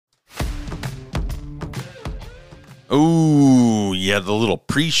Oh, yeah, the little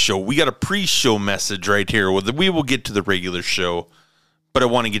pre-show. We got a pre-show message right here. We will get to the regular show, but I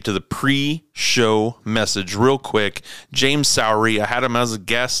want to get to the pre-show message real quick. James Sowery, I had him as a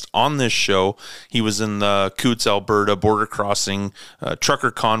guest on this show. He was in the Coots, Alberta border crossing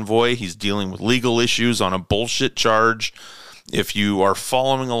trucker convoy. He's dealing with legal issues on a bullshit charge. If you are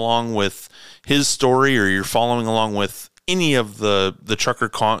following along with his story, or you're following along with any of the trucker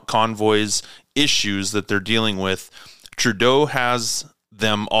convoys issues that they're dealing with, Trudeau has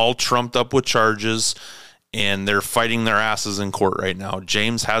them all trumped up with charges, and they're fighting their asses in court right now.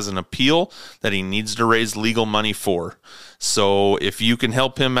 James has an appeal that he needs to raise legal money for. So if you can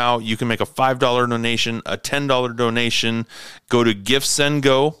help him out, you can make a $5 donation, a $10 donation. Go to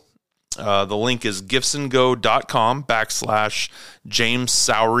GiftSendGo. The link is giftsandgo.com/James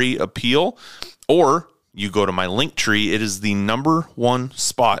Sowery appeal, or you go to my link tree. It is the number one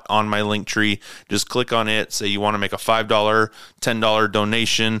spot on my link tree. Just click on it. Say you want to make a $5, $10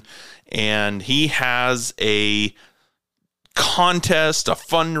 donation. And he has a contest, a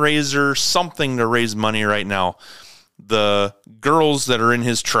fundraiser, something to raise money right now. The girls that are in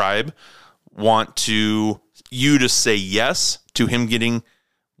his tribe want you to say yes to him getting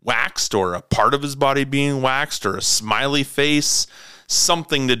waxed, or a part of his body being waxed, or a smiley face,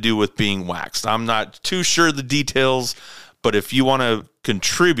 something to do with being waxed. I'm not too sure the details, but if you want to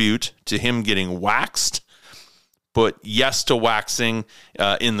contribute to him getting waxed, put yes to waxing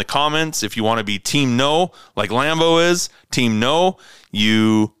in the comments. If you want to be team no, like Lambo is, team no,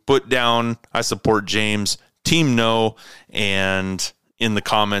 you put down, I support James, team no, and in the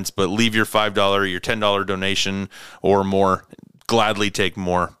comments, but leave your $5, your $10 donation or more. Gladly take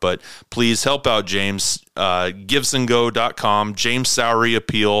more, but please help out James. GiveSandGo.com, James Sowery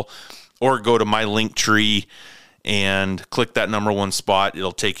appeal, or go to my link tree and click that number one spot.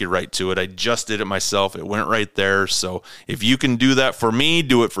 It'll take you right to it. I just did it myself. It went right there. So if you can do that for me,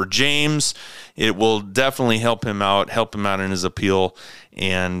 do it for James. It will definitely help him out in his appeal,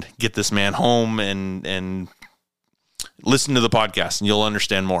 and get this man home and listen to the podcast and you'll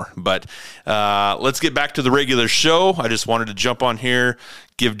understand more. But let's get back to the regular show. I just wanted to jump on here,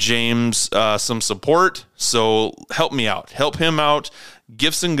 give James some support. So help me out. Help him out.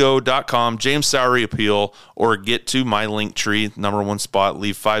 GiftSandGo.com, James Sowery appeal, or get to my link tree, number one spot,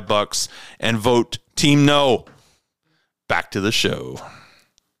 leave $5 and vote Team No. Back to the show.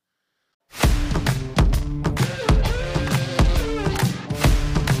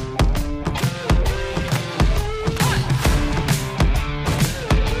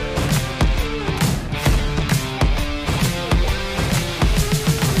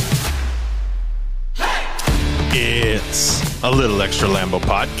 It's a Little Extra Lambo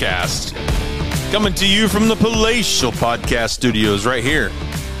podcast, coming to you from the palatial podcast studios right here,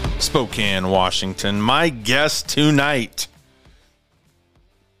 Spokane, Washington. My guest tonight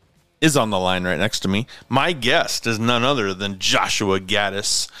is on the line right next to me. My guest is none other than Joshua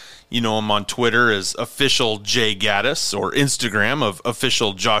Gaddis. You know him on Twitter as official J Gaddis, or Instagram of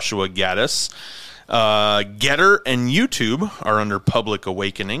official Joshua Gaddis. Getter and YouTube are under public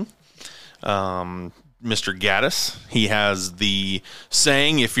awakening. Mr. Gaddis, he has the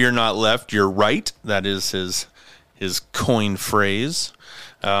saying, if you're not left, you're right. That is his coined phrase.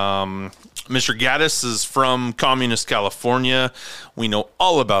 Mr. Gaddis is from communist California. We know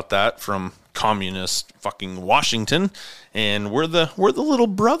all about that from communist fucking Washington. And we're the little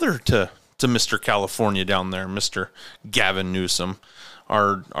brother to Mr. California down there, Mr. Gavin Newsom,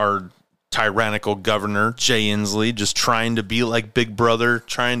 our tyrannical governor, Jay Inslee, just trying to be like Big Brother,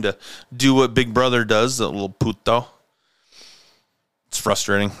 trying to do what Big Brother does, that little puto. It's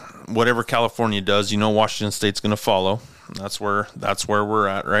frustrating. Whatever California does, Washington State's going to follow. That's where we're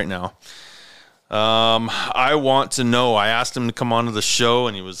at right now. I want to know, I asked him to come on to the show,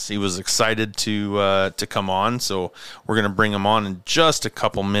 and he was excited to come on, so we're going to bring him on in just a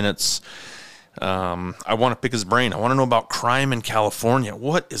couple minutes. I want to pick his brain. I want to know about crime in California.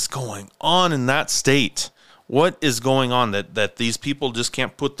 What is going on in that state? What is going on that these people just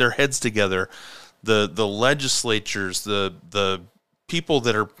can't put their heads together? The legislatures, the people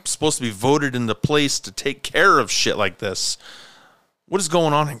that are supposed to be voted into place to take care of shit like this. What is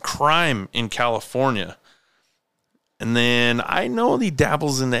going on in crime in California? And then I know he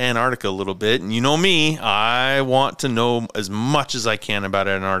dabbles into Antarctica a little bit. And you know me, I want to know as much as I can about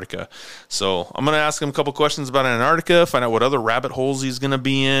Antarctica. So I'm going to ask him a couple questions about Antarctica, find out what other rabbit holes he's going to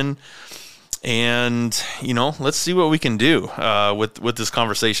be in. And, let's see what we can do with this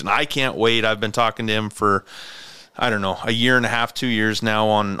conversation. I can't wait. I've been talking to him for I don't know, a year and a half, 2 years now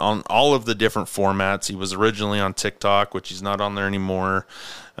on all of the different formats. He was originally on TikTok, which he's not on there anymore.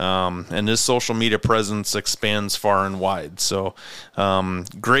 And his social media presence expands far and wide. So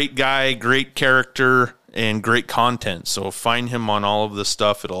great guy, great character, and great content. So find him on all of this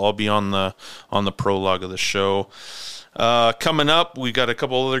stuff. It'll all be on the prologue of the show. Coming up, we got a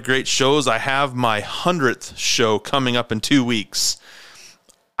couple other great shows. I have my 100th show coming up in 2 weeks.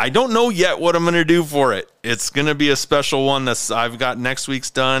 I don't know yet what I'm going to do for it. It's going to be a special one I've got next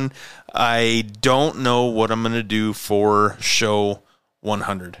week's done. I don't know what I'm going to do for show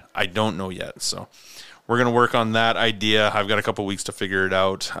 100. I don't know yet. So we're going to work on that idea. I've got a couple weeks to figure it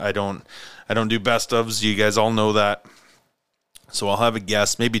out. I don't do best ofs. You guys all know that. So I'll have a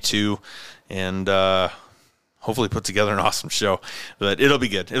guest, maybe two, and hopefully put together an awesome show. But it'll be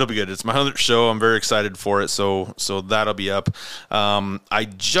good. It'll be good. It's my 100th show. I'm very excited for it. So that'll be up. I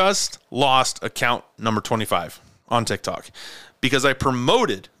just lost account number 25 on TikTok because I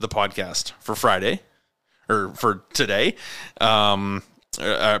promoted the podcast for Friday or for today.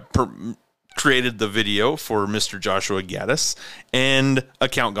 Created the video for Mr. Joshua Gaddis, and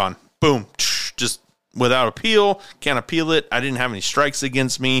account gone. Boom. Just without appeal, can't appeal it. I didn't have any strikes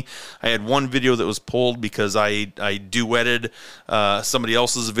against me. I had one video that was pulled because I duetted somebody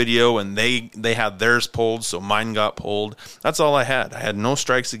else's video, and they had theirs pulled, so mine got pulled. That's all I had. I had no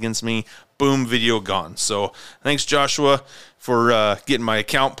strikes against me. Boom, video gone. So thanks, Joshua, for getting my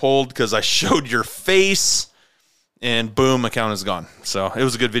account pulled because I showed your face, and boom, account is gone. So it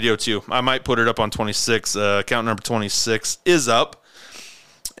was a good video too. I might put it up on 26. Account number 26 is up,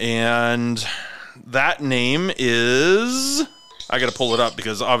 and that name is, I got to pull it up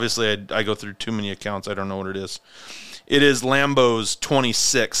because obviously I go through too many accounts. I don't know what it is. It is Lambo's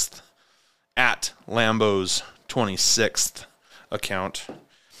 26th, at Lambo's 26th account.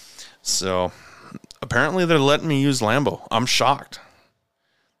 So apparently they're letting me use Lambo. I'm shocked.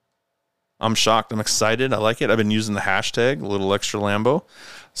 I'm excited. I like it. I've been using the hashtag, a little extra Lambo.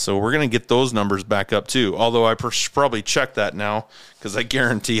 So we're going to get those numbers back up too. Although I probably check that now because I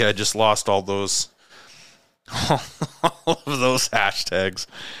guarantee I just lost all those all of those hashtags.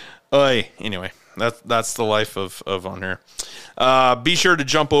 Anyway, that's the life of on here. Be sure to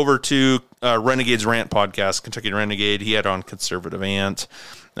jump over to Renegade's Rant podcast, Kentucky Renegade. He had on Conservative Ant.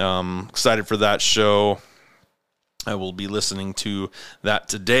 Excited for that show. I will be listening to that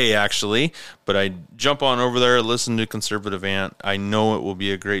today, actually. But I jump on over there, listen to Conservative Ant. I know it will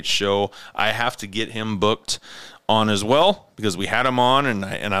be a great show. I have to get him booked on as well because we had him on and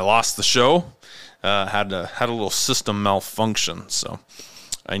I lost the show. Had a little system malfunction, so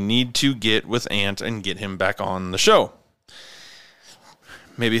I need to get with Ant and get him back on the show.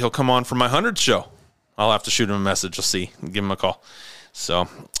 Maybe he'll come on for my 100th show. I'll have to shoot him a message. I'll see. Give him a call. So,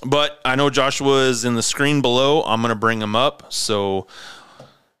 but I know Joshua is in the screen below. I'm going to bring him up. So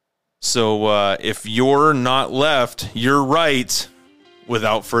if you're not left, you're right.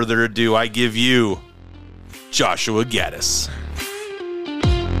 Without further ado, I give you Joshua Gaddis.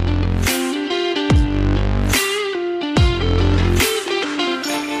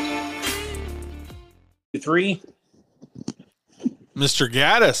 Three. Mr.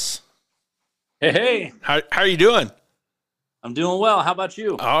 Gaddis. Hey. How are you doing? I'm doing well. How about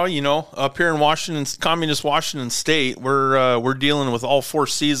you? Oh, up here in Washington, communist Washington State, we're dealing with all four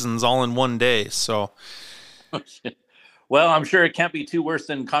seasons all in one day. So, well, I'm sure it can't be too worse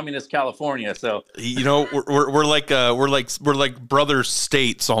than communist California. So, we're like brother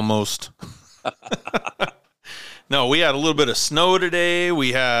states almost. No, we had a little bit of snow today.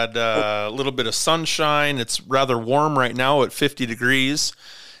 We had a little bit of sunshine. It's rather warm right now at 50 degrees.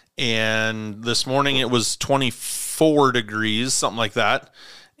 And this morning it was 24 degrees, something like that.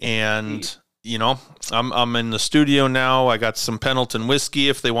 And, I'm in the studio now. I got some Pendleton whiskey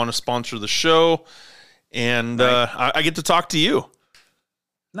if they want to sponsor the show. And right. I get to talk to you.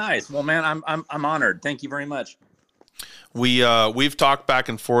 Nice. Well, man, I'm honored. Thank you very much. We've talked back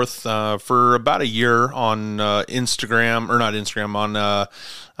and forth for about a year on Instagram, or not Instagram,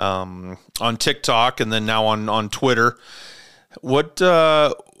 on TikTok, and then now on Twitter. What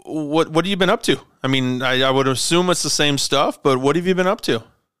have you been up to? I mean, I would assume it's the same stuff, but what have you been up to?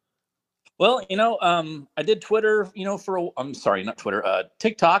 Well, I did Twitter,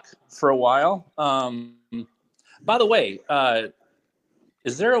 TikTok for a while. By the way,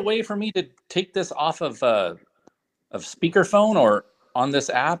 is there a way for me to take this off of speakerphone or on this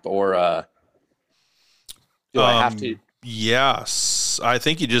app, or do I have to? Yes, I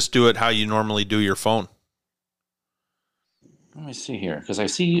think you just do it how you normally do your phone. Let me see here, because I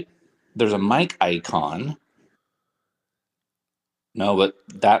see there's a mic icon. No, but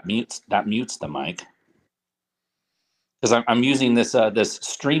that mutes the mic. because I'm using this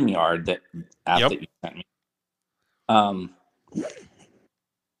StreamYard app Yep. that you sent me. Um,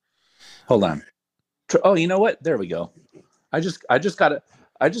 hold on. Oh, you know what? There we go. I just gotta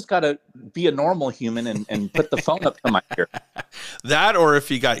be a normal human and put the phone up to my ear. That, or if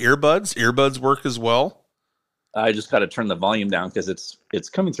you got earbuds work as well. I just got to turn the volume down because it's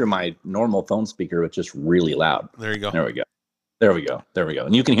coming through my normal phone speaker, which is really loud. There you go. There we go. There we go. There we go.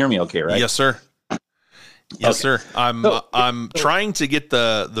 And you can hear me okay, right? Yes, sir. Yes, Okay. sir. I'm trying to get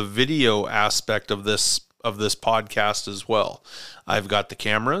the video aspect of this podcast as well. I've got the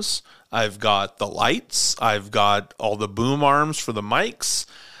cameras, I've got the lights, I've got all the boom arms for the mics.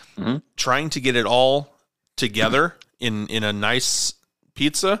 Mm-hmm. Trying to get it all together in a nice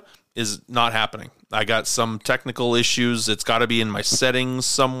pizza is not happening. I got some technical issues. It's got to be in my settings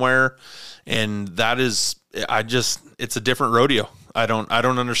somewhere, and that is it's a different rodeo. I don't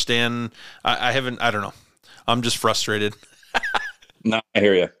understand. I don't know. I'm just frustrated. No, I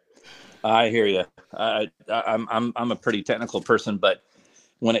hear you. I hear you. I'm a pretty technical person, but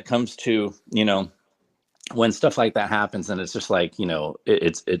when it comes to, when stuff like that happens, and it's just like,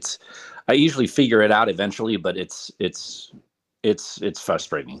 it's I usually figure it out eventually, but it's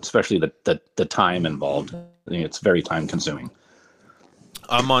frustrating, especially the time involved. It's very time consuming.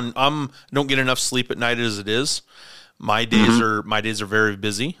 Don't get enough sleep at night as it is. My days are very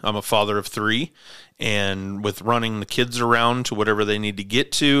busy. I'm a father of 3, and with running the kids around to whatever they need to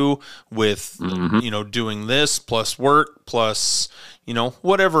get to, with doing this plus work plus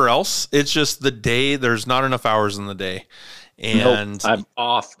whatever else. It's just the day. There's not enough hours in the day, and nope,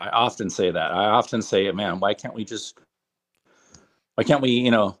 I often say that. I often say, man, why can't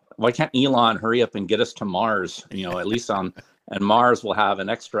Elon hurry up and get us to Mars? At least and Mars will have an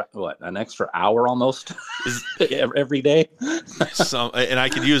extra hour almost every day. And I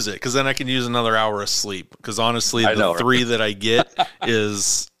could use it, because then I can use another hour of sleep. Because honestly, the 3 that I get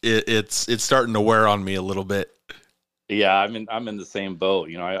it's starting to wear on me a little bit. Yeah, I'm in the same boat.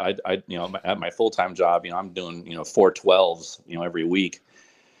 I at my full-time job, I'm doing 4/12s every week,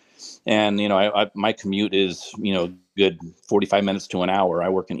 and my commute is good 45 minutes to an hour. I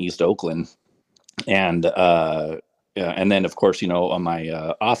work in East Oakland, and then of course on my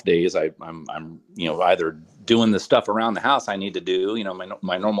off days I'm either doing the stuff around the house I need to do,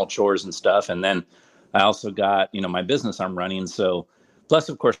 my normal chores and stuff, and then I also got my business I'm running. So plus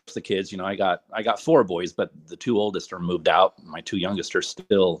of course the kids, I got 4 boys, but the 2 oldest are moved out. My 2 youngest are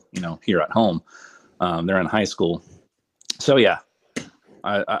still here at home. They're in high school. So yeah,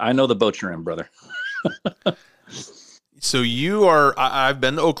 I know the boat you're in, brother. So I've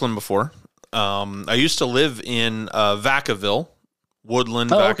been to Oakland before. I used to live in Vacaville,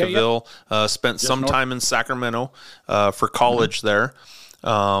 Woodland, Vacaville. Yep. Spent just some time in Sacramento for college there.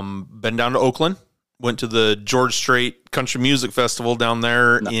 Been down to Oakland. Went to the George Strait Country Music Festival down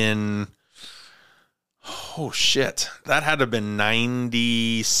there in, that had to have been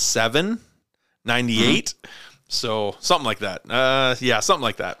 97, 98. So something like that. Something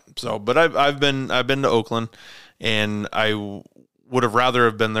like that. So, but I've been to Oakland, and I would have rather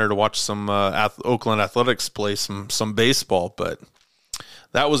have been there to watch some Oakland Athletics play some baseball, but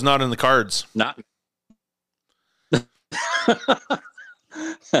that was not in the cards. Not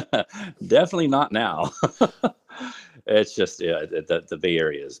definitely not now. It's just the Bay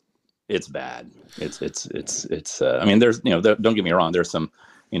Area it's bad. It's I mean, there's don't get me wrong, there's some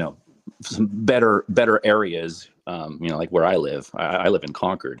some better areas, like where I live. I live in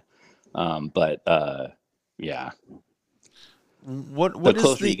Concord, but yeah. What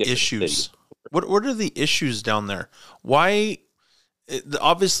is the issues? What are the issues down there? Why?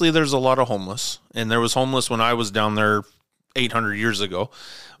 Obviously, there's a lot of homeless, and there was homeless when I was down there 800 years ago.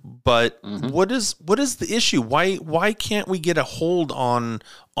 But what is the issue? Why can't we get a hold on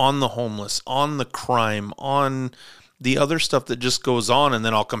the homeless, on the crime, on the other stuff that just goes on? And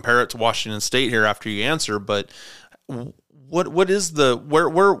then I'll compare it to Washington State here after you answer. But what is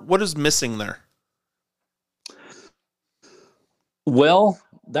missing there? Well,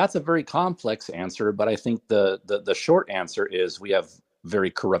 that's a very complex answer, but I think the short answer is we have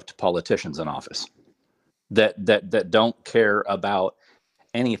very corrupt politicians in office that don't care about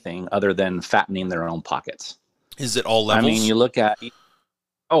anything other than fattening their own pockets. Is it all levels? I mean, you look at,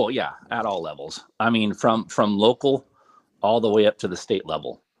 oh yeah, at all levels. I mean, from local all the way up to the state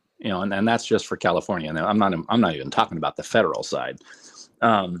level, and that's just for California. And I'm not even talking about the federal side.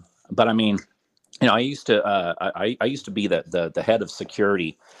 But I mean, I used to I used to be the head of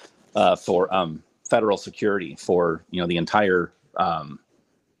security for federal security for the entire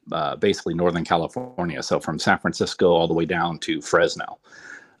basically Northern California, so from San Francisco all the way down to Fresno,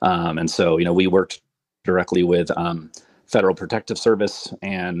 and so we worked directly with Federal Protective Service,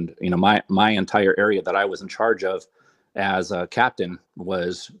 and my entire area that I was in charge of as a captain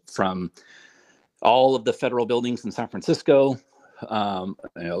was from all of the federal buildings in San Francisco,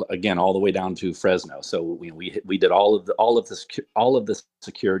 again, all the way down to Fresno. So we did all of the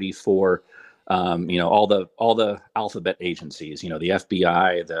security for all the alphabet agencies, the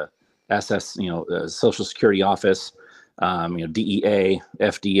FBI, the SS, the Social Security Office, DEA,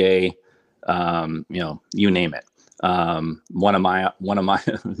 FDA, you name it. One of my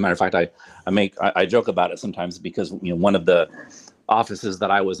as a matter of fact, I joke about it sometimes because one of the offices that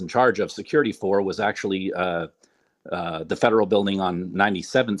I was in charge of security for was actually the federal building on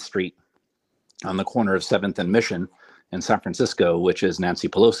 97th Street on the corner of 7th and Mission in San Francisco, which is Nancy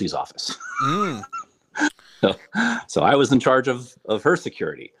Pelosi's office. So I was in charge of her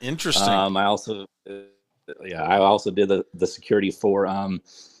security. Interesting. I also did the security for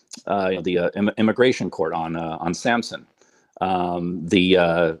the immigration court on Sampson,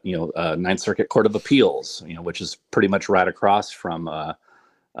 the Ninth Circuit Court of Appeals, which is pretty much right across from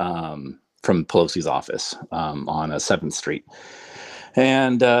Pelosi's office on 7th Street,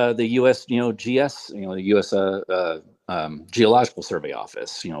 and the U.S. GS, the U.S. Geological Survey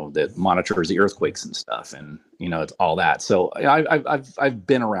Office, that monitors the earthquakes and stuff, and it's all that. So I've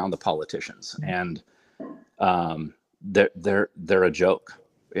been around the politicians, and they're a joke.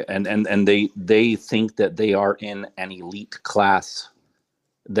 And they think that they are in an elite class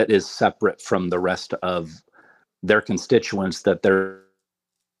that is separate from the rest of their constituents, that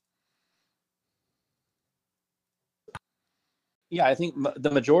I think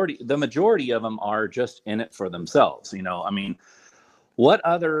the majority of them are just in it for themselves. I mean, what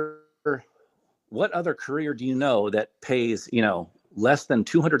other career do you know that pays less than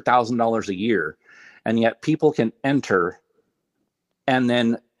 $200,000 a year, and yet people can enter and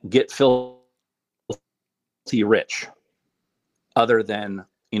then get filthy rich, other than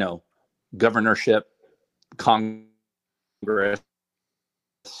governorship, Congress,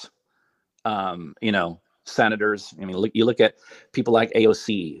 senators? I mean, you look at people like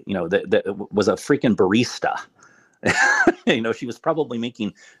AOC, that was a freaking barista. She was probably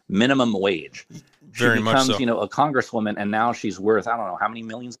making minimum wage. Very she much becomes, so. A congresswoman, and now she's worth, I don't know how many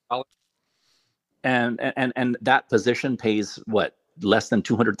millions of dollars. And that position pays what, less than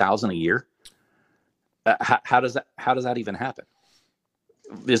 $200,000 a year? How does that even happen?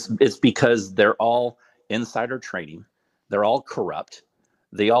 It's because they're all insider trading. They're all corrupt.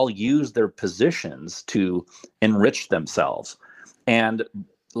 They all use their positions to enrich themselves. And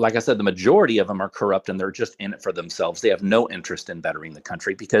like I said, the majority of them are corrupt, and they're just in it for themselves. They have no interest in bettering the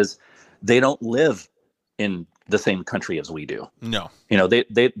country because they don't live in the same country as we do. No, they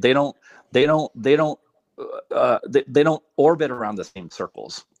don't orbit around the same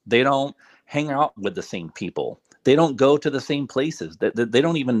circles. They don't hang out with the same people. They don't go to the same places. They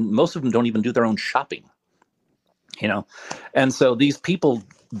don't even, most of them don't even do their own shopping. And so these people,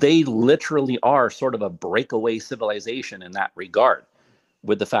 they literally are sort of a breakaway civilization in that regard,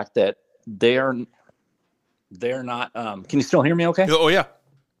 with the fact that they're not. Can you still hear me? Okay. Oh yeah.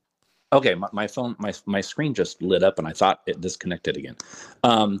 Okay. My phone, my screen just lit up, and I thought it disconnected again.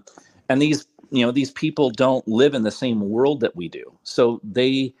 And these people don't live in the same world that we do, so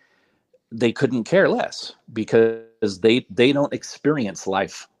they couldn't care less because they don't experience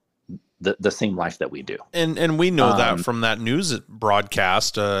life the same life that we do. And we know that from that news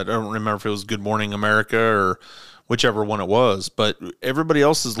broadcast. I don't remember if it was Good Morning America or whichever one it was, but everybody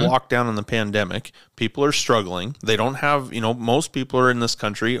else is locked down in the pandemic. People are struggling. They don't have, most people are in this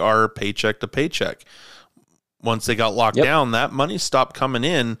country are paycheck to paycheck. Once they got locked down, that money stopped coming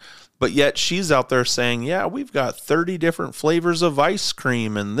in. But yet she's out there saying, yeah, we've got 30 different flavors of ice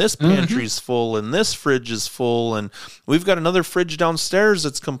cream, and this pantry's full, and this fridge is full, and we've got another fridge downstairs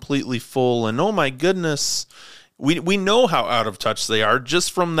that's completely full, and oh my goodness, we know how out of touch they are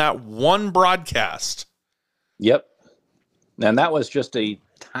just from that one broadcast. Yep. And that was just a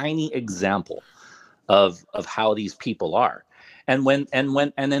tiny example of how these people are. And in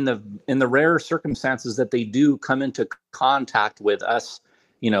the rare circumstances that they do come into contact with us,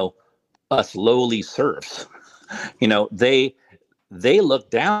 us lowly serfs, they look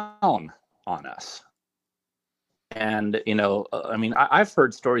down on us. And, I mean, I've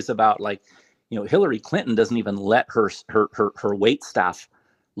heard stories about, like, Hillary Clinton doesn't even let her wait staff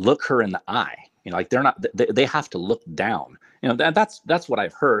look her in the eye. Like they have to look down. That's what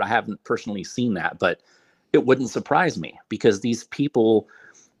I've heard. I haven't personally seen that, but it wouldn't surprise me, because these people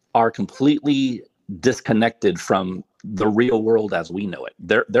are completely disconnected from the real world as we know it.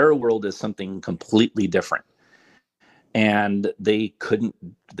 Their world is something completely different, and they couldn't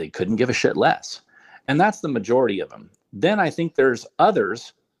give a shit less. And that's the majority of them. Then I think there's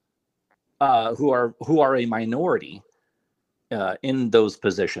others who are a minority in those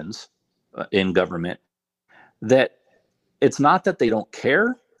positions in government, that it's not that they don't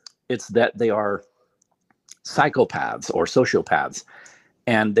care, it's that they are psychopaths or sociopaths,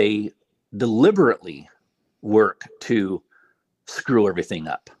 and they deliberately work to screw everything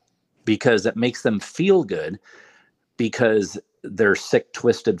up because it makes them feel good, because they're sick,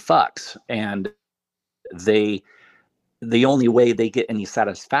 twisted fucks, and they the only way they get any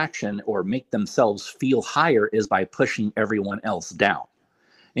satisfaction or make themselves feel higher is by pushing everyone else down.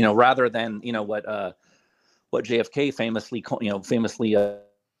 Rather than what JFK famously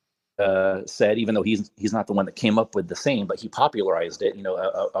said, even though he's not the one that came up with the saying, but he popularized it.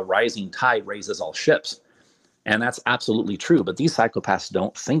 A rising tide raises all ships, and that's absolutely true. But these psychopaths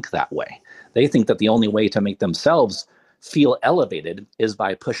don't think that way. They think that the only way to make themselves feel elevated is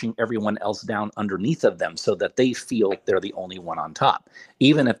by pushing everyone else down underneath of them, so that they feel like they're the only one on top,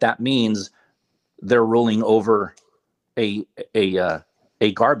 even if that means they're ruling over a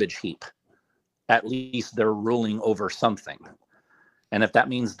garbage heap. At least they're ruling over something. And if that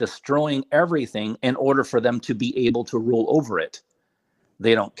means destroying everything in order for them to be able to rule over it,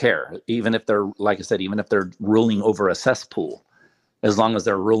 they don't care. Even if they're, like I said, even if they're ruling over a cesspool, as long as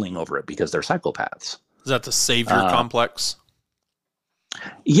they're ruling over it, because they're psychopaths. Is that the savior complex?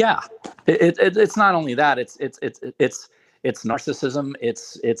 Yeah, it's not only that. It's narcissism.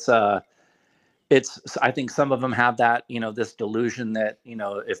 It's I think some of them have that, this delusion that,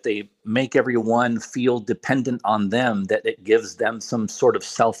 if they make everyone feel dependent on them, that it gives them some sort of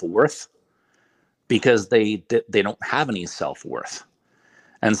self-worth, because they don't have any self-worth.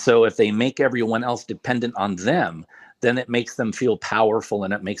 And so if they make everyone else dependent on them, then it makes them feel powerful,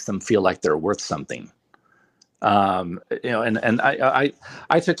 and it makes them feel like they're worth something. And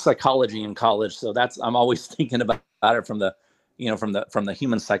I took psychology in college, so I'm always thinking about it from the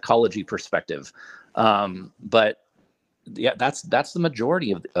human psychology perspective. But yeah, that's the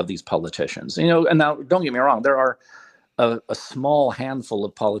majority of these politicians, and now don't get me wrong, there are a small handful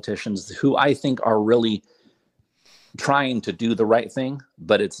of politicians who I think are really trying to do the right thing,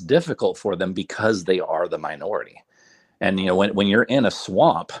 but it's difficult for them because they are the minority. And, when you're in a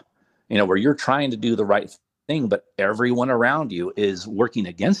swamp, where you're trying to do the right thing, but everyone around you is working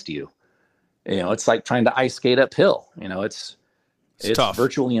against you, it's like trying to ice skate uphill. It's tough.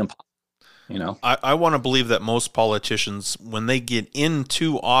 Virtually impossible. I want to believe that most politicians, when they get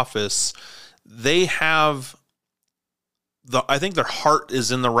into office, they have I think their heart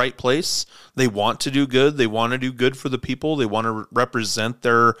is in the right place. They want to do good. They want to do good for the people. They want to represent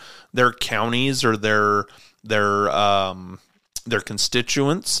their counties or their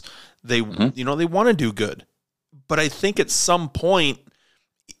constituents. They they want to do good. But I think at some point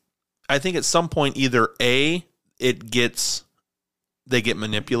either A, they get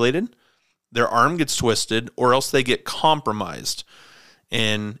manipulated, their arm gets twisted, or else they get compromised.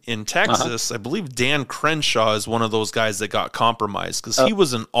 And in Texas, I believe Dan Crenshaw is one of those guys that got compromised, because he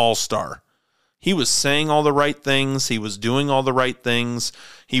was an all-star. He was saying all the right things. He was doing all the right things.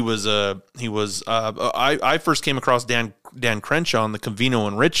 I first came across Dan Crenshaw on the Covino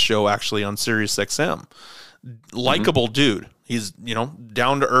and Rich show, actually, on Sirius XM. Likeable dude. He's,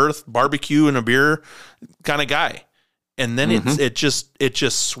 down to earth, barbecue and a beer kind of guy. And then it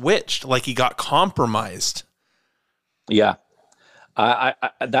just switched, like he got compromised. Yeah. I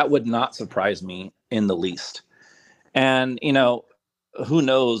that would not surprise me in the least. And, who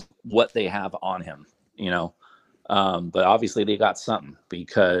knows what they have on him, but obviously they got something,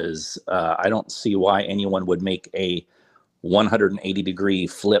 because I don't see why anyone would make a 180-degree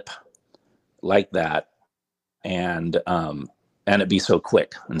flip like that and it be so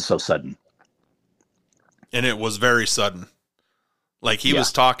quick and so sudden. And it was very sudden. Like he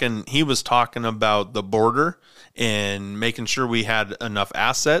was talking about the border and making sure we had enough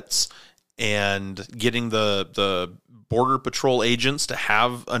assets and getting the border patrol agents to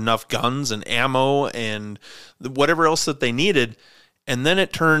have enough guns and ammo and whatever else that they needed. And then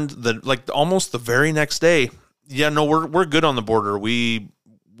it turned almost the very next day. Yeah, no, we're good on the border. We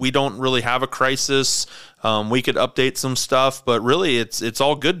don't really have a crisis. We could update some stuff, but really it's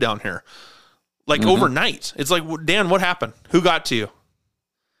all good down here. Overnight. It's like, Dan, what happened? Who got to you?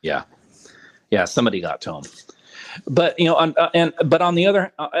 Yeah. Somebody got to him. But, but on the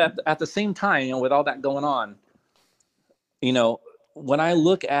other, at the same time, with all that going on, when I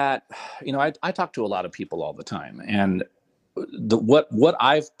look at, I talk to a lot of people all the time, and what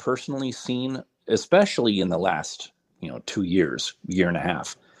I've personally seen, especially in the last, 2 years, year and a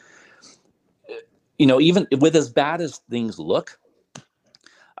half, even with as bad as things look,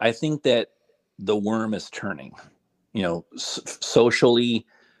 I think that the worm is turning. socially,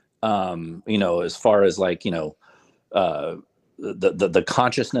 as far as like, the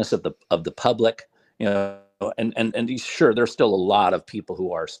consciousness of the public, and sure, there's still a lot of people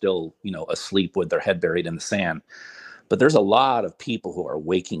who are still, asleep with their head buried in the sand, but there's a lot of people who are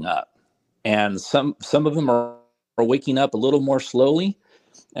waking up, and some of them are waking up a little more slowly,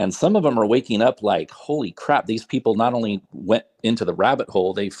 and some of them are waking up like, holy crap, these people not only went into the rabbit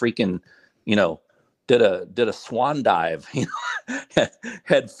hole, they freaking, did a swan dive,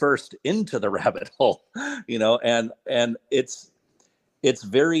 head first into the rabbit hole, and it's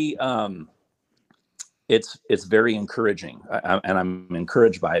very it's very encouraging, and I'm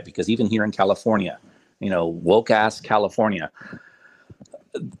encouraged by it, because even here in California, woke ass California,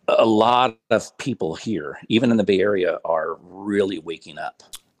 a lot of people here, even in the Bay Area, are really waking up.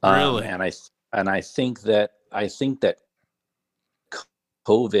 Really? And I think that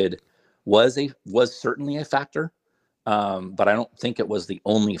COVID was certainly a factor, but I don't think it was the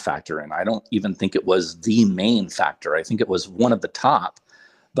only factor, and I don't even think it was the main factor. I think it was one of the top,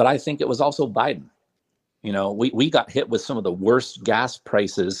 but I think it was also Biden. We got hit with some of the worst gas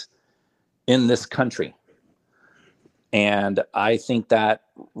prices in this country. And I think that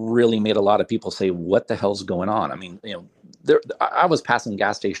really made a lot of people say, what the hell's going on? I mean, I was passing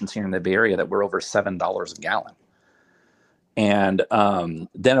gas stations here in the Bay Area that were over $7 a gallon. And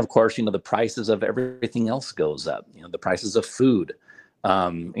then, of course, the prices of everything else goes up. The prices of food,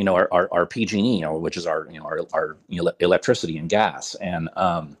 our PG&E, which is our electricity and gas, and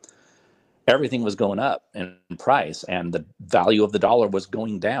everything was going up in price, and the value of the dollar was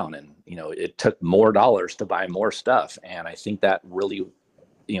going down, and it took more dollars to buy more stuff, and I think that really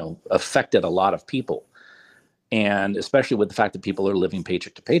affected a lot of people, and especially with the fact that people are living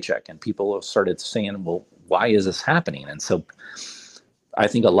paycheck to paycheck, and people have started saying, well, why is this happening? And so I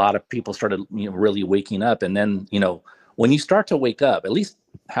think a lot of people started really waking up, and then when you start to wake up, at least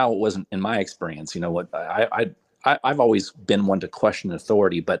how it was in my experience, I've always been one to question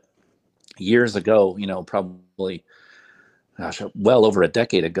authority, but years ago, probably, well over a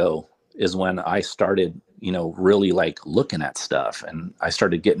decade ago, is when I started, really like looking at stuff, and I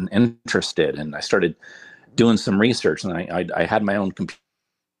started getting interested, and I started doing some research, and I had my own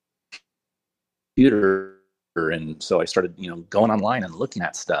computer, and so I started, going online and looking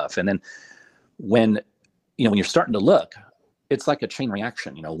at stuff, and then when you're starting to look, it's like a chain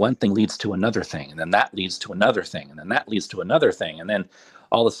reaction. One thing leads to another thing, and then that leads to another thing, and then that leads to another thing, and then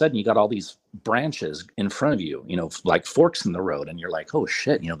all of a sudden you got all these branches in front of you, like forks in the road, and you're like, oh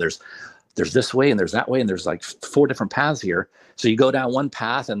shit, there's this way and there's that way, and there's like 4 different paths here. So you go down one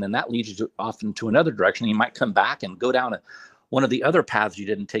path, and then that leads you off into another direction. You might come back and go down one of the other paths you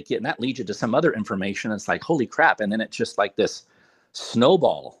didn't take yet, and that leads you to some other information. It's like, holy crap. And then it's just like this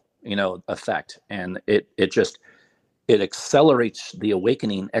snowball, effect. And it accelerates the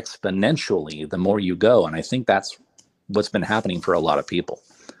awakening exponentially the more you go. And I think that's what's been happening for a lot of people.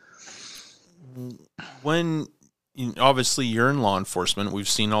 When obviously you're in law enforcement, we've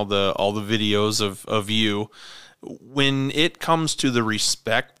seen all the videos of you. When it comes to the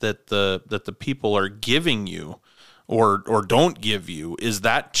respect that the people are giving you or don't give you, is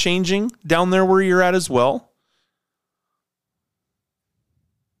that changing down there where you're at as well?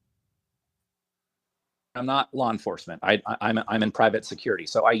 I'm not law enforcement. I'm in private security.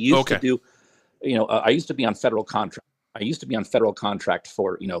 So I used to do, I used to be on federal contract. I used to be on federal contract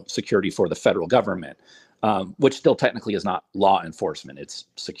for, security for the federal government, which still technically is not law enforcement. It's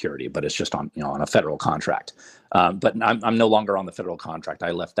security, but it's just on, on a federal contract. But I'm no longer on the federal contract.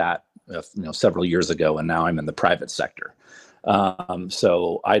 I left that, several years ago, and now I'm in the private sector.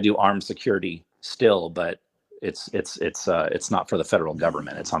 So I do armed security still, but it's not for the federal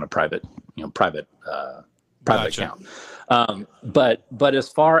government. It's on a private Gotcha. account. But as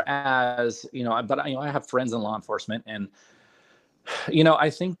far as, I have friends in law enforcement, and, I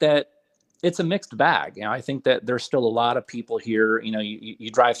think that it's a mixed bag. I think that there's still a lot of people here,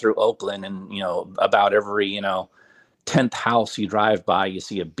 you drive through Oakland, and, about every, 10th house you drive by, you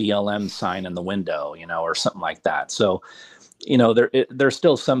see a BLM sign in the window, or something like that. So, there's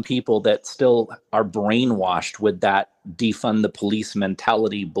still some people that still are brainwashed with that defund the police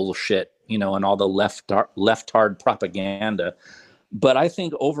mentality bullshit, and all the leftard propaganda. But I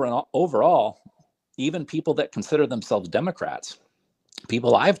think overall, even people that consider themselves Democrats,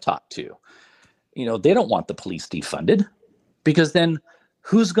 people I've talked to, they don't want the police defunded, because then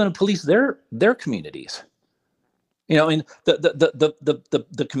who's going to police their communities? And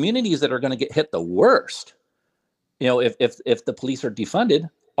the communities that are going to get hit the worst, if the police are defunded,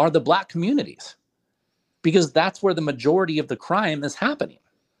 are the Black communities, because that's where the majority of the crime is happening.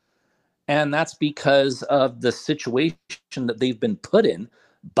 And that's because of the situation that they've been put in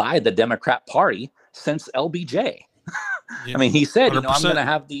by the Democrat Party since LBJ. Yeah, I mean, he said, 100%. I'm going to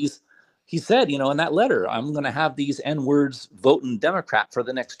have these, he said, in that letter, I'm going to have these N words voting Democrat for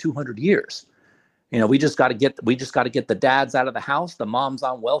the next 200 years. We just got to get the dads out of the house, the moms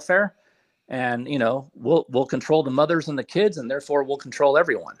on welfare, and, we'll control the mothers and the kids, and therefore we'll control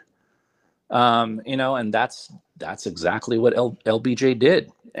everyone. And that's exactly what LBJ did.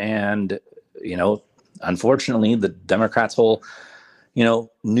 And, unfortunately, the Democrats' whole,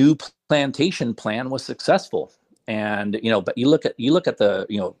 new plantation plan was successful. And, but you look at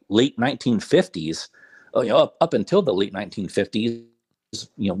the, late 1950s, up until the late 1950s,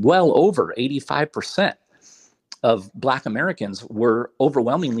 well over 85% of Black Americans were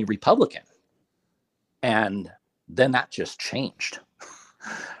overwhelmingly Republican. And then that just changed.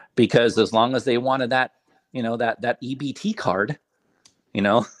 Because as long as they wanted that, that EBT card,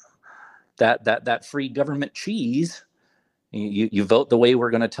 that free government cheese, you vote the way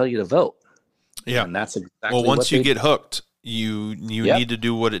we're going to tell you to vote. Yeah. And that's exactly well, once you get do. hooked, you need to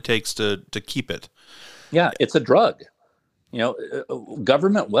do what it takes to keep it. Yeah, it's a drug.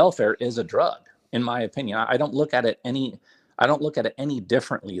 Government welfare is a drug, in my opinion. I don't look at it any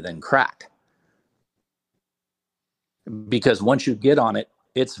differently than crack. Because once you get on it,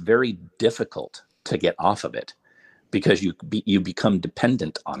 it's very difficult to get off of it, because you become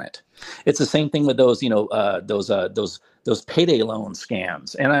dependent on it. It's the same thing with those those payday loan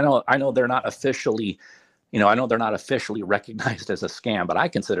scams. And I know they're not officially, recognized as a scam, but I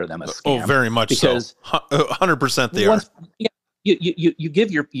consider them a scam. Oh, very much because so. 100% they are. Yeah, you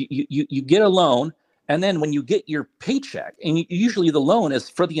give you get a loan, and then when you get your paycheck, and usually the loan is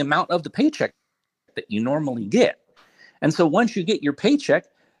for the amount of the paycheck that you normally get. And so once you get your paycheck,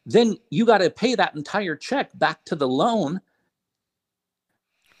 then you got to pay that entire check back to the loan.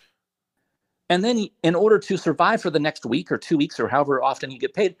 And then in order to survive for the next week or 2 weeks or however often you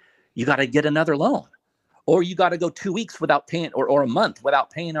get paid, you got to get another loan. Or you got to go 2 weeks without paying, or a month without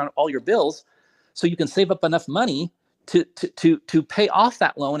paying on all your bills, so you can save up enough money to pay off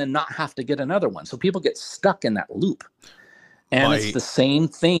that loan and not have to get another one. So people get stuck in that loop. And it's the same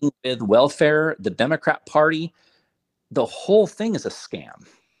thing with welfare, the Democrat Party. The whole thing is a scam.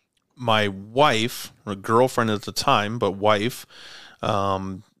 My wife, or girlfriend at the time, but wife,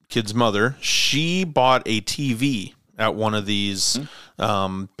 kid's mother, she bought a TV at one of these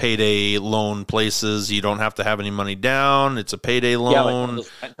payday loan places. You don't have to have any money down. It's a payday loan. Yeah,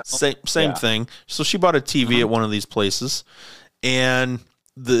 like same thing. So she bought a TV at one of these places, and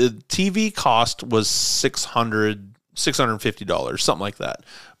the TV cost was $650, something like that.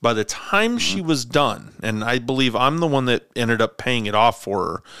 By the time she was done, and I believe I'm the one that ended up paying it off for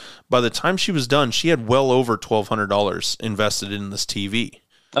her, by the time she was done, she had well over $1,200 invested in this TV.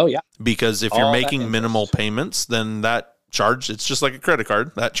 Oh, yeah. Because if you're making minimal payments, then that charge, it's just like a credit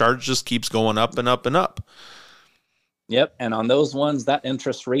card. That charge just keeps going up and up and up. Yep. And on those ones, that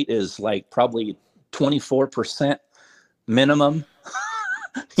interest rate is like probably 24% minimum.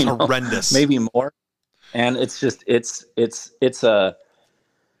 It's horrendous. Maybe more. And it's just, it's a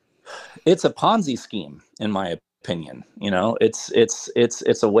Ponzi scheme, in my opinion.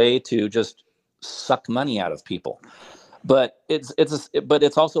 It's a way to just suck money out of people. But it's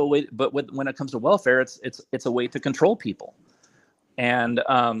also a way. But when it comes to welfare, it's a way to control people. And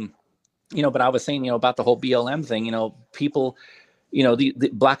but I was saying, about the whole BLM thing. People,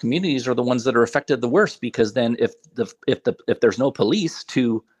 the Black communities are the ones that are affected the worst, because then if there's no police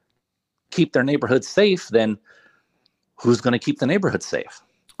to keep their neighborhoods safe, then who's going to keep the neighborhood safe?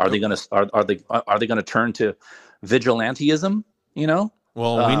 Are they going to turn to vigilantism?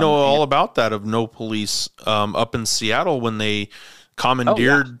 Well, we know all about that, of no police up in Seattle when they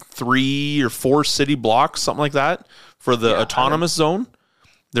commandeered 3 or 4 city blocks, something like that, for the autonomous zone.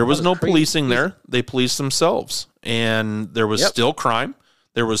 There was no policing there. They policed themselves, and there was still crime.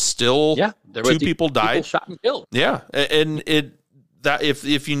 There was still 2 people died. People shot and killed. Yeah, and that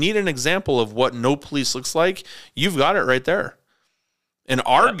if you need an example of what no police looks like, you've got it right there. And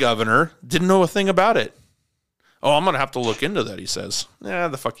our governor didn't know a thing about it. Oh, I'm going to have to look into that, he says. Yeah,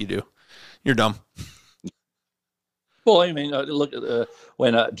 the fuck you do. You're dumb. Well, I mean, look,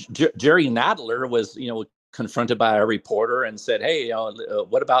 when Jerry Nadler was, confronted by a reporter and said, "Hey,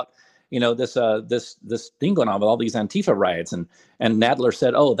 what about, this thing going on with all these Antifa riots?" And Nadler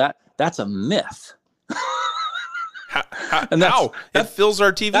said, "Oh, that's a myth." And how? It fills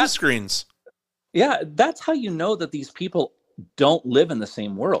our TV screens. Yeah, that's how you know that these people don't live in the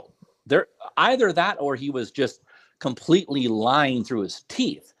same world. They're either that, or he was just completely lying through his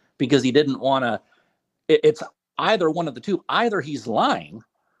teeth because he didn't want to. It's either one of the two. Either he's lying,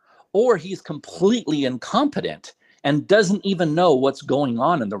 or he's completely incompetent and doesn't even know what's going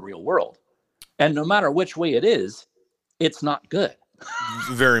on in the real world. And no matter which way it is, it's not good.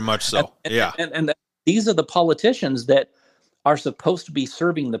 Very much so. And these are the politicians that are supposed to be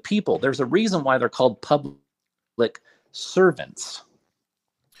serving the people. There's a reason why they're called public servants.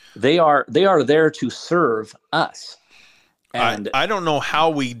 They are there to serve us. And I don't know how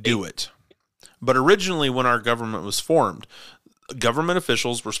we do it, but originally when our government was formed, government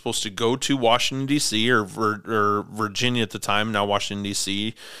officials were supposed to go to Washington, D.C. or Virginia at the time, now Washington,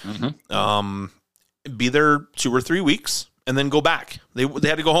 D.C., be there 2 or 3 weeks, and then go back. They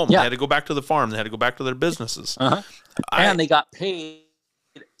had to go home. Yeah. They had to go back to the farm. They had to go back to their businesses. And they got paid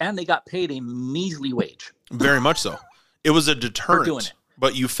a measly wage. Very much so. It was a deterrent,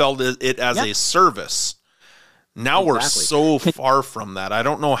 but you felt it as a service. Now we're so far from that. I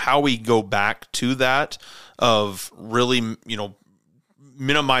don't know how we go back to that of really,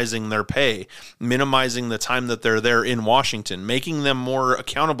 minimizing their pay, minimizing the time that they're there in Washington, making them more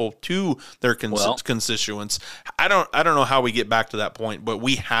accountable to their constituents. I don't know how we get back to that point, but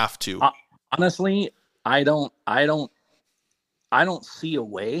we have to. Honestly, I don't see a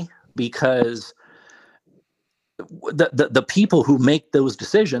way, because the people who make those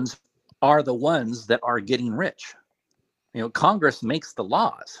decisions are the ones that are getting rich. Congress makes the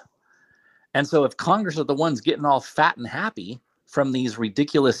laws. And so if Congress are the ones getting all fat and happy from these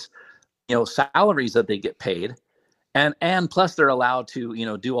ridiculous, salaries that they get paid, and plus they're allowed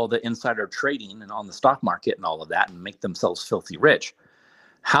to, do all the insider trading and on the stock market and all of that and make themselves filthy rich,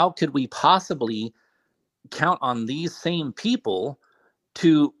 how could we possibly count on these same people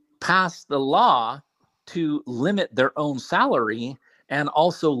to pass the law to limit their own salary and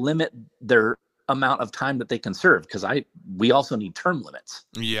also limit their amount of time that they can serve? Because we also need term limits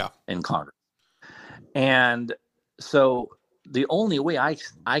in Congress. And so the only way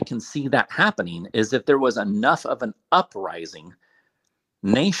I can see that happening is if there was enough of an uprising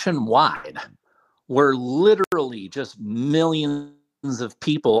nationwide where literally just millions of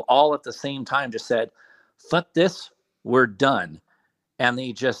people all at the same time just said, fuck this, we're done. And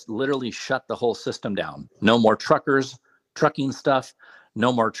they just literally shut the whole system down. No more truckers, trucking stuff,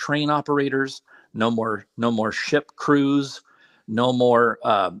 no more train operators, no more ship crews, no more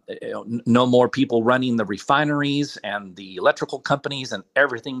people running the refineries and the electrical companies, and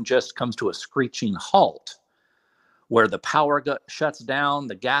everything just comes to a screeching halt, where the power shuts down,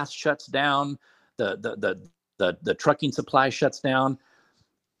 the gas shuts down, the trucking supply shuts down,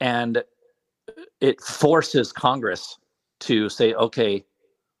 and it forces Congress to say, okay,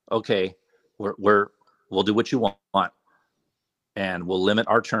 we'll do what you want, and we'll limit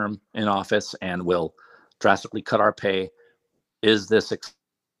our term in office, and we'll drastically cut our pay. Is this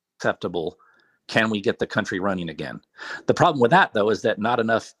acceptable? Can we get the country running again? The problem with that, though, is that not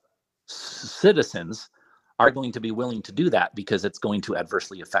enough citizens are going to be willing to do that, because it's going to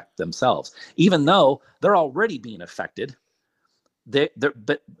adversely affect themselves, even though they're already being affected.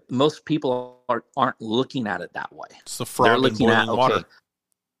 But most people aren't looking at it that way. It's the frog in boiling water.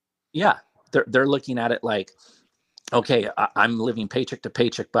 Yeah, they're looking at it like, okay, I'm living paycheck to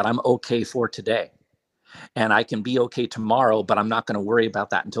paycheck, but I'm okay for today. And I can be okay tomorrow, but I'm not going to worry about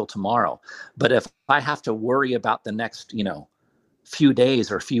that until tomorrow. But if I have to worry about the next, few days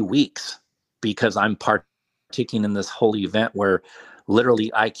or few weeks, because I'm partaking in this whole event where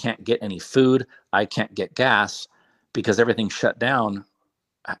literally I can't get any food, I can't get gas because everything's shut down,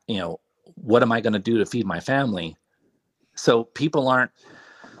 what am I going to do to feed my family? So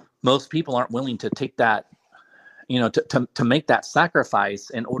most people aren't willing to take that, to make that sacrifice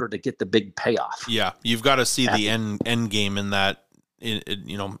in order to get the big payoff. Yeah, you've got to see the end game in that,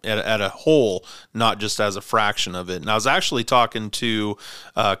 at a whole, not just as a fraction of it. And I was actually talking to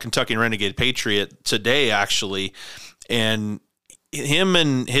Kentucky Renegade Patriot today, actually, and him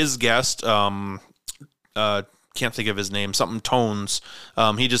and his guest, can't think of his name, something Tones.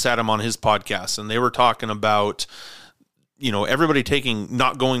 He just had him on his podcast, and they were talking about, everybody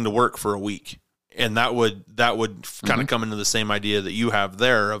not going to work for a week. And that would kind of come into the same idea that you have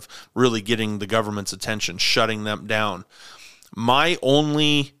there of really getting the government's attention, shutting them down. My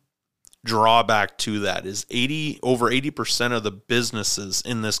only drawback to that is over 80% of the businesses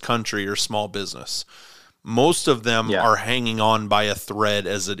in this country are small business. Most of them are hanging on by a thread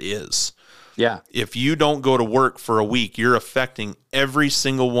as it is. Yeah. If you don't go to work for a week, you're affecting every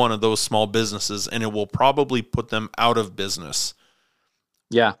single one of those small businesses, and it will probably put them out of business.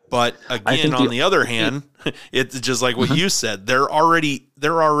 Yeah. But again, on the other hand, it's just like what you said. They're already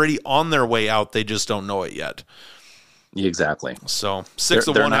on their way out. They just don't know it yet. Exactly. So 6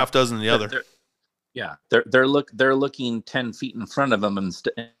 of one, half dozen of the other. They're looking 10 feet in front of them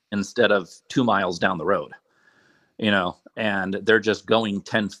instead of 2 miles down the road, and they're just going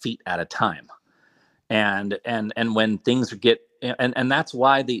 10 feet at a time. And when things get, and that's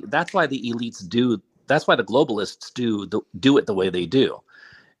why the elites do, that's why the globalists do it the way they do.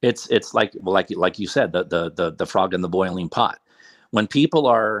 It's like you said, the frog in the boiling pot. When people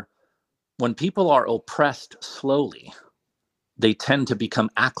are oppressed slowly, they tend to become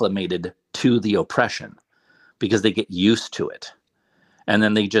acclimated to the oppression because they get used to it. And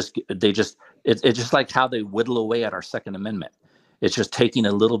then it's just like how they whittle away at our Second Amendment. It's just taking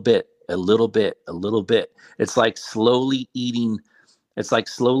a little bit. It's like slowly eating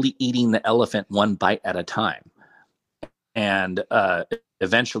the elephant one bite at a time. And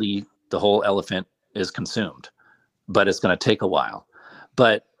eventually the whole elephant is consumed, but it's going to take a while.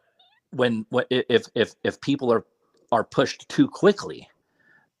 But if people are pushed too quickly,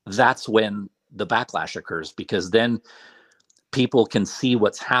 that's when the backlash occurs, because then people can see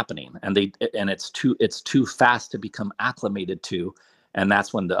what's happening, and it's too fast to become acclimated to, and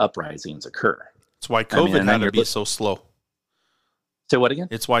that's when the uprisings occur. That's why COVID had to be so slow. Say what again?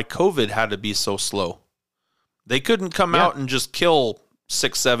 It's why COVID had to be so slow. They couldn't come out and just kill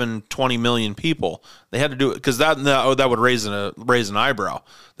 6, 7, 20 million people. They had to do it because that would raise an eyebrow.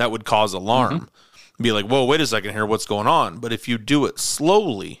 That would cause alarm. Mm-hmm. Be like, whoa, wait a second here, what's going on? But if you do it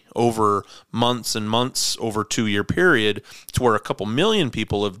slowly over months and months, over 2-year period, to where a couple million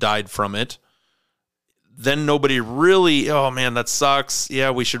people have died from it, then nobody really, oh man, that sucks.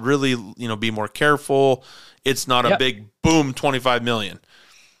 Yeah, we should really, be more careful. It's not a big boom, 25 million.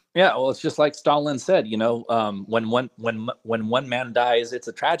 Yeah, well, it's just like Stalin said, when one man dies, it's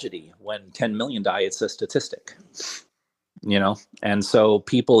a tragedy. When 10 million die, it's a statistic. And so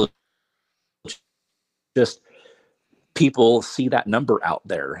people see that number out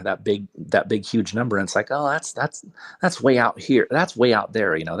there, that big huge number, and it's like, oh, that's way out here, that's way out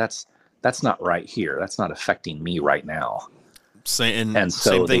there, that's not right here, that's not affecting me right now. Same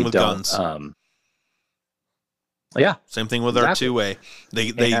thing with guns. Same thing with our 2A.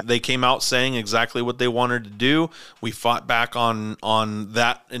 They came out saying exactly what they wanted to do. We fought back on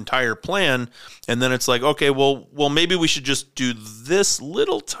that entire plan, and then it's like, okay, well, maybe we should just do this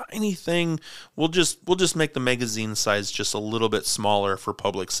little tiny thing. We'll just make the magazine size just a little bit smaller for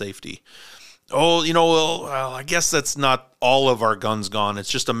public safety. Oh, well, I guess that's not all of our guns gone. It's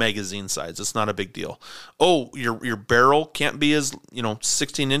just a magazine size. It's not a big deal. Oh, your barrel can't be as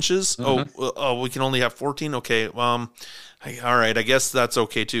 16 inches. Mm-hmm. Oh, we can only have 14. Okay, all right. I guess that's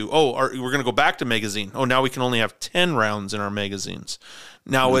okay too. Oh, we're gonna go back to magazine. Oh, now we can only have 10 rounds in our magazines.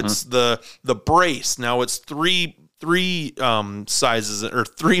 Now it's the brace. Now it's three sizes or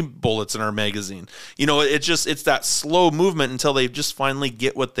 3 bullets in our magazine. It's that slow movement until they just finally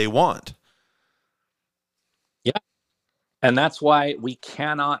get what they want. Yeah. And that's why we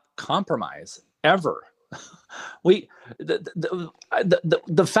cannot compromise ever. The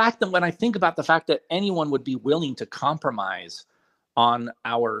fact that when I think about the fact that anyone would be willing to compromise on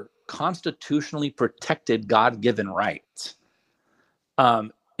our constitutionally protected God-given rights,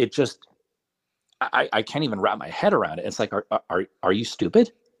 it just, I can't even wrap my head around it. It's like, are you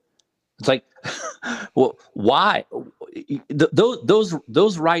stupid? It's like, well, why?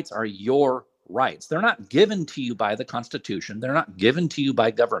 Those rights are your rights. They're not given to you by the Constitution. They're not given to you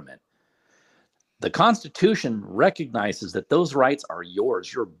by government. The Constitution recognizes that those rights are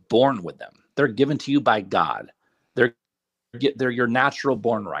yours. You're born with them. They're given to you by God. They're your natural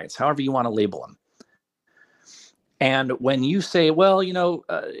born rights, however you want to label them. And when you say, well,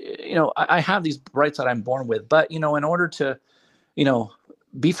 I have these rights that I'm born with, but in order to,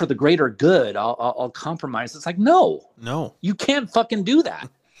 be for the greater good, I'll compromise. It's like, no, you can't fucking do that.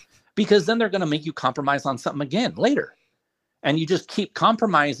 Because then they're going to make you compromise on something again later. And you just keep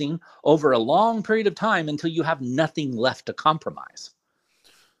compromising over a long period of time until you have nothing left to compromise.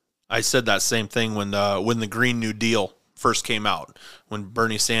 I said that same thing when the Green New Deal first came out. When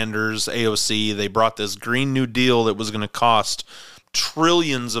Bernie Sanders, AOC, they brought this Green New Deal that was going to cost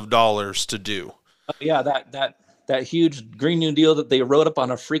trillions of dollars to do. Yeah, that huge Green New Deal that they wrote up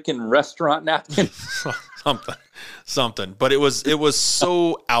on a freaking restaurant napkin. Something. But it was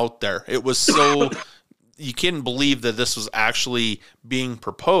so out there. It was so you couldn't believe that this was actually being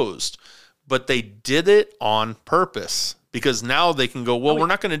proposed. But they did it on purpose, because now they can go, well, we're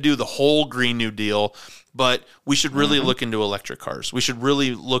not going to do the whole Green New Deal, but we should really look into electric cars. We should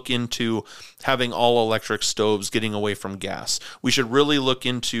really look into having all electric stoves, getting away from gas. We should really look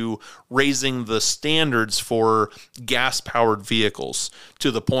into raising the standards for gas-powered vehicles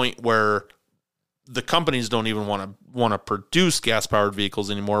to the point where the companies don't even want to produce gas-powered vehicles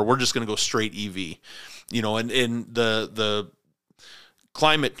anymore. We're just going to go straight EV. And the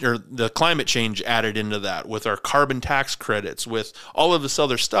climate change added into that, with our carbon tax credits, with all of this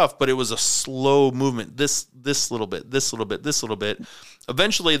other stuff, but it was a slow movement. This little bit, this little bit, this little bit.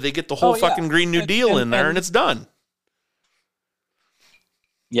 Eventually they get the whole fucking Green New Deal in there and it's done.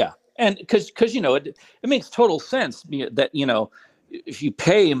 Yeah. And because it makes total sense that, if you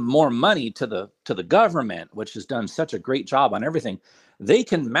pay more money to the government, which has done such a great job on everything, they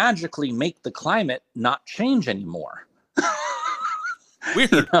can magically make the climate not change anymore.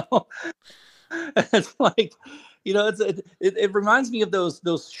 Weird. It's like, it reminds me of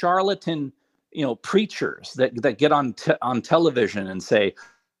those charlatan, preachers that get on television and say,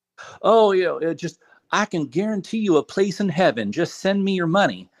 oh, I can guarantee you a place in heaven. Just send me your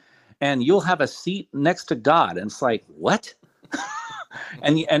money and you'll have a seat next to God. And it's like, what?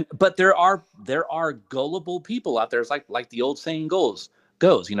 But there are gullible people out there. It's like the old saying goes,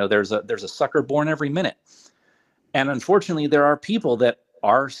 there's a sucker born every minute. And unfortunately, there are people that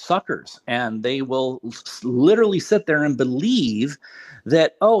are suckers, and they will literally sit there and believe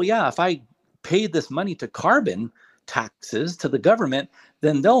that, oh yeah, if I pay this money to carbon taxes to the government,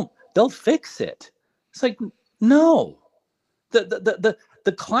 then they'll fix it. It's like, no, the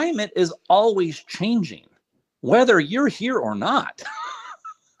climate is always changing, whether you're here or not.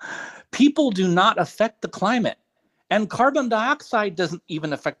 People do not affect the climate, and carbon dioxide doesn't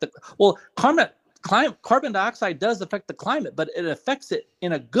even affect carbon dioxide does affect the climate, but it affects it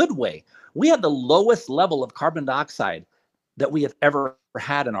in a good way. We have the lowest level of carbon dioxide that we have ever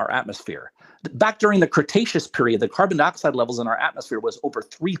had in our atmosphere. Back during the Cretaceous period, the carbon dioxide levels in our atmosphere was over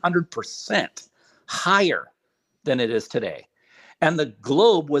 300% higher than it is today. And the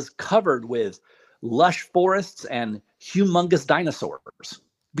globe was covered with lush forests and humongous dinosaurs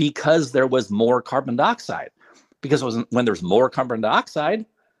because there was more carbon dioxide. Because when there's more carbon dioxide,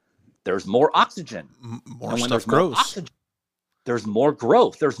 there's more oxygen. More stuff grows. There's more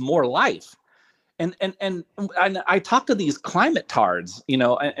growth. There's more life. And I talk to these climate tards,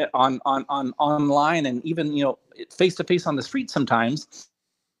 on online and even, face to face on the street sometimes.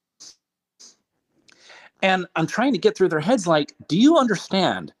 And I'm trying to get through their heads like, do you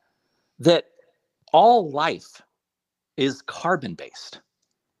understand that all life is carbon based?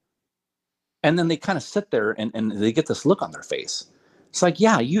 And then they kind of sit there and they get this look on their face. It's like,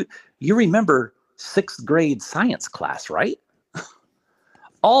 yeah, you remember 6th grade science class, right?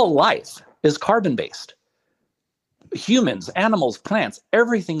 All life is carbon based. Humans, animals, plants,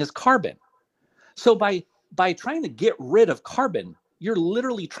 everything is carbon. So by trying to get rid of carbon, you're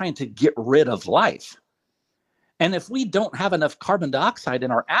literally trying to get rid of life. And if we don't have enough carbon dioxide in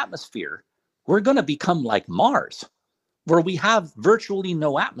our atmosphere, we're going to become like Mars, where we have virtually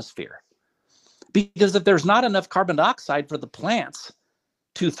no atmosphere. Because if there's not enough carbon dioxide for the plants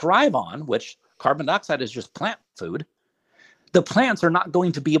to thrive on, which carbon dioxide is just plant food, the plants are not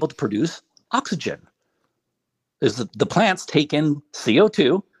going to be able to produce oxygen. The plants take in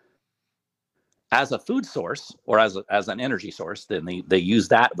CO2 as a food source or as an energy source. Then they use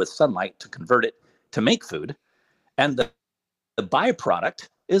that with sunlight to convert it to make food. And the byproduct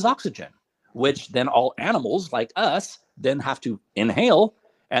is oxygen, which then all animals like us then have to inhale.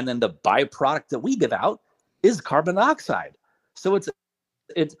 And then the byproduct that we give out is carbon dioxide. So it's a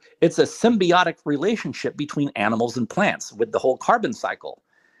symbiotic relationship between animals and plants with the whole carbon cycle.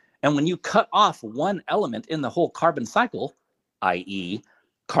 And when you cut off one element in the whole carbon cycle, i.e.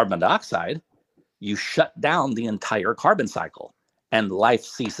 carbon dioxide, you shut down the entire carbon cycle and life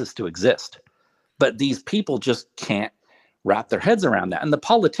ceases to exist. But these people just can't wrap their heads around that. And the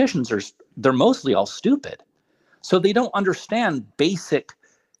politicians they're mostly all stupid. So they don't understand basic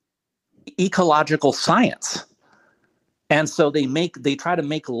ecological science. And so they try to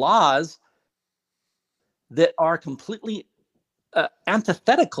make laws that are completely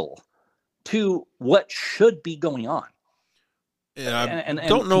antithetical to what should be going on. Yeah, and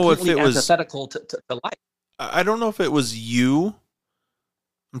don't know if it was antithetical to life. I don't know if it was you.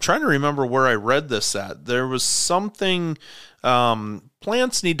 I'm trying to remember where I read this at. There was something,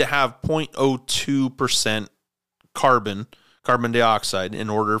 plants need to have 0.02% carbon dioxide in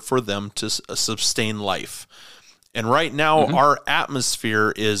order for them to sustain life. And right now our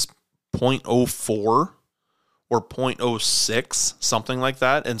atmosphere is 0.04 or 0.06, something like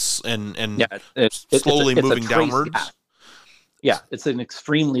that. And slowly moving downwards. Yeah, it's an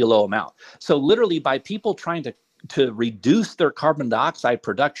extremely low amount. So literally by people trying to reduce their carbon dioxide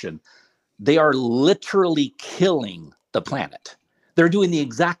production, they are literally killing the planet. They're doing the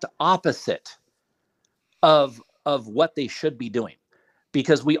exact opposite of what they should be doing,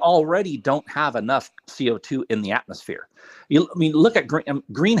 because we already don't have enough CO2 in the atmosphere. Look at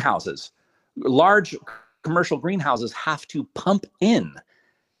greenhouses, large commercial greenhouses have to pump in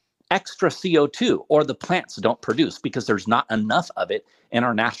extra CO2 or the plants don't produce because there's not enough of it in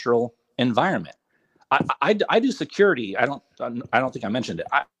our natural environment. I do security. I don't think I mentioned it.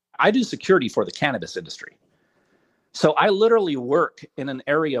 I do security for the cannabis industry. So I literally work in an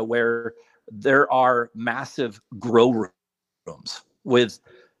area where there are massive grow rooms with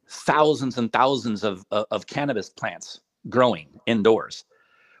thousands and thousands of cannabis plants growing indoors.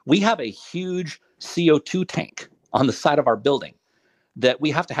 We have a huge CO2 tank on the side of our building that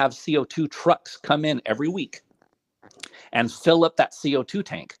we have to have CO2 trucks come in every week and fill up that CO2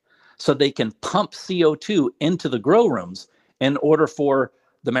 tank so they can pump CO2 into the grow rooms in order for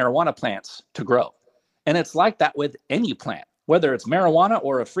the marijuana plants to grow. And it's like that with any plant, whether it's marijuana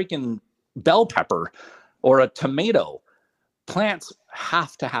or a freaking bell pepper or a tomato. Plants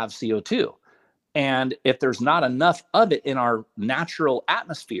have to have CO2. And if there's not enough of it in our natural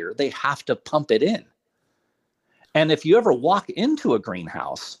atmosphere, they have to pump it in. And if you ever walk into a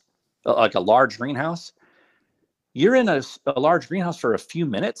greenhouse, like a large greenhouse, you're in a large greenhouse for a few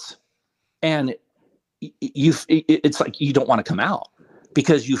minutes and it's like you don't want to come out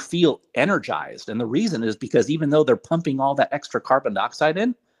because you feel energized. And the reason is because even though they're pumping all that extra carbon dioxide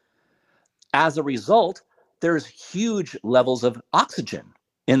in, as a result, there's huge levels of oxygen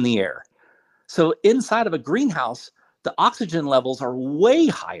in the air. So inside of a greenhouse, the oxygen levels are way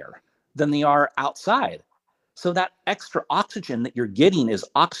higher than they are outside. So that extra oxygen that you're getting is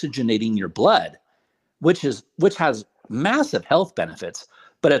oxygenating your blood, which has massive health benefits,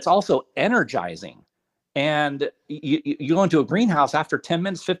 but it's also energizing. And you go into a greenhouse after 10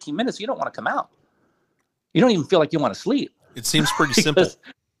 minutes, 15 minutes, you don't want to come out. You don't even feel like you want to sleep. It seems pretty simple.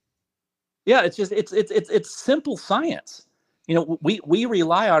 Yeah, it's simple science. You know, we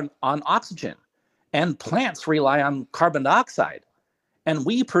rely on oxygen, and plants rely on carbon dioxide, and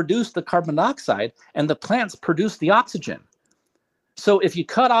we produce the carbon dioxide, and the plants produce the oxygen. So if you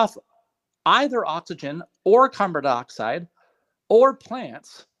cut off either oxygen or carbon dioxide, or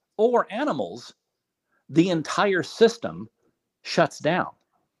plants or animals, the entire system shuts down.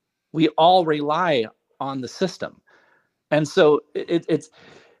 We all rely on the system, and so it's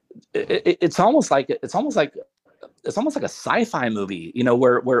almost like a sci-fi movie, you know,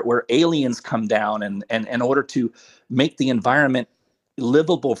 where aliens come down and in order to make the environment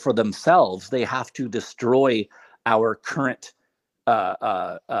livable for themselves, they have to destroy our current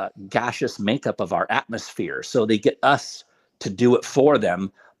gaseous makeup of our atmosphere. So they get us to do it for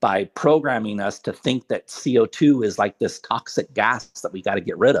them by programming us to think that CO2 is like this toxic gas that we got to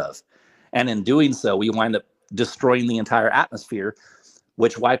get rid of. And in doing so, we wind up destroying the entire atmosphere,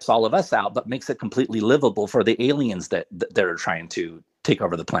 which wipes all of us out, but makes it completely livable for the aliens that are trying to take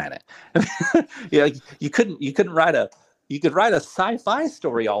over the planet. Yeah, you could write a sci-fi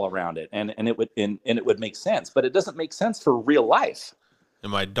story all around it, and it would make sense, but it doesn't make sense for real life.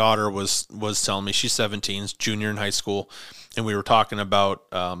 And my daughter was telling me, she's 17, junior in high school, and we were talking about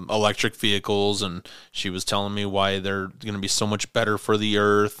electric vehicles, and she was telling me why they're going to be so much better for the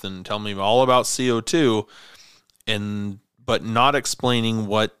earth, and telling me all about CO2, but not explaining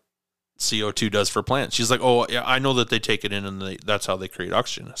what CO2 does for plants. She's like, oh, yeah, I know that they take it in and that's how they create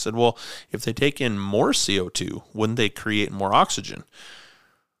oxygen. I said, well, if they take in more CO2, wouldn't they create more oxygen?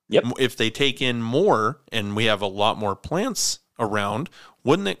 Yep. If they take in more and we have a lot more plants around,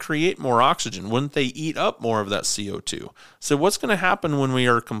 wouldn't it create more oxygen? Wouldn't they eat up more of that CO2? So what's going to happen when we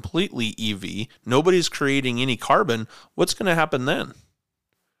are completely EV? Nobody's creating any carbon. What's going to happen then?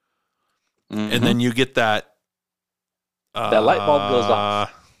 Mm-hmm. And then you get that light bulb goes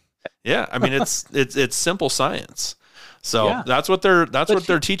off. Yeah, I mean it's simple science. So yeah. That's what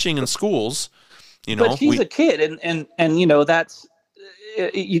they're teaching in schools. You know, but she's a kid, and you know that's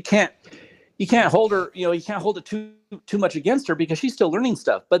you can't hold her. You know, you can't hold it too much against her because she's still learning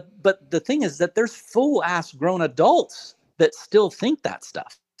stuff. But the thing is that there's full ass grown adults that still think that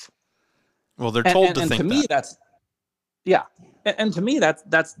stuff. Well, they're told to think. And to me, that's yeah. And to me,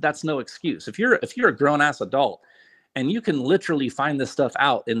 that's no excuse. If you're a grown ass adult, and you can literally find this stuff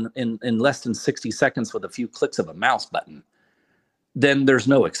out in less than 60 seconds with a few clicks of a mouse button, then there's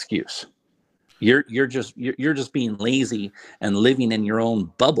no excuse. You're just being lazy and living in your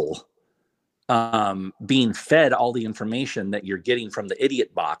own bubble, being fed all the information that you're getting from the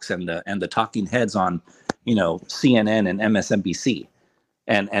idiot box and the talking heads on, you know, CNN and MSNBC,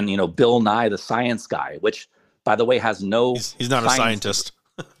 and you know, Bill Nye the Science Guy, which by the way has no. He's not a scientist.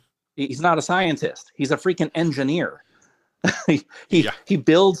 He's not a scientist. He's a freaking engineer. He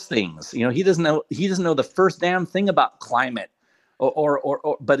builds things. You know, he doesn't know the first damn thing about climate,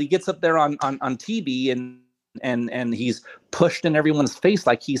 or but he gets up there on TV and he's pushed in everyone's face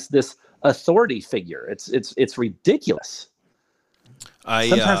like he's this authority figure. It's ridiculous.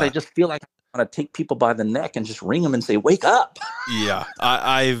 Sometimes I just feel like I want to take people by the neck and just wring them and say, "Wake up!" Yeah,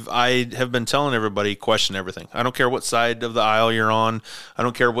 I have been telling everybody, question everything. I don't care what side of the aisle you're on. I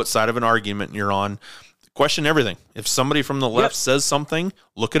don't care what side of an argument you're on. Question everything. If somebody from the left says something,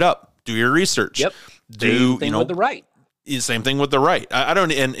 look it up. Do your research. Yep. Same thing with the right. Same thing with the right. I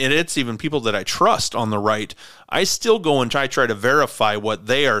don't, and it's even people that I trust on the right. I still go and try to verify what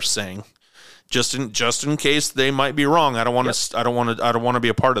they are saying, just in case they might be wrong. I don't want to. I don't want to be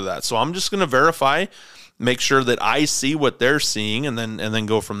a part of that. So I'm just going to verify, make sure that I see what they're seeing, and then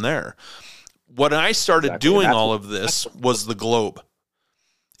go from there. What I started doing all of this was the globe.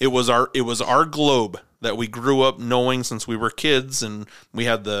 It was our globe that we grew up knowing since we were kids, and we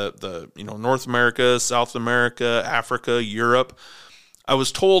had the North America, South America, Africa, Europe. I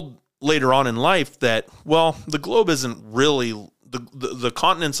was told later on in life that, well, the globe isn't really the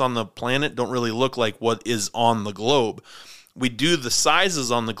continents on the planet don't really look like what is on the globe. We do the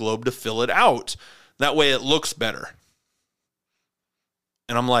sizes on the globe to fill it out. That way it looks better.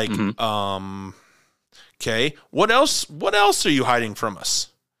 And I'm like, okay, what else are you hiding from us?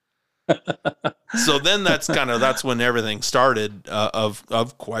 So then that's when everything started,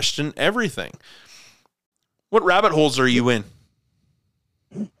 of question everything. What rabbit holes are you in?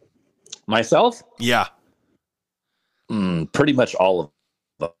 Myself? Yeah. Pretty much all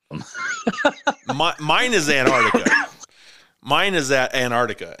of them. Mine is Antarctica. Mine is at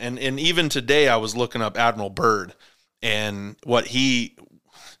Antarctica. And even today I was looking up Admiral Byrd and what he,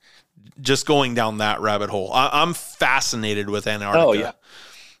 just going down that rabbit hole. I'm fascinated with Antarctica. Oh, yeah.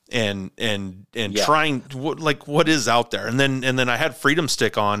 And trying what is out there. And then I had Freedom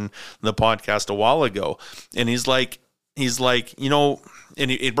Stick on the podcast a while ago, and he's like, and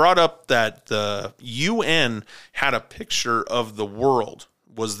he brought up that the UN had a picture of the world,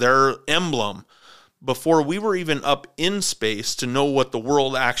 was their emblem, before we were even up in space to know what the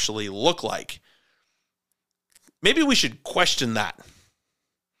world actually looked like. Maybe we should question that.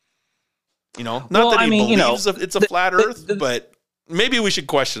 Not that he believes it's a flat Earth, but maybe we should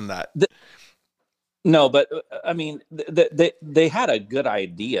question that. No, but I mean, they had a good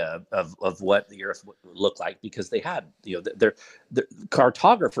idea of what the Earth would look like, because they had, their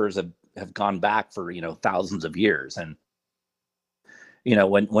cartographers have gone back for, thousands of years. And,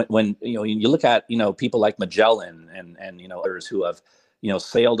 when you look at, people like Magellan and others who have,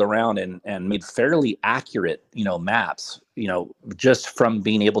 sailed around and made fairly accurate, maps, just from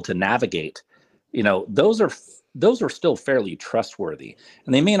being able to navigate, those are still fairly trustworthy,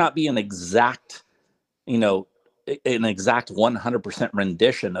 and they may not be an exact 100%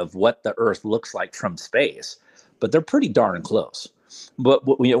 rendition of what the Earth looks like from space, but they're pretty darn close. But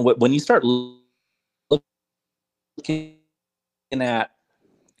when you start looking at,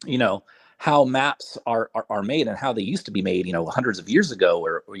 how maps are made and how they used to be made, hundreds of years ago,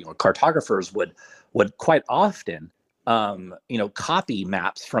 or cartographers would quite often, copy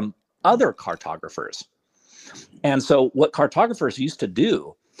maps from other cartographers. And so what cartographers used to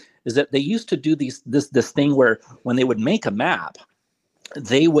do is that they used to do this thing where when they would make a map,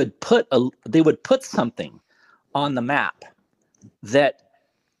 they would put something on the map that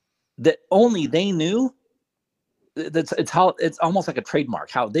only they knew. It's almost like a trademark,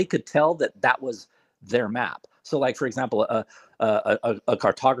 how they could tell that was their map. So, like, for example, a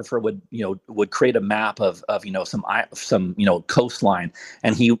cartographer would create a map of some coastline,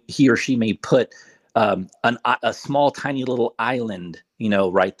 and he or she may put a small tiny little island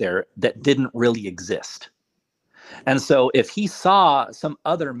right there that didn't really exist. And so if he saw some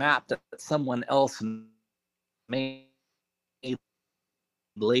other map that someone else made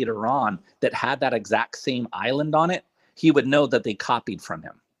later on that had that exact same island on it, he would know that they copied from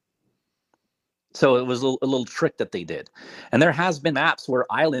him. So it was a little trick that they did. And there has been maps where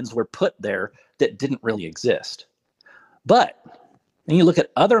islands were put there that didn't really exist. But then you look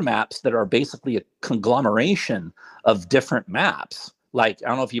at other maps that are basically a conglomeration of different maps. Like, I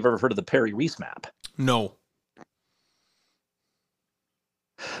don't know if you've ever heard of the Perry-Reese map. No.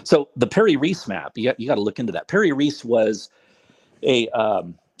 So the Perry-Reese map, you got to look into that. Perry-Reese was a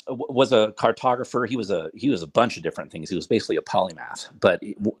cartographer. He was a bunch of different things. He was basically a polymath, but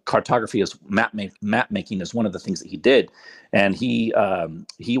cartography is map making is one of the things that he did. And he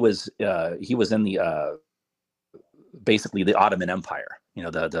was in the basically the Ottoman Empire,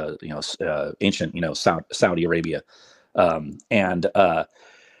 the ancient, Saudi Arabia. And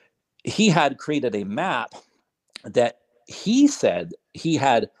he had created a map that he said he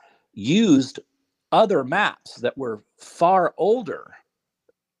had used other maps that were far older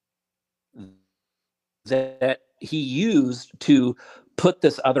that he used to put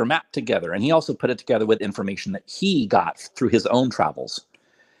this other map together, and he also put it together with information that he got through his own travels.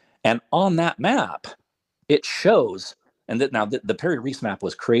 And on that map, it shows, and that now the Perry Reese map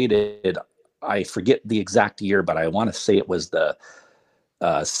was created, I forget the exact year, but I want to say it was the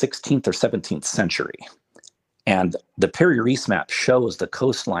 16th or 17th century. And the Perry Reese map shows the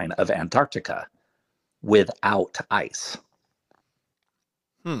coastline of Antarctica without ice.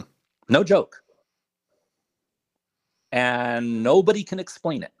 No joke. And nobody can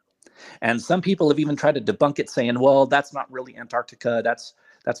explain it. And some people have even tried to debunk it, saying, well, that's not really Antarctica. That's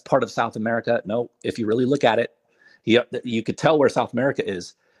part of South America. No, if you really look at it, you could tell where South America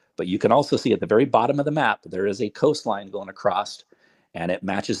is, but you can also see at the very bottom of the map, there is a coastline going across, and it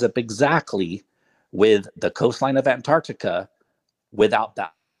matches up exactly with the coastline of Antarctica without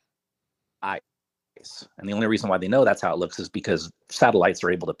that ice. And the only reason why they know that's how it looks is because satellites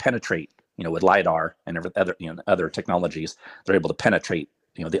are able to penetrate, with LiDAR and other technologies. They're able to penetrate,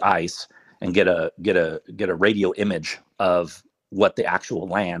 the ice and get a radio image of what the actual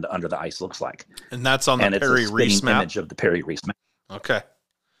land under the ice looks like. And that's on the Perry Reese map. Image of the Perry Reese map. Okay.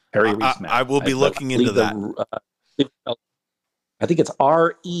 Perry Reese map. I will be looking into that. I think it's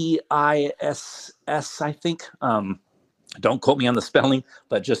REISS. I think. Don't quote me on the spelling,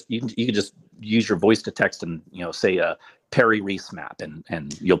 but just you can just use your voice to text and say Perry Reese map,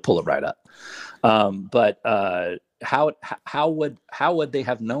 and you'll pull it right up. But how would they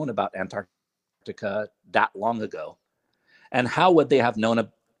have known about Antarctica that long ago, and how would they have known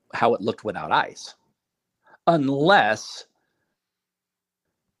how it looked without ice, unless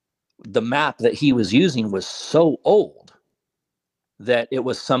the map that he was using was so old that it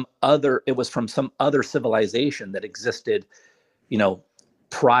was from some other civilization that existed,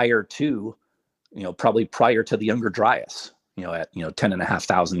 prior to, probably prior to the Younger Dryas, at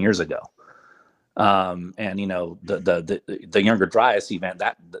 10,500 years ago. And the Younger Dryas event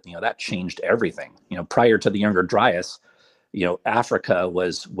that changed everything. Prior to the Younger Dryas, Africa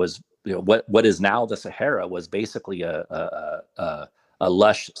was what is now the Sahara was basically a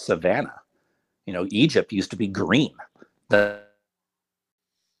lush savanna. Egypt used to be green. The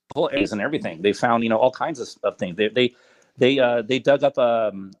and everything. They found, all kinds of things. They dug up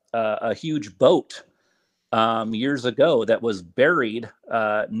a huge boat years ago that was buried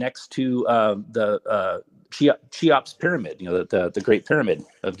next to the Cheops Pyramid, the Great Pyramid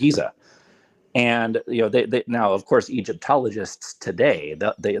of Giza. And they now, of course, Egyptologists today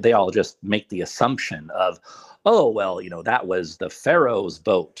they all just make the assumption of, oh well, that was the pharaoh's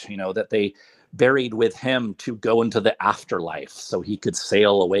boat, that they buried with him to go into the afterlife so he could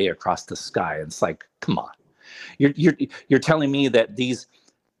sail away across the sky. And it's like, come on, you're telling me that these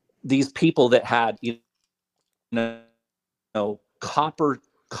people that had copper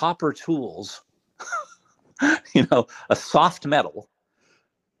tools, a soft metal.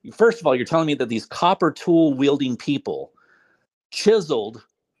 First of all, you're telling me that these copper tool wielding people chiseled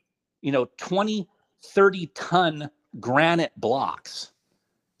 20, 30 ton granite blocks.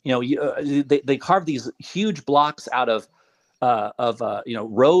 They carved these huge blocks out of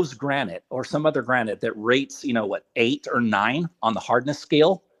rose granite or some other granite that rates 8 or 9 on the hardness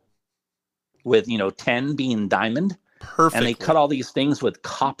scale, with 10 being diamond. Perfect. And they cut all these things with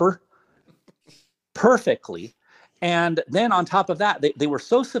copper perfectly. And then on top of that, they were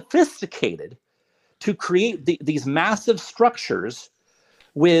so sophisticated to create these massive structures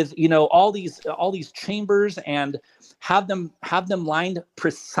with all these chambers, and have them lined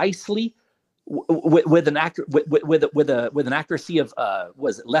precisely with an accuracy of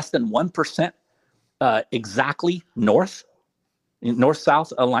was it less than 1% exactly north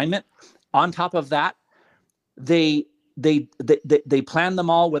south alignment. On top of that, they planned them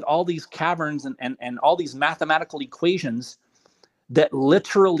all with all these caverns and all these mathematical equations that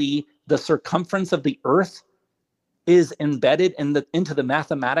literally the circumference of the Earth is embedded into the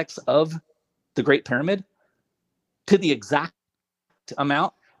mathematics of the Great Pyramid to the exact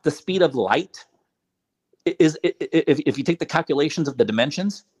amount. The speed of light is, if you take the calculations of the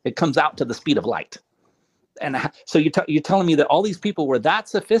dimensions, it comes out to the speed of light. And so you're telling me that all these people were that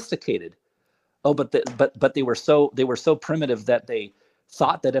sophisticated. Oh, but they were so primitive that they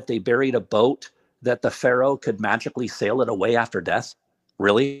thought that if they buried a boat, that the pharaoh could magically sail it away after death.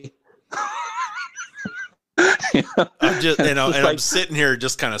 Really? I'm sitting here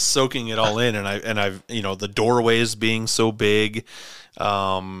just kind of soaking it all in, and I've the doorways being so big,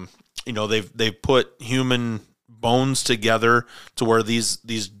 they've put human bones together to where these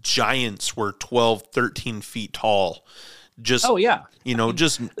giants were 12, 13 feet tall. Just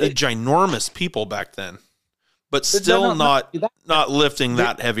ginormous people back then, but still not lifting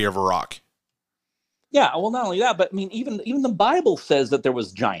that heavy of a rock. Yeah, well, not only that, but I mean, even the Bible says that there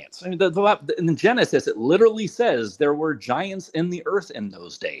was giants. I mean, in Genesis, it literally says there were giants in the earth in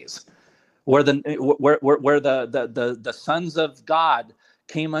those days, where the sons of God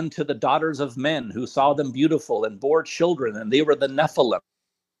came unto the daughters of men who saw them beautiful and bore children, and they were the Nephilim.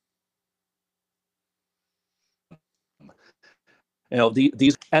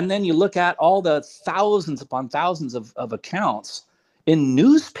 These, and then you look at all the thousands upon thousands of accounts in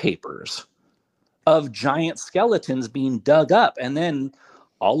newspapers of giant skeletons being dug up, and then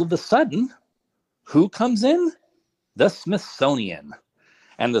all of a sudden, who comes in? The Smithsonian.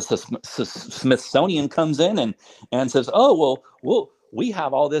 And the Smithsonian comes in and says, "Oh, well, we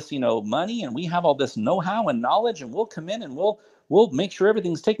have all this, money, and we have all this know-how and knowledge, and we'll come in and we'll make sure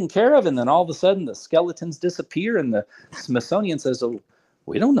everything's taken care of." And then all of a sudden, the skeletons disappear, and the Smithsonian says, "Oh,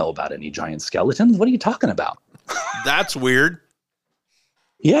 we don't know about any giant skeletons. What are you talking about?" That's weird.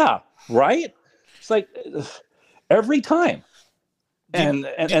 Yeah, right. It's like every time. And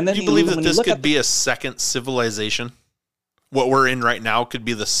then do you believe that this could be a second civilization? What we're in right now could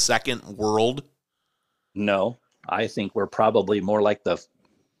be the second world? No, I think we're probably more like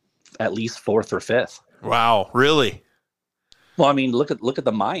at least fourth or fifth. Wow, really? Well, I mean, look at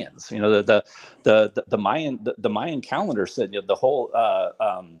the Mayans. The Mayan calendar said the whole.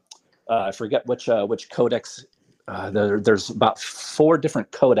 I forget which codex. There's about 4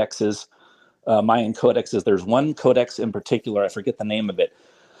 different codexes, Mayan codexes. There's one codex in particular. I forget the name of it.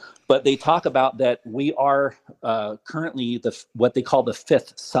 But they talk about that we are currently what they call the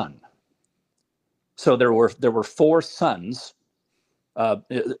 5th sun. So there were 4 suns,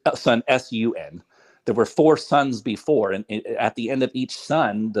 sun S-U-N. There were 4 suns before, and at the end of each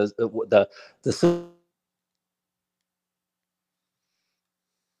sun, the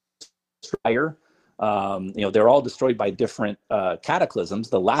fire, they're all destroyed by different cataclysms.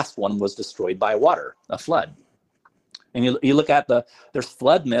 The last one was destroyed by water, a flood. And you look at there's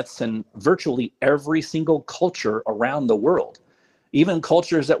flood myths in virtually every single culture around the world, even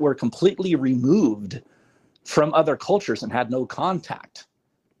cultures that were completely removed from other cultures and had no contact.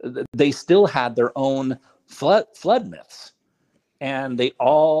 They still had their own flood myths, and they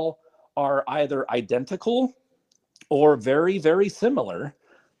all are either identical or very, very similar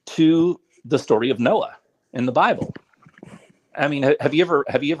to the story of Noah in the Bible. I mean, have you ever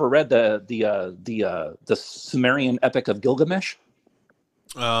read the Sumerian epic of Gilgamesh?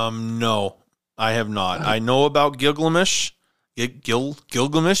 No, I have not. I know about Gilgamesh,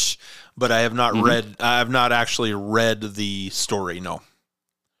 but I have not read. I have not actually read the story. No.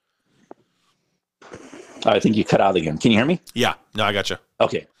 I think you cut out again. Can you hear me? Yeah. No, I got you.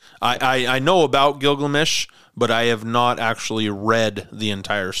 Okay. I know about Gilgamesh, but I have not actually read the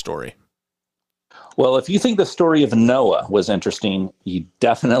entire story. Well, if you think the story of Noah was interesting, you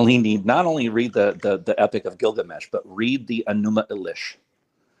definitely need not only read the Epic of Gilgamesh, but read the Enuma Elish.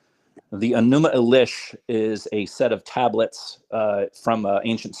 The Enuma Elish is a set of tablets from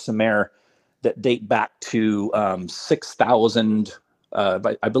ancient Sumer that date back to 6,000,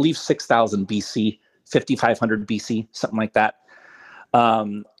 I believe 6,000 BC, 5,500 BC, something like that.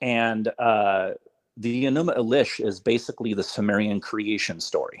 And the Enuma Elish is basically the Sumerian creation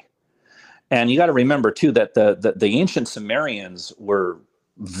story. And you got to remember, too, that the ancient Sumerians were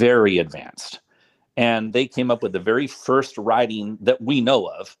very advanced. And they came up with the very first writing that we know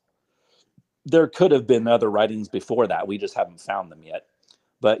of. There could have been other writings before that. We just haven't found them yet.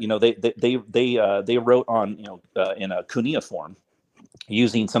 But, they wrote on, in a cuneiform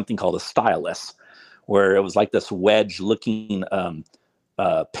using something called a stylus, where it was like this wedge-looking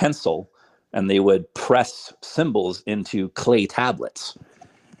pencil, and they would press symbols into clay tablets.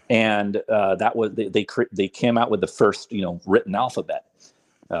 And that was they came out with the first written alphabet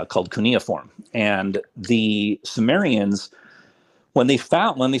called cuneiform. And the Sumerians, when they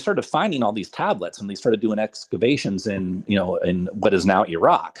started finding all these tablets, and they started doing excavations in what is now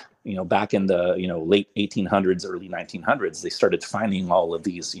Iraq, back in the late 1800s, early 1900s, they started finding all of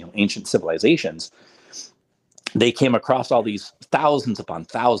these ancient civilizations. They came across all these thousands upon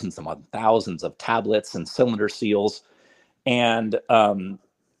thousands upon thousands of tablets and cylinder seals, and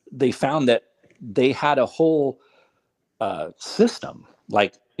they found that they had a whole system.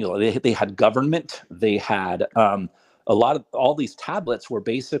 Like, they had government. They had all these tablets were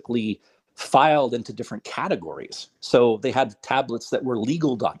basically filed into different categories. So they had tablets that were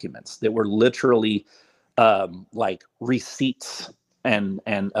legal documents that were literally like receipts and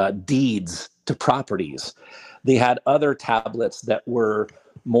deeds to properties. They had other tablets that were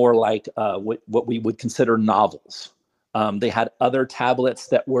more like what we would consider novels. They had other tablets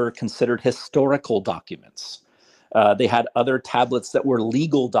that were considered historical documents. They had other tablets that were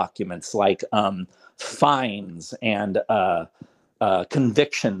legal documents, like fines and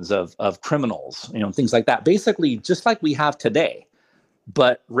convictions of criminals, things like that. Basically, just like we have today,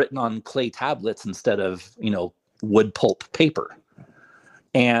 but written on clay tablets instead of wood pulp paper,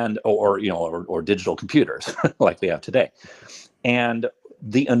 and or digital computers like we have today. And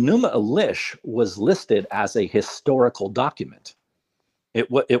the Enuma Elish was listed as a historical document.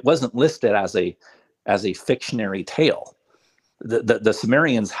 It wasn't listed as a fictionary tale. The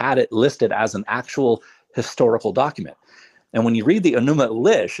Sumerians had it listed as an actual historical document. And when you read the Enuma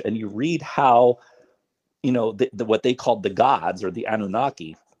Elish and you read how, what they called the gods, or the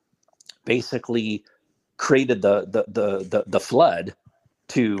Anunnaki, basically created the flood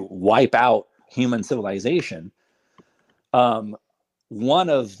to wipe out human civilization. One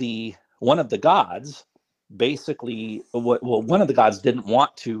of the gods basically, one of the gods didn't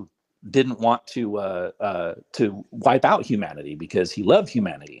want to wipe out humanity because he loved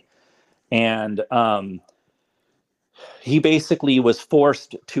humanity, and he basically was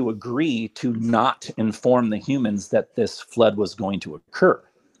forced to agree to not inform the humans that this flood was going to occur.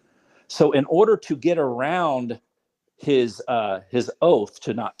 So in order to get around his oath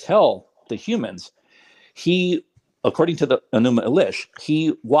to not tell the humans, he, according to the Enuma Elish,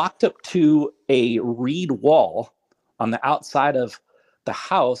 he walked up to a reed wall on the outside of the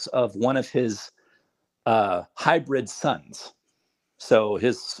house of one of his hybrid sons. So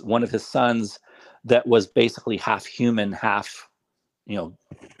one of his sons that was basically half human, half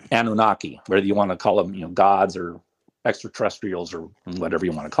Anunnaki, whether you want to call them gods or extraterrestrials or whatever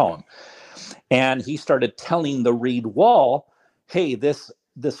you want to call them. And he started telling the reed wall, hey, this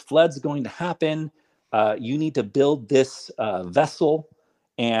flood's going to happen. You need to build this vessel,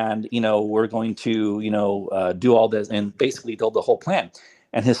 and we're going to do all this, and basically build the whole plan.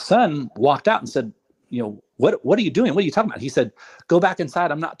 And his son walked out and said, what are you doing? What are you talking about? He said, go back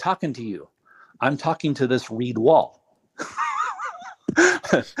inside. I'm not talking to you. I'm talking to this reed wall.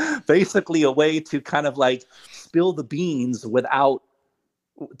 Basically a way to kind of like spill the beans without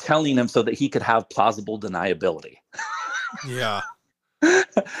telling him, so that he could have plausible deniability. Yeah.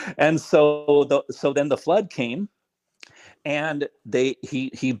 And so then the flood came, and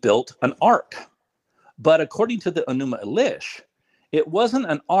he built an ark. But according to the Enuma Elish, it wasn't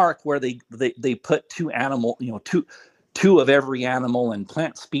an ark where they put two of every animal and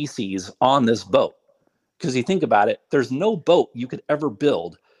plant species on this boat. Because you think about it, there's no boat you could ever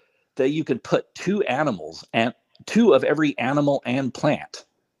build that you could put two animals and two of every animal and plant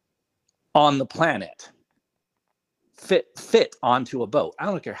on the planet fit onto a boat. I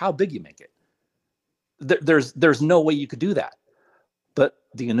don't care how big you make it. There's no way you could do that. But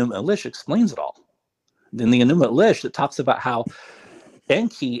the Enuma Elish explains it all. In the Enuma Elish, it talks about how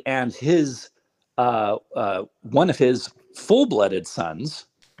Enki and his one of his full-blooded sons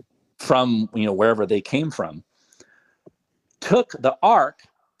from wherever they came from took the ark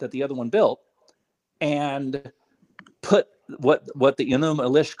that the other one built and put what the Enuma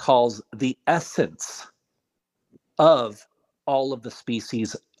Elish calls the essence of all of the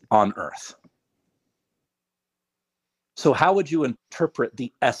species on Earth. So how would you interpret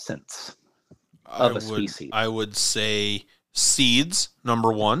the essence of a species? I would say seeds,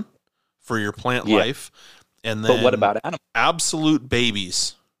 number one, for your plant life. And then, but what about animals? Absolute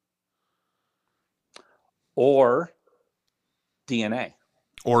babies. Or DNA.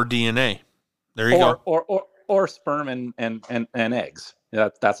 Or DNA. There you go. Or sperm and eggs.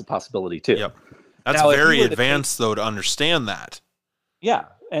 That's a possibility too. Yep. That's very advanced, though, to understand that. Yeah.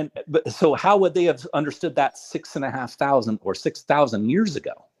 But so how would they have understood that 6,500 or 6,000 years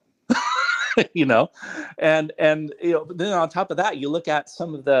ago? And then on top of that, you look at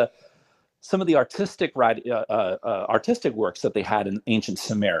some of the artistic works that they had in ancient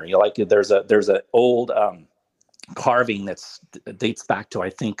Sumeria. Like there's a old carving that dates back to, I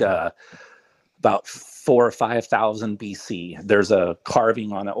think, about 4,000 or 5,000 BC. There's a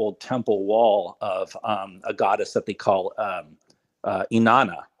carving on an old temple wall of a goddess that they call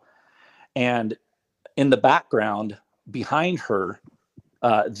Inanna, and in the background behind her,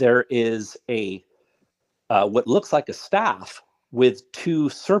 there is a what looks like a staff with two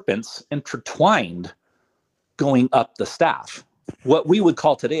serpents intertwined going up the staff. What we would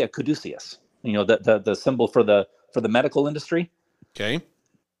call today a caduceus, the symbol for the medical industry. Okay.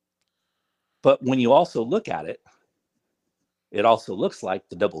 But when you also look at it, it also looks like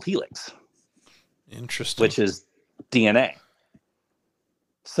the double helix. Interesting. Which is DNA.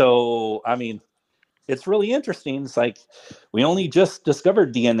 So, I mean, it's really interesting. It's like, we only just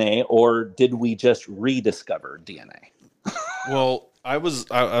discovered DNA, or did we just rediscover DNA? Well, I was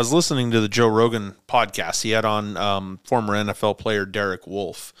listening to the Joe Rogan podcast. He had on former NFL player Derek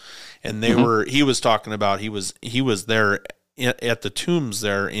Wolfe, and he was talking about he was there at the tombs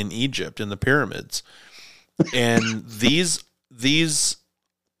there in Egypt in the pyramids, and these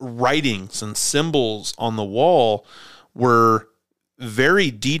writings and symbols on the wall were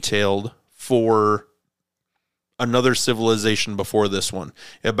very detailed for another civilization before this one,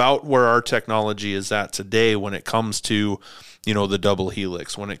 about where our technology is at today when it comes to, the double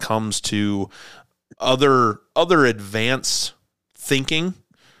helix, when it comes to other advanced thinking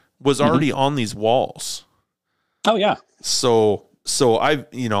was already on these walls. Oh yeah. So I,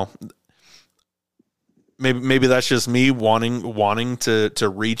 maybe that's just me wanting to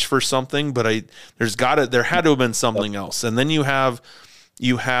reach for something, but there had to have been something else. And then you have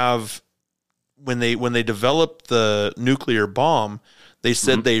when they developed the nuclear bomb, they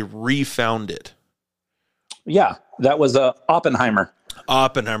said they refound it. Yeah, that was Oppenheimer.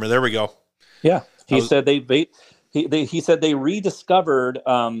 Oppenheimer, there we go. Yeah, he said he said they rediscovered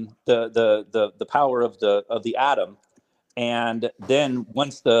the power of the atom, and then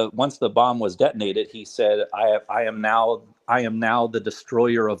once the bomb was detonated, he said, I am now the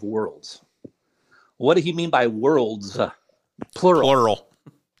destroyer of worlds. What did he mean by worlds? Plural.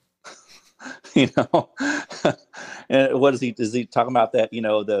 And what is he talking about? That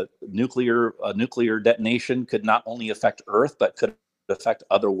the nuclear detonation could not only affect Earth but could affect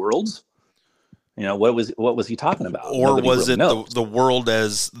other worlds. What was he talking about? Or nobody was really it the world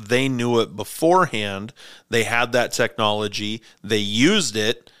as they knew it beforehand? They had that technology, they used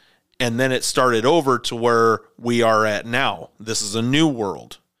it, and then it started over to where we are at now. This is a new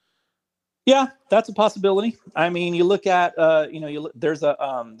world. Yeah, that's a possibility. I mean, you look at, there's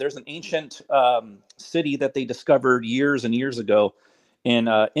an ancient city that they discovered years and years ago in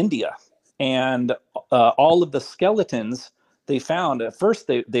India, and all of the skeletons they found at first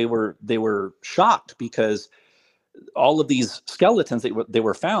they were shocked because all of these skeletons they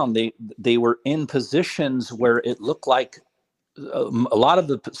were found they were in positions where it looked like a lot of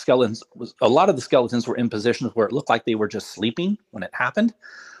the skeletons were in positions where it looked like they were just sleeping when it happened.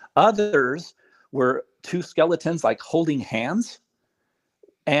 Others were two skeletons like holding hands,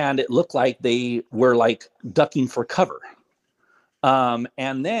 and it looked like they were like ducking for cover.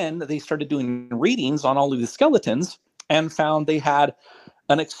 And then they started doing readings on all of the skeletons and found they had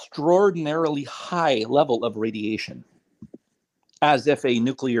an extraordinarily high level of radiation, as if a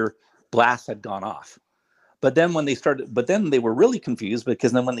nuclear blast had gone off. But then they were really confused,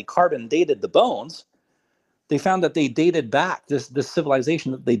 because then when they carbon dated the bones, they found that they dated back, this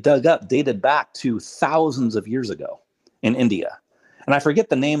civilization that they dug up dated back to thousands of years ago in India. And I forget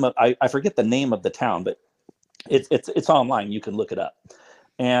the name of the town, but it's online. You can look it up.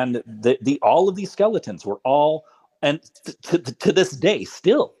 And all of these skeletons were all, and to this day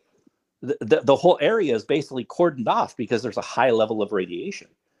still, the whole area is basically cordoned off because there's a high level of radiation.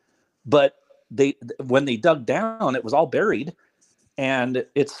 But when they dug down, it was all buried, and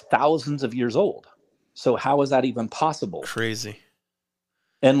it's thousands of years old. So how is that even possible? Crazy.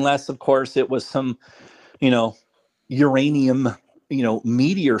 Unless, of course, it was some, uranium,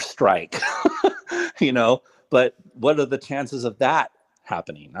 meteor strike, but what are the chances of that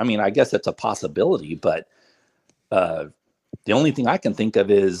happening? I mean, I guess it's a possibility, but the only thing I can think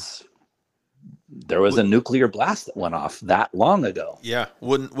of is there was a nuclear blast that went off that long ago. Yeah.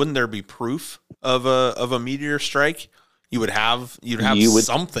 Wouldn't there be proof of a meteor strike? You'd have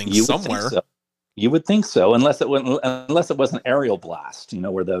something somewhere. You would think so, unless it was an aerial blast,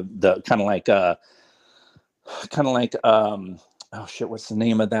 where the kind of like oh shit, what's the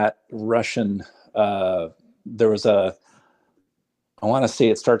name of that Russian? There was I want to say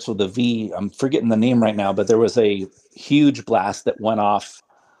it starts with a V. I'm forgetting the name right now, but there was a huge blast that went off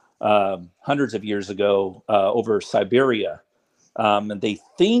hundreds of years ago over Siberia. And they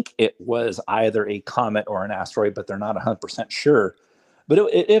think it was either a comet or an asteroid, but they're not 100% sure. But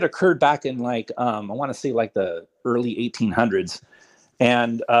it occurred back in I want to say like the early 1800s,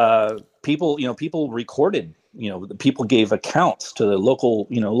 and people recorded, people gave accounts to the local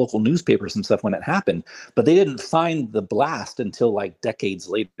newspapers and stuff when it happened, but they didn't find the blast until like decades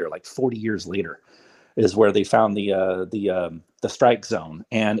later, like 40 years later, is where they found the strike zone.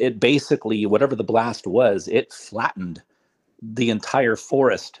 And it basically, whatever the blast was, it flattened the entire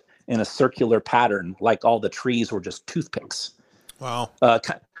forest in a circular pattern, like all the trees were just toothpicks. Wow.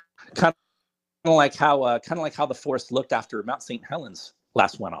 Kind of like how the forest looked after Mount St. Helens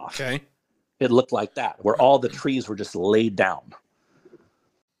last went off. Okay. It looked like that, where all the trees were just laid down.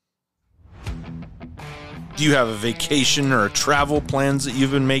 Do you have a vacation or a travel plans that you've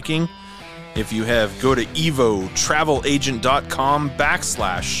been making? If you have, go to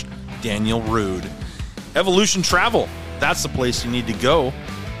evotravelagent.com/Daniel Rude. Evolution Travel, that's the place you need to go.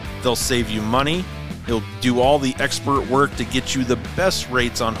 They'll save you money. He'll do all the expert work to get you the best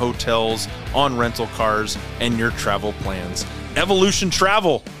rates on hotels, on rental cars, and your travel plans. Evolution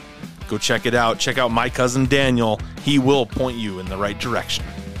Travel. Go check it out. Check out my cousin Daniel. He will point you in the right direction.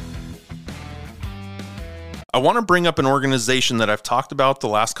 I want to bring up an organization that I've talked about the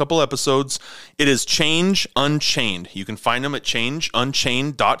last couple episodes. It is Change Unchained. You can find them at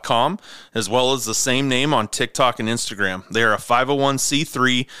changeunchained.com, as well as the same name on TikTok and Instagram. They are a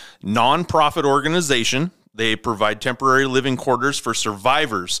 501c3 nonprofit organization. They provide temporary living quarters for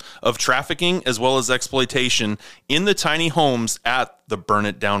survivors of trafficking as well as exploitation in the tiny homes at the Burn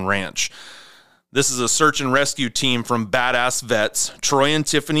It Down Ranch. This is a search and rescue team from badass vets, Troy and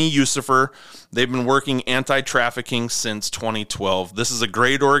Tiffany Yusufer. They've been working anti-trafficking since 2012. This is a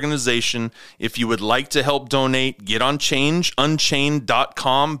great organization. If you would like to help donate, get on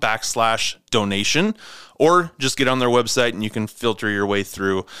changeunchained.com/donation, or just get on their website and you can filter your way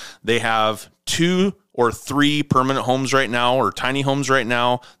through. They have 2 or 3 permanent homes right now, or tiny homes right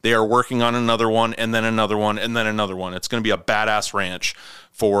now. They are working on another one, and then another one, and then another one. It's going to be a badass ranch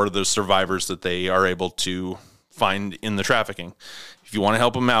for the survivors that they are able to find in the trafficking. If you want to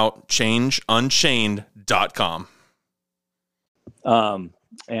help them out, changeunchained.com. I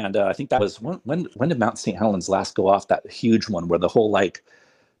think that was when did Mount St. Helens last go off? That huge one where the whole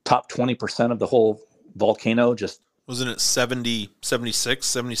top 20% of the whole volcano just wasn't it 70, 76,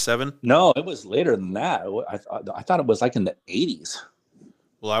 77? No, it was later than that. I thought it was in the 80s.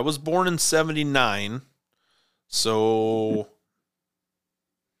 Well, I was born in 79, so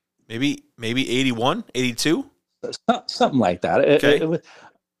maybe 81, 82? Something like that. It was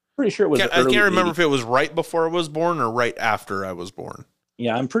pretty sure it was. I can't remember 80s. If it was right before I was born or right after I was born.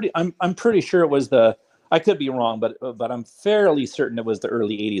 Yeah, I'm pretty sure it was the. I could be wrong, but I'm fairly certain it was the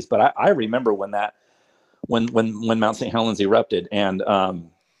early 80s. But I remember when Mount St. Helens erupted, and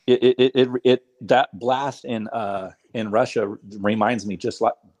that blast in Russia reminds me just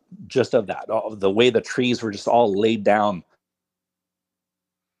of that. The way the trees were just all laid down.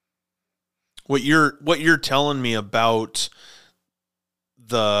 What you're telling me about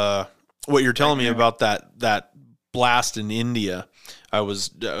that blast in India, I was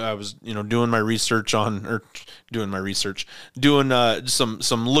doing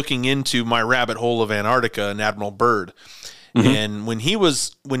some looking into my rabbit hole of Antarctica and Admiral Byrd. Mm-hmm. And when he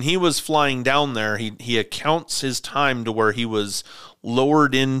was flying down there, he accounts his time to where he was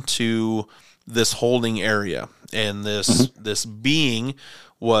lowered into this holding area, and this being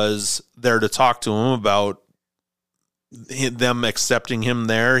was there to talk to him about them accepting him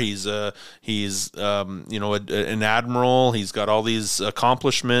there. He's an admiral. He's got all these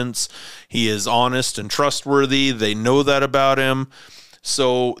accomplishments. He is honest and trustworthy. They know that about him.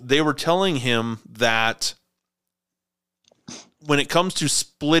 So they were telling him that when it comes to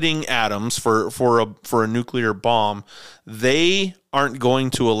splitting atoms for a nuclear bomb, they aren't going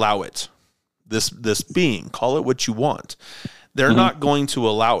to allow it. This being, call it what you want, they're not going to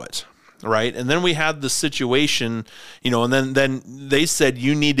allow it, right? And then we had the situation, and then they said,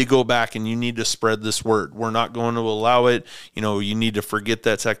 you need to go back and you need to spread this word. We're not going to allow it. You need to forget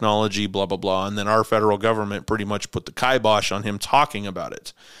that technology, blah, blah, blah. And then our federal government pretty much put the kibosh on him talking about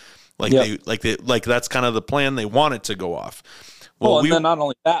it. That's kind of the plan. They want it to go off. Well, then not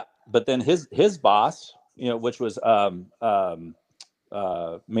only that, but then his boss, which was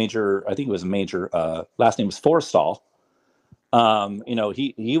Major, I think it was Major, last name was Forrestal.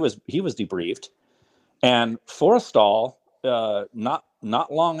 He was debriefed, and Forrestal, not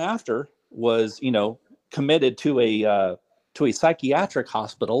long after, was committed to a psychiatric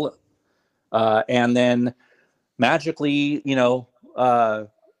hospital, and then magically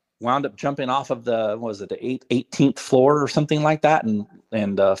wound up jumping off of the 18th floor or something like that, and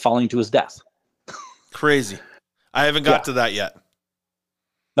falling to his death. Crazy. I haven't got to that yet.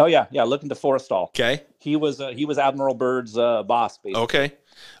 Oh yeah. Look into Forrestal. Okay. He was Admiral Byrd's boss, basically. Okay.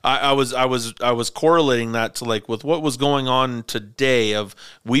 I was correlating that to with what was going on today.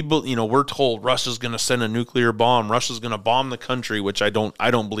 We're told Russia's going to send a nuclear bomb. Russia's going to bomb the country, which I don't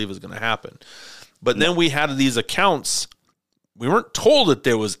believe is going to happen. But then we had these accounts. We weren't told that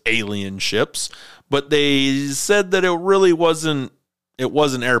there was alien ships, but they said that it really wasn't. It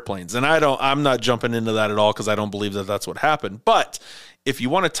wasn't airplanes, and I'm not jumping into that at all because I don't believe that that's what happened. But if you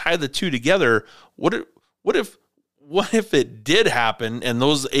want to tie the two together, what if it did happen and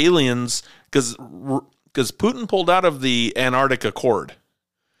those aliens, because Putin pulled out of the Antarctic Accord.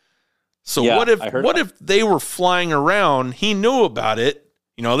 So what if they were flying around? He knew about it.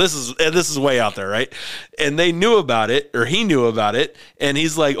 This is way out there, right? And they knew about it, or he knew about it, and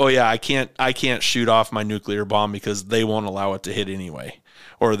he's like, "Oh yeah, I can't shoot off my nuclear bomb because they won't allow it to hit anyway,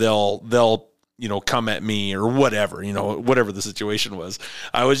 or they'll come at me or whatever, whatever the situation was."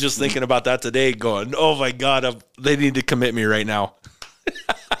 I was just thinking about that today, going, "Oh my God, they need to commit me right now."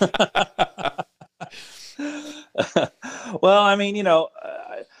 Well, I mean,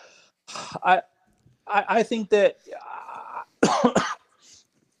 I think that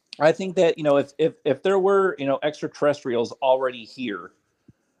I think that if there were extraterrestrials already here,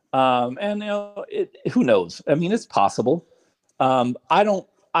 and who knows? I mean, it's possible. I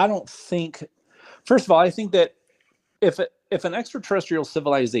don't think. First of all, I think that if an extraterrestrial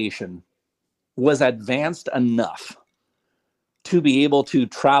civilization was advanced enough to be able to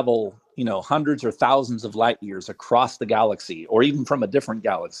travel, hundreds or thousands of light years across the galaxy, or even from a different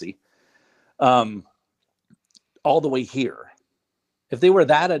galaxy, all the way here, if they were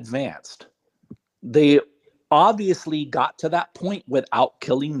that advanced, they obviously got to that point without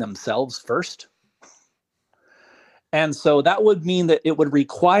killing themselves first. And so that would mean that it would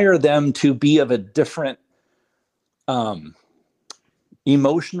require them to be of a different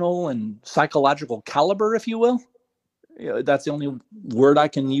emotional and psychological caliber, if you will. That's the only word I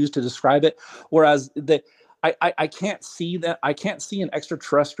can use to describe it. Whereas I can't see that. I can't see an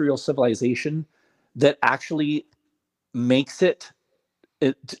extraterrestrial civilization that actually makes it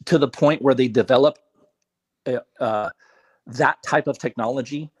to the point where they develop that type of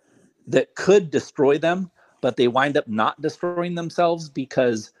technology that could destroy them, but they wind up not destroying themselves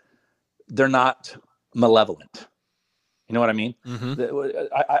because they're not malevolent. You know what I mean? Mm-hmm.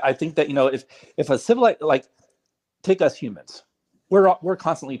 I think that if a civilized, like, take us humans, we're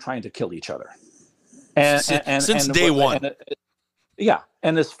constantly trying to kill each other, and since day one. Yeah,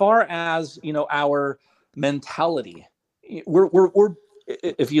 and as far as our mentality, we're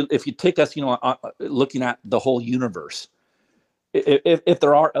if you take us looking at the whole universe, if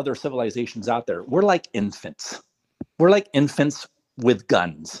there are other civilizations out there, we're like infants. We're like infants with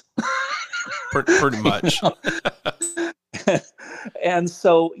guns. Pretty much. And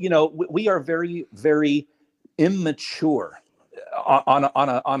so we are very, very immature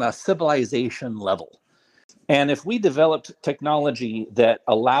on a civilization level. And if we developed technology that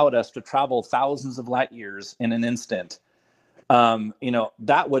allowed us to travel thousands of light years in an instant, that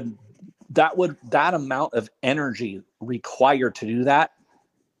amount of energy required to do that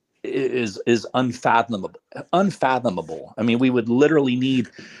is unfathomable. I mean, we would literally need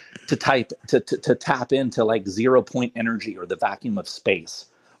to tap into like 0 point energy, or the vacuum of space,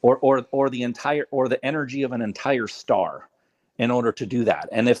 or the energy of an entire star in order to do that.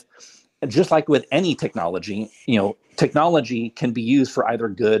 And if, just like with any technology, technology can be used for either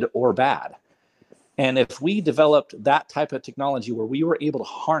good or bad. And if we developed that type of technology where we were able to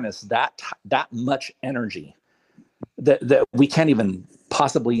harness that much energy that we can't even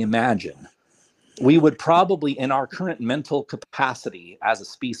possibly imagine, we would probably, in our current mental capacity as a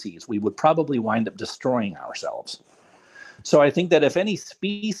species, we would probably wind up destroying ourselves. So I think that if any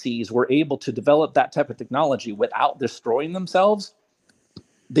species were able to develop that type of technology without destroying themselves,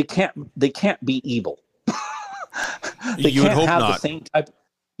 they can't be evil. You would hope not. The same type.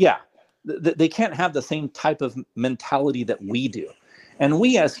 Yeah, they can't have the same type of mentality that we do. And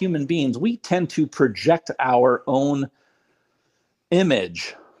we as human beings, we tend to project our own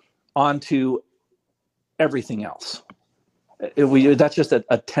image onto everything else. That's just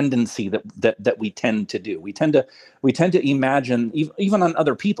a tendency that we tend to do. We tend to imagine, even on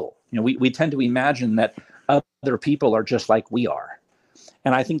other people. We tend to imagine that other people are just like we are.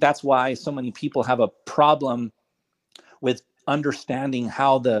 And I think that's why so many people have a problem with understanding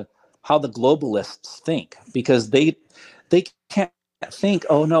how the globalists think, because they can't think,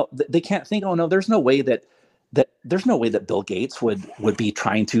 oh no, there's no way that Bill Gates would be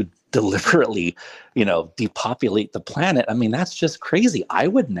trying to deliberately, depopulate the planet. I mean, that's just crazy. I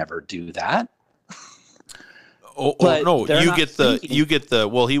would never do that. Oh no! You get the.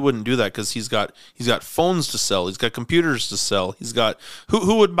 Well, he wouldn't do that because he's got phones to sell. He's got computers to sell. He's got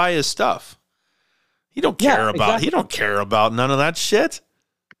who would buy his stuff? He don't care about. Exactly. He don't care about none of that shit.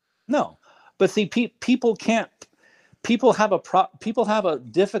 No, but see, people can't. People have a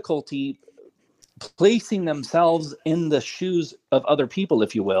difficulty placing themselves in the shoes of other people,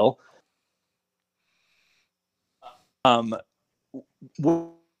 if you will.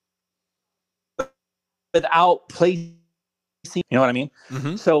 Without placing, you know what I mean?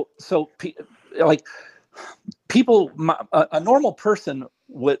 Mm-hmm. So like people, a normal person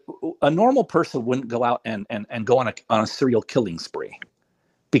wouldn't go out and go on a serial killing spree,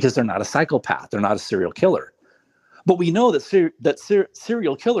 because they're not a psychopath, they're not a serial killer. But we know that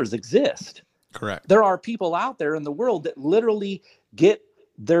serial killers exist. Correct. There are people out there in the world that literally get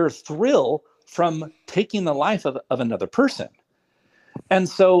their thrill from taking the life of another person. And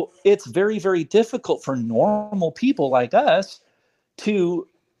so it's very, very difficult for normal people like us to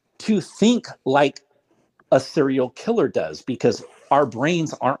think like a serial killer does, because our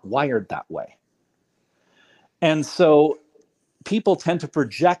brains aren't wired that way. And so people tend to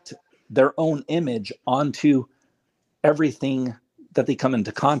project their own image onto everything that they come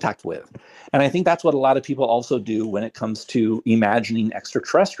into contact with. And I think that's what a lot of people also do when it comes to imagining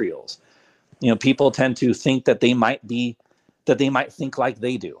extraterrestrials. People tend to think that they might think like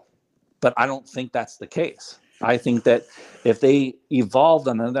they do. But I don't think that's the case. I think that if they evolved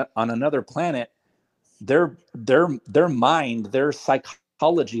on another planet, their mind, their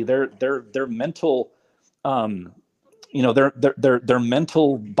psychology, their mental, their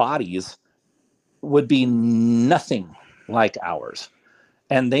mental bodies would be nothing like ours.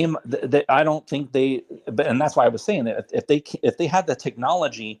 And I don't think and that's why I was saying that if they had the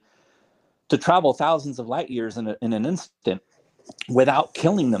technology to travel thousands of light years in an instant without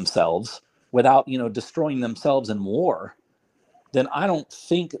killing themselves, without destroying themselves in war, then I don't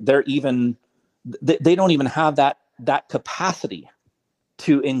think they don't even have that capacity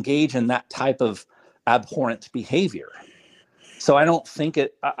to engage in that type of abhorrent behavior. So I don't think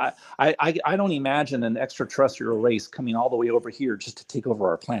I don't imagine an extraterrestrial race coming all the way over here just to take over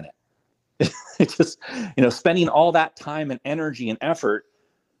our planet. It's just, spending all that time and energy and effort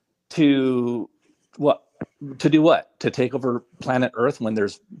to do what? To take over planet Earth when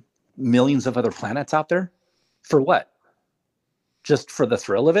there's millions of other planets out there? For what? Just for the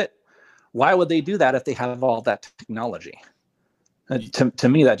thrill of it? Why would they do that if they have all that technology? To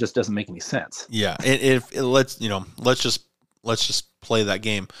me, that just doesn't make any sense. Yeah. Let's just play that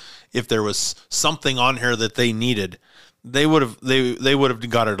game. If there was something on here that they needed, they would have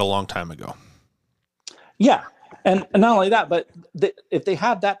got it a long time ago. Yeah. And not only that, but if they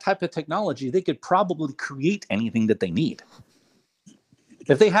have that type of technology, they could probably create anything that they need.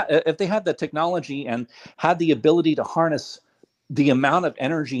 If they had the technology and had the ability to harness the amount of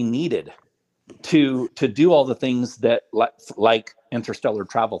energy needed to do all the things that like interstellar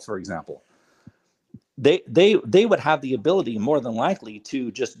travel, for example, they would have the ability, more than likely,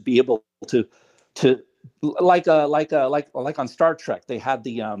 to just be able to like on Star Trek, they had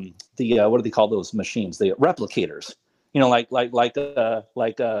the what do they call those machines? The replicators.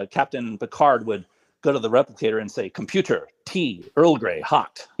 Like Captain Picard would go to the replicator and say, "Computer, tea, Earl Grey,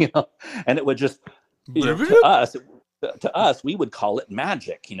 hot," and it would just, to us, we would call it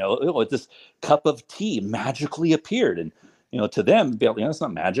magic. This cup of tea magically appeared, and to them, it's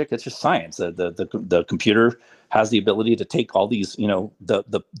not magic; it's just science. The computer has the ability to take all these,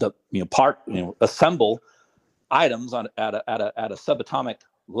 assemble items at a subatomic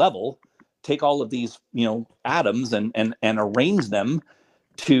level, take all of these, atoms and arrange them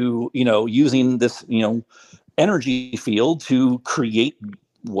to, using this, energy field to create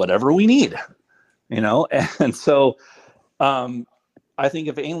whatever we need, and so I think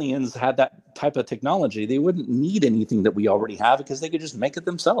if aliens had that type of technology, they wouldn't need anything that we already have, because they could just make it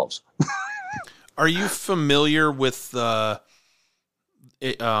themselves. Are you familiar with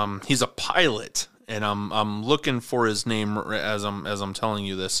he's a pilot, and I'm looking for his name as I'm telling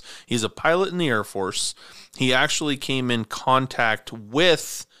you this. He's a pilot in the Air Force. He actually came in contact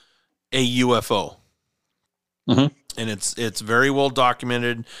with a UFO. Mm-hmm. And it's very well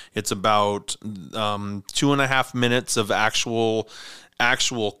documented. It's about 2.5 minutes of actual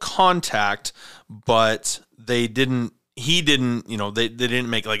contact, but they didn't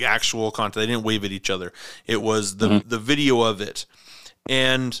make like actual contact. They didn't wave at each other. It was the video of it.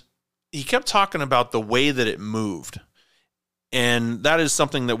 And he kept talking about the way that it moved. And that is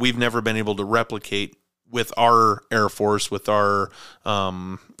something that we've never been able to replicate with our Air Force, with our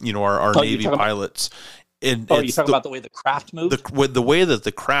Navy pilots. And you talking about the way the craft moves? The way that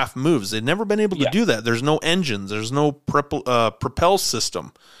the craft moves. They've never been able to do that. There's no engines. There's no propel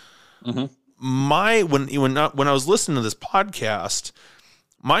system. Mm-hmm. When I was listening to this podcast,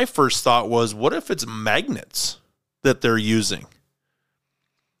 my first thought was, what if it's magnets that they're using?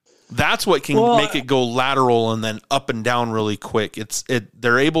 That's what can make it go lateral and then up and down really quick.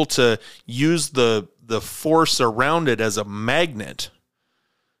 They're able to use the force around it as a magnet.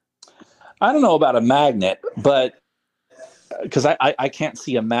 I don't know about a magnet, but because I can't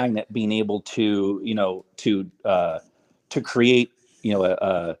see a magnet being able to create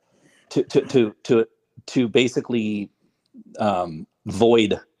to basically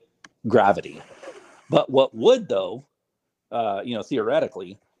void gravity. But what would, though,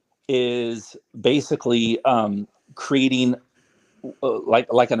 theoretically, is basically creating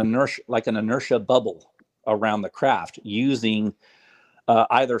like an inertia bubble around the craft using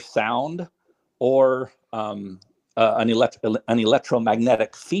either sound or an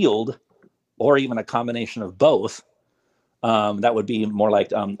electromagnetic field, or even a combination of both. That would be more like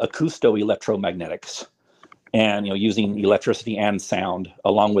acousto-electromagnetics, and using electricity and sound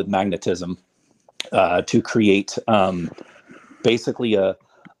along with magnetism to create basically a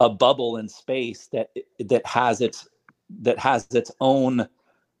bubble in space that has its own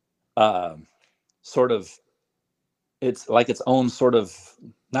sort of, it's like its own sort of,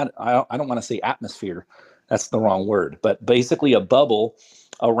 not, I don't want to say atmosphere, that's the wrong word, but basically a bubble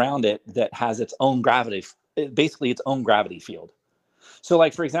around it that has its own gravity, basically its own gravity field. So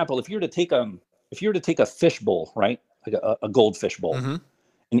like, for example, if you were to take a fish bowl, right? Like a goldfish bowl,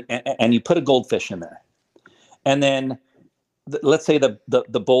 and you put a goldfish in there, and then let's say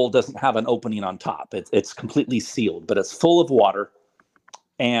the bowl doesn't have an opening on top. It's completely sealed, but it's full of water.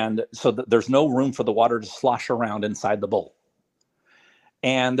 And so there's no room for the water to slosh around inside the bowl.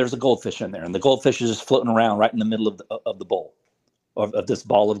 And there's a goldfish in there, and the goldfish is just floating around right in the middle of the bowl, of this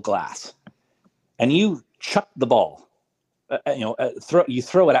ball of glass. And you chuck the ball, you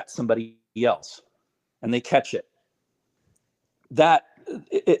throw it at somebody else, and they catch it. That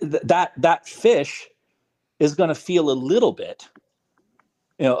fish is going to feel a little bit,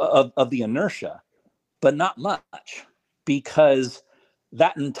 of the inertia, but not much, because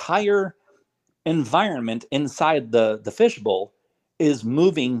that entire environment inside the fishbowl is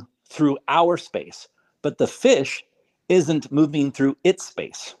moving through our space, but the fish isn't moving through its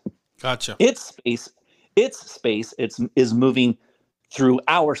space. Gotcha. Its space is moving through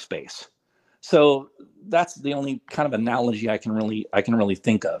our space. So that's the only kind of analogy I can really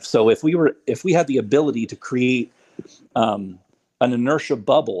think of. So if we had the ability to create an inertia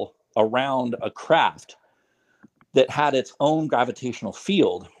bubble around a craft that had its own gravitational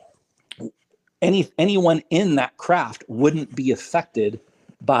field, anyone in that craft wouldn't be affected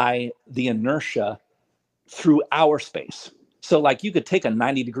by the inertia through our space. So like, you could take a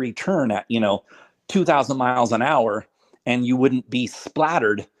 90-degree turn at 2,000 miles an hour, and you wouldn't be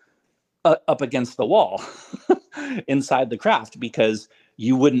splattered up against the wall inside the craft, because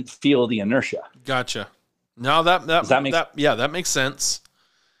you wouldn't feel the inertia. Gotcha. No, that makes sense.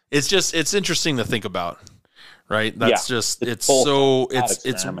 It's interesting to think about. Right. That's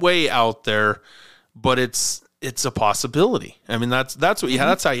it's way out there, but it's a possibility. I mean, that's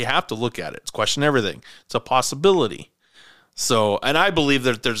how you have to look at it. It's question everything. It's a possibility. So, and I believe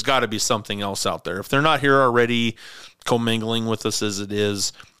that there's got to be something else out there. If they're not here already commingling with us as it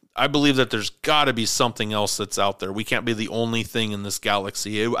is, I believe that there's got to be something else that's out there. We can't be the only thing in this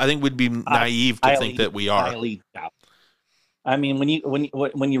galaxy. I think we'd be naive to think that we are. I mean,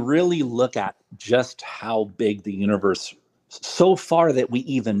 when you really look at just how big the universe, so far that we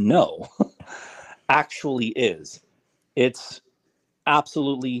even know, actually is, it's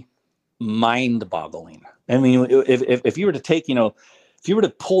absolutely mind-boggling. I mean, if you were to take, if you were to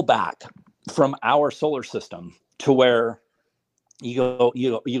pull back from our solar system to where you go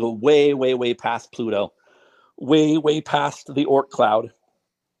way, way, way past Pluto, way, way past the Oort cloud,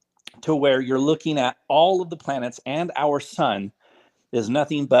 to where you're looking at all of the planets, and our sun is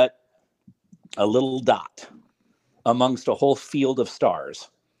nothing but a little dot amongst a whole field of stars.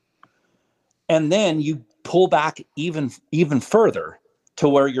 And then you pull back even further to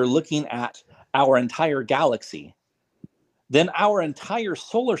where you're looking at our entire galaxy. Then our entire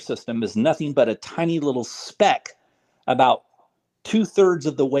solar system is nothing but a tiny little speck about 2/3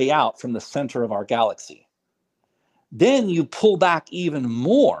 of the way out from the center of our galaxy. Then you pull back even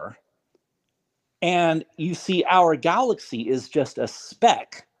more, and you see our galaxy is just a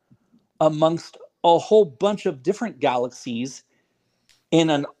speck amongst a whole bunch of different galaxies in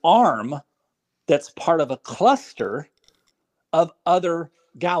an arm that's part of a cluster of other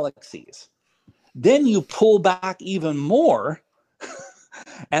galaxies. Then you pull back even more,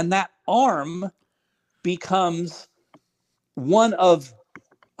 and that arm becomes one of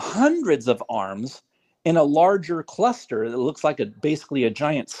hundreds of arms in a larger cluster that looks like basically a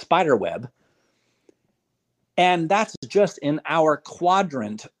giant spider web. And that's just in our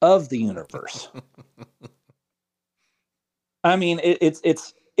quadrant of the universe. I mean,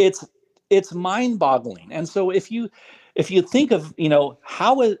 it's mind-boggling. And so if you think of,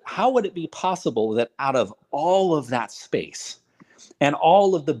 how would it be possible that out of all of that space and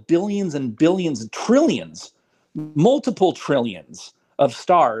all of the billions and billions and trillions, multiple trillions of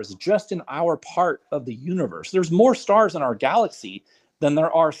stars just in our part of the universe, there's more stars in our galaxy than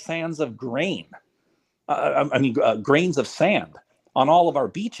there are sands of grain. Grains of sand on all of our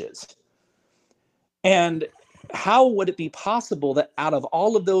beaches. And how would it be possible that out of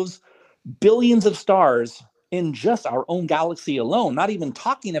all of those billions of stars in just our own galaxy alone, not even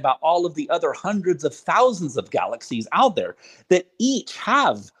talking about all of the other hundreds of thousands of galaxies out there that each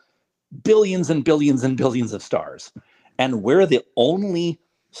have billions and billions and billions of stars, and we're the only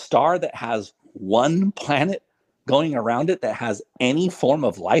star that has one planet going around it that has any form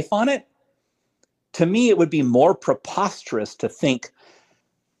of life on it? To me, it would be more preposterous to think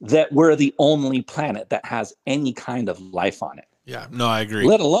that we're the only planet that has any kind of life on it. Yeah, no, I agree.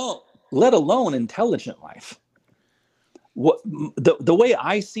 Let alone intelligent life. What the way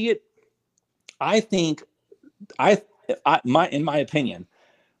I see it, I think in my opinion,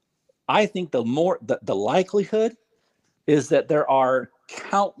 I think the likelihood is that there are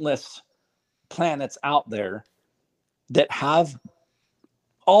countless planets out there that have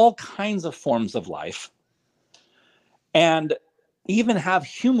all kinds of forms of life and even have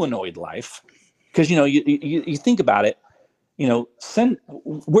humanoid life. Because, you think about it,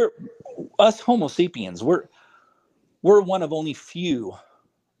 we're us Homo sapiens, we're one of only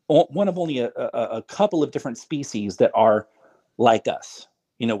a couple of different species that are like us,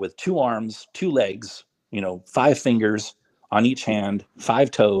 with 2 arms, 2 legs, 5 fingers on each hand,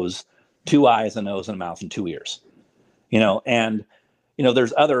 5 toes, 2 eyes, a nose, and a mouth, and 2 ears. And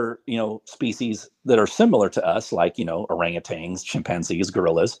there's other species that are similar to us, like orangutans, chimpanzees,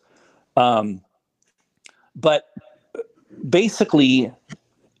 gorillas. But basically,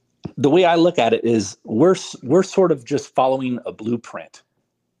 the way I look at it is we're sort of just following a blueprint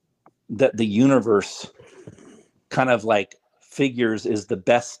that the universe kind of like figures is the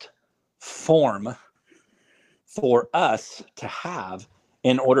best form for us to have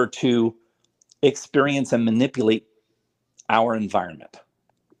in order to experience and manipulate our environment.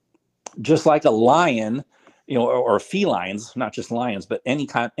 Just like a lion, or felines, not just lions, but any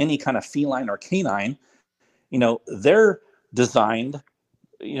kind of feline or canine, they're designed,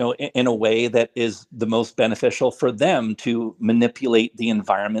 in a way that is the most beneficial for them to manipulate the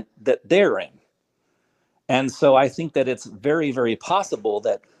environment that they're in. And so I think that it's very, very possible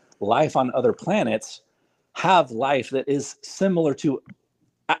that life on other planets have life that is similar to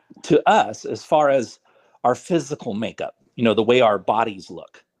us as far as our physical makeup, the way our bodies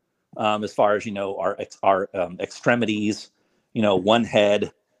look, as far as, our extremities, 1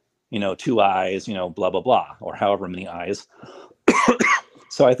 head, 2 eyes, blah, blah, blah, or however many eyes.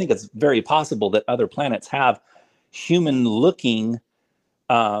 So I think it's very possible that other planets have human looking,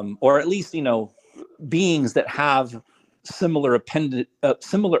 or at least, beings that have similar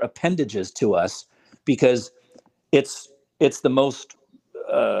appendages to us, because it's the most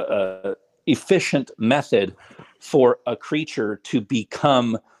efficient method for a creature to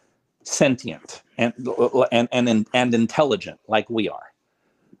become sentient and intelligent like we are,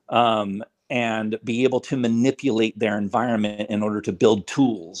 and be able to manipulate their environment in order to build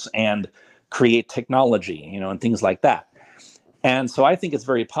tools and create technology, and things like that. And so I think it's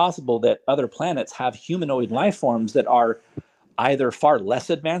very possible that other planets have humanoid life forms that are either far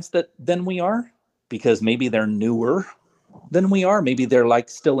less advanced than we are, because maybe they're newer than we are. Maybe they're like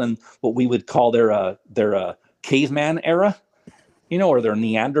still in what we would call their caveman era, or their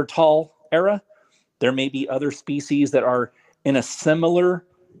Neanderthal era. There may be other species that are in a similar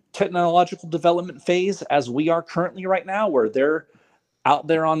technological development phase as we are currently right now, where they're out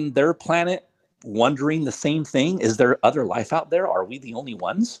there on their planet wondering the same thing. Is there other life out there? Are we the only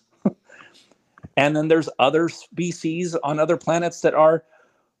ones? And then there's other species on other planets that are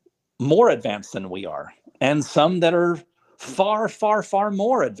more advanced than we are, and some that are far, far, far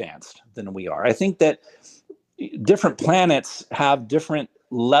more advanced than we are. I think that different planets have different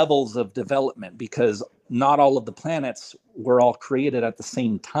levels of development, because not all of the planets were all created at the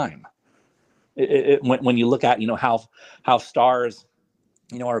same time. When you look at how stars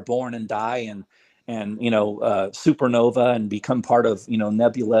are born and die and supernova and become part of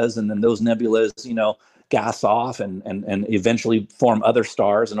nebulas, and then those nebulas gas off and eventually form other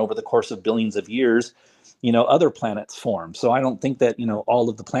stars, and over the course of billions of years other planets form. So I don't think that all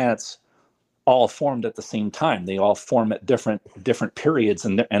of the planets all formed at the same time. They all form at different periods,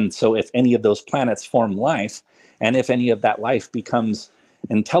 and so if any of those planets form life, and if any of that life becomes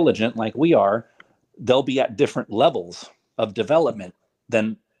intelligent like we are, they'll be at different levels of development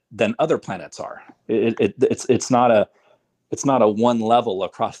than other planets are. It's not a one level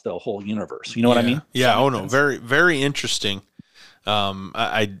across the whole universe. You know what I mean? Yeah. Oh no, very, very interesting.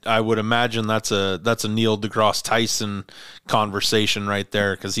 I would imagine that's a Neil deGrasse Tyson conversation right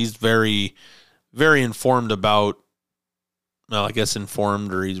there, because he's very, very informed about well, I guess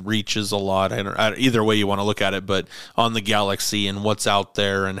informed, or he reaches a lot. Either way you want to look at it, but on the galaxy and what's out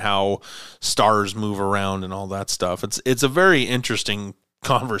there and how stars move around and all that stuff. It's a very interesting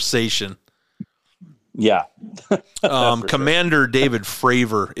conversation. Yeah. Commander David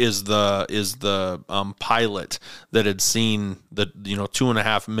Fravor is the pilot that had seen the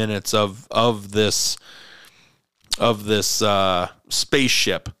 2.5 minutes of this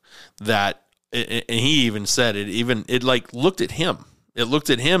spaceship that. And he even said it like looked at him. It looked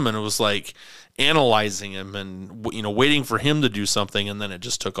at him and it was like analyzing him and waiting for him to do something, and then it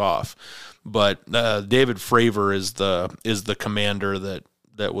just took off. But David Fravor is the commander that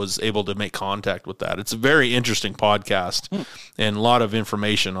was able to make contact with that. It's a very interesting podcast and a lot of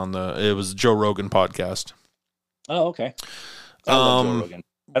information on it was Joe Rogan podcast. Oh, okay. I love Joe Rogan.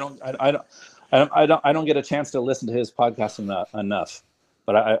 I don't get a chance to listen to his podcast enough.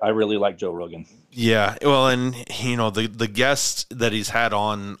 But I really like Joe Rogan. Yeah, well, and the guests that he's had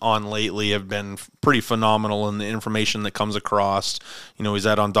on lately have been pretty phenomenal in the information that comes across. He's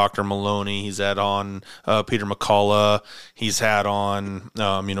had on Dr. Maloney, he's had on Peter McCullough, he's had on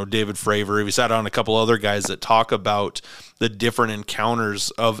David Fravor, he's had on a couple other guys that talk about the different encounters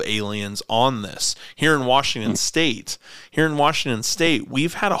of aliens on this. Here in Washington State,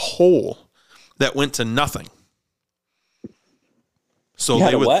 we've had a hole that went to nothing. So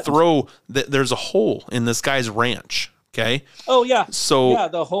they would throw there's a hole in this guy's ranch. Okay. Oh yeah. So yeah,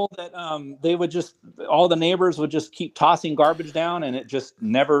 the hole that they would all the neighbors would just keep tossing garbage down, and it just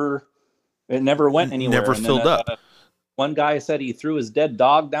never went anywhere. Never filled up. One guy said he threw his dead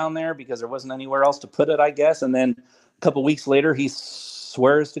dog down there because there wasn't anywhere else to put it, I guess. And then a couple weeks later, he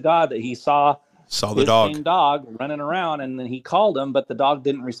swears to God that he saw the dog running around, and then he called him, but the dog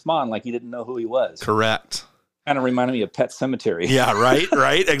didn't respond, like he didn't know who he was. Correct. Kind of reminded me of Pet Sematary. Yeah,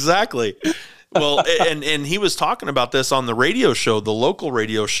 right, exactly. Well, and he was talking about this on the radio show, the local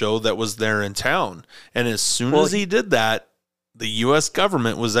radio show that was there in town. And as soon as he did that, the U.S.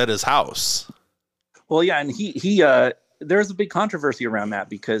 government was at his house. Well, yeah, and he there's a big controversy around that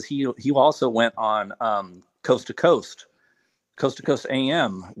because he also went on Coast to Coast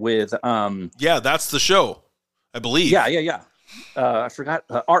AM with yeah, that's the show, I believe. Yeah. I forgot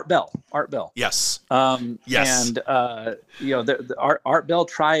Art Bell. Yes. Yes. And the Art Bell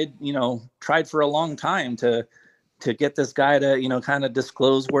tried for a long time to get this guy to kind of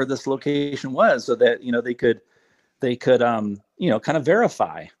disclose where this location was so that they could kind of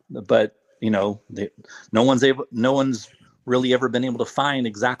verify. But no one's really ever been able to find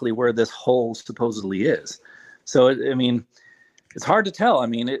exactly where this hole supposedly is. So it's hard to tell.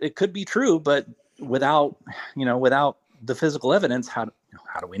 It could be true, but without the physical evidence, how do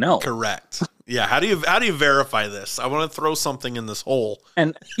we know? Correct. Yeah. How do you verify this? I want to throw something in this hole.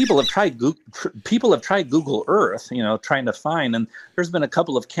 And people have tried Google Earth, trying to find, and there's been a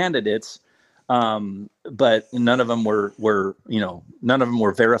couple of candidates, but none of them were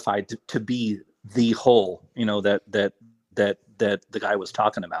verified to be the hole, that the guy was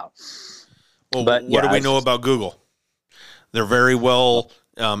talking about. Well, but what do we know about Google? They're very well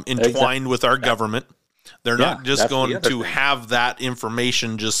entwined with our government. They're not just going to have that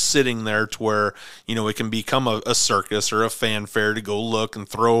information just sitting there to where, it can become a circus or a fanfare to go look and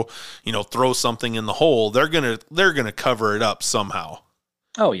throw something in the hole. They're going to cover it up somehow.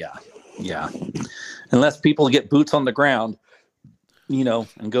 Oh yeah. Yeah. Unless people get boots on the ground,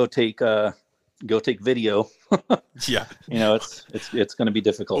 and go take video. Yeah. It's going to be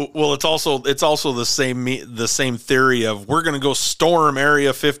difficult. Well, it's also the same theory of we're going to go storm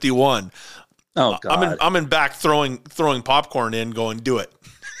Area 51. Oh God! I'm in back throwing popcorn in, going, do it,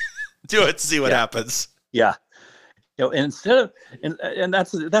 see what happens. Yeah, instead of and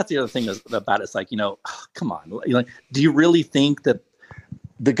that's the other thing about it. It's like come on, do you really think that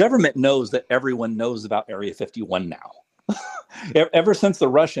the government knows that everyone knows about Area 51 now? Ever since the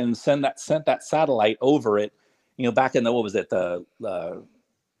Russians sent that satellite over it, back in the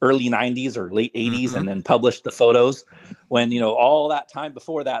early 90s or late 80s, mm-hmm. and then published the photos when, all that time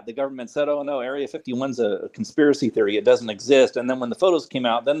before that, the government said, oh no, Area 51's a conspiracy theory. It doesn't exist. And then when the photos came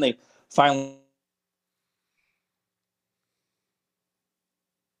out, then they finally.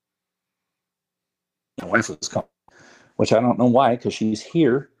 My wife was calling, which I don't know why, because she's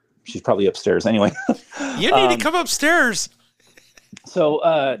here. She's probably upstairs anyway. You need to come upstairs. So,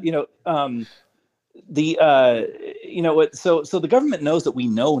 so the government knows that we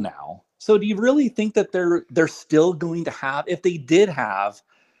know now. So do you really think that they're still going to have, if they did have,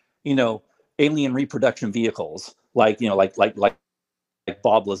 alien reproduction vehicles, like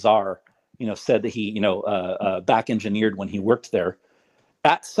Bob Lazar, said that he, back engineered when he worked there,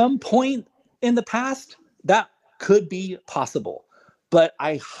 at some point in the past, that could be possible. But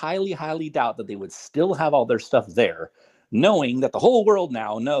I highly, highly doubt that they would still have all their stuff there, knowing that the whole world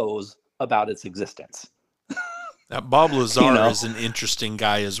now knows about its existence. That Bob Lazar You know? is an interesting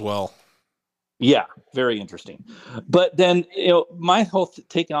guy as well. Yeah, very interesting. But then, my whole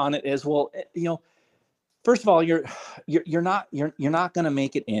take on it is, well, first of all, you're not going to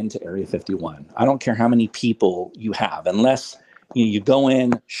make it into Area 51. I don't care how many people you have, unless you go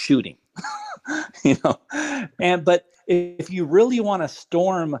in shooting. But if you really want to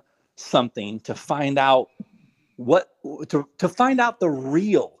storm something to find out to find out the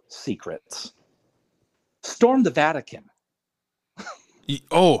real secrets, storm the Vatican.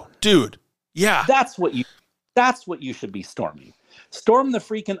 Oh, dude. Yeah. That's what you should be storming. Storm the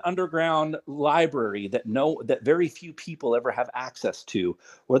freaking underground library that very few people ever have access to,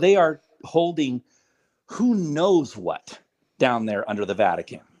 where they are holding who knows what down there under the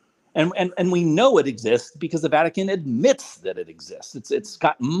Vatican. And we know it exists because the Vatican admits that it exists. It's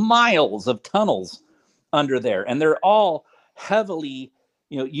got miles of tunnels under there, and they're all heavily,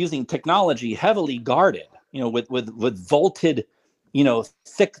 using technology, heavily guarded, with vaulted,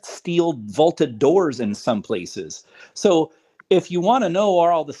 thick steel vaulted doors in some places. So if you want to know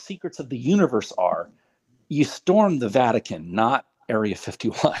where all the secrets of the universe are, you storm the Vatican, not Area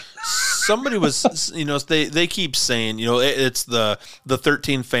 51. Somebody was, they keep saying, it's the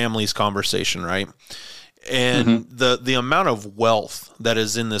 13 families conversation, right? And the amount of wealth that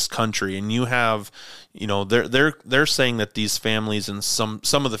is in this country, and you have, they're saying that these families and some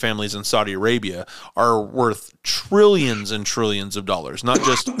of the families in Saudi Arabia are worth trillions and trillions of dollars, not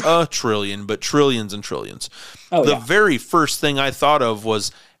just a trillion, but trillions and trillions. The very first thing I thought of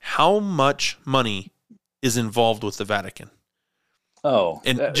was how much money is involved with the Vatican. Oh,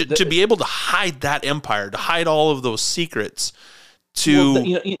 and to be able to hide that empire, to hide all of those secrets,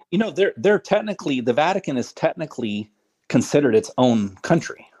 they're technically, the Vatican is technically considered its own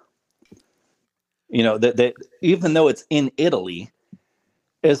country. That even though it's in Italy,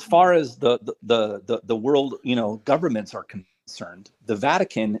 as far as the world, governments are concerned, the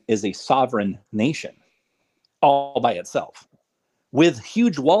Vatican is a sovereign nation all by itself, with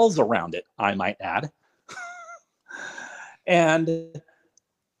huge walls around it, I might add. And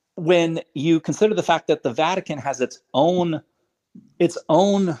when you consider the fact that the Vatican has its own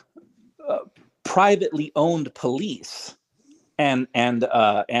privately owned police and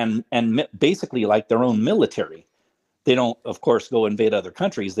basically like their own military, they don't, of course, go invade other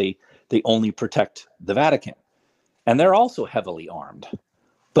countries. They only protect the Vatican, and they're also heavily armed.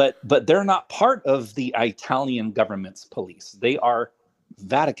 But they're not part of the Italian government's police. They are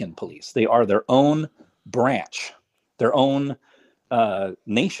Vatican police. They are their own branch, their own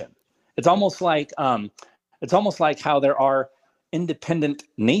nation. It's almost like how there are independent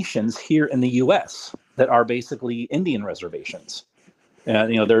nations here in the U.S. that are basically Indian reservations.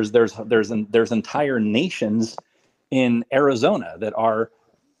 There's entire nations in Arizona that are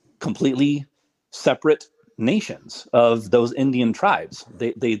completely separate nations of those Indian tribes.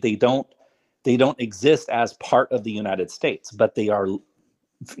 They don't exist as part of the United States, but they are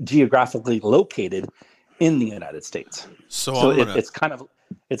geographically located in the United States. So it's kind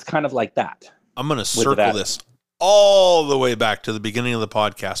of like that. I'm going to circle this all the way back to the beginning of the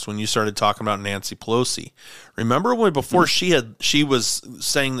podcast when you started talking about Nancy Pelosi. Remember when before she was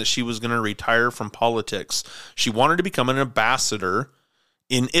saying that she was going to retire from politics, she wanted to become an ambassador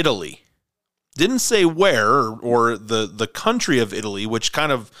in Italy. Didn't say where or the country of Italy, which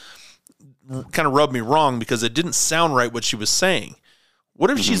kind of rubbed me wrong because it didn't sound right what she was saying. What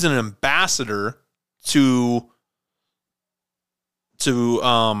if she's an ambassador to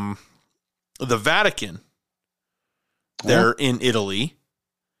the Vatican there in Italy,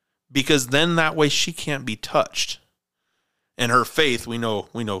 because then that way she can't be touched. And her faith, we know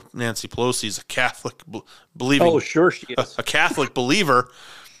Nancy Pelosi is a Catholic believing. Oh, sure she is. A Catholic believer.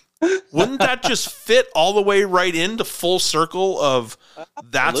 Wouldn't that just fit all the way right into full circle of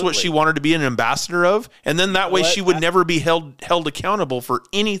that's what she wanted to be an ambassador of? And then that way she would never be held accountable for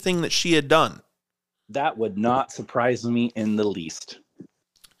anything that she had done. That would not surprise me in the least.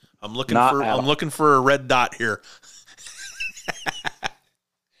 I'm looking for a red dot here.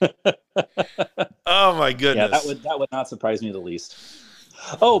 Oh my goodness. Yeah, that would not surprise me the least.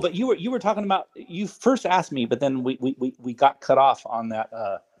 Oh, but you were talking about, you first asked me, but then we got cut off on that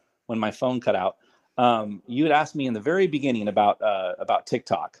when my phone cut out. You had asked me in the very beginning about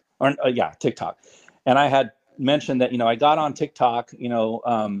TikTok, TikTok, and I had mentioned that I got on TikTok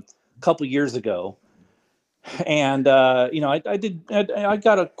a couple years ago, and I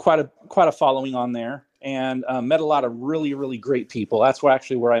got quite a following on there, and met a lot of really, really great people. That's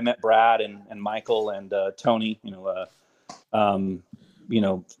where I met Brad and Michael and Tony.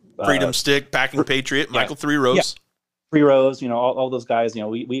 Freedom Stick, Packing Patriot, Michael Three Rows. Yeah. 3 Rows, all those guys,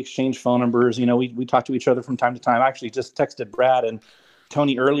 we exchange phone numbers, we talk to each other from time to time. I actually just texted Brad and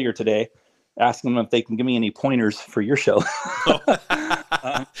Tony earlier today, asking them if they can give me any pointers for your show.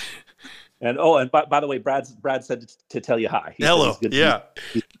 And by the way, Brad said to tell you hi. Hello. Yeah.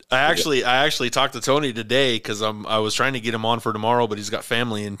 I actually talked to Tony today because I was trying to get him on for tomorrow, but he's got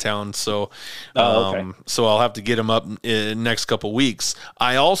family in town, so so I'll have to get him up in next couple weeks.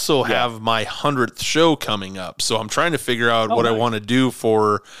 I also have my 100th show coming up, so I'm trying to figure out what I want to do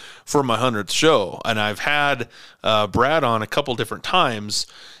for my 100th show. And I've had Brad on a couple different times,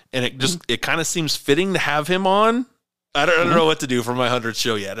 and it kind of seems fitting to have him on. I don't know what to do for my 100th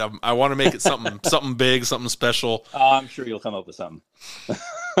show yet. I want to make it something big, something special. I'm sure you'll come up with something.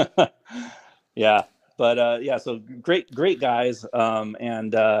 Yeah, but so great guys. So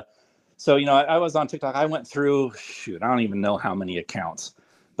I was on TikTok. I went through I don't even know how many accounts,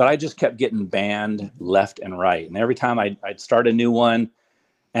 but I just kept getting banned left and right. And every time I'd start a new one,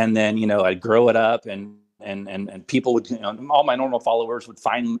 and then I'd grow it up, and people would, all my normal followers would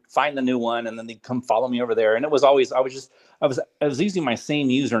find the new one, and then they'd come follow me over there. And it was always, I was using my same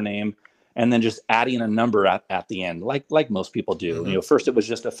username and then just adding a number at the end, like most people do. Mm-hmm. First it was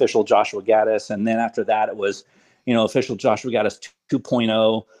just official Joshua Gaddis. And then after that, it was, official Joshua Gaddis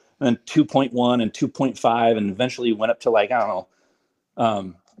 2.0, and then 2.1 and 2.5. And eventually went up to I don't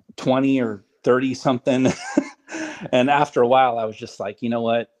know, 20 or 30 something. And after a while I was just like, you know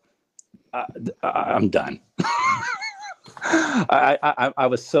what? I'm done. I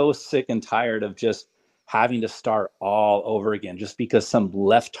was so sick and tired of just having to start all over again, just because some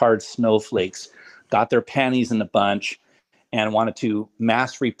leftard snowflakes got their panties in a bunch and wanted to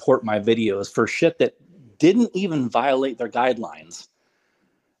mass report my videos for shit that didn't even violate their guidelines.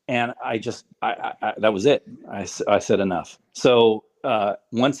 And that was it. I said enough. So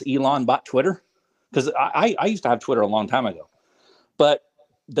once Elon bought Twitter, because I used to have Twitter a long time ago, but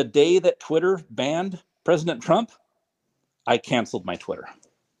the day that Twitter banned President Trump, I canceled my Twitter.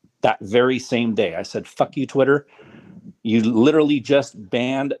 That very same day, I said, fuck you, Twitter. You literally just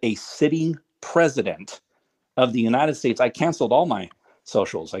banned a sitting president of the United States. I canceled all my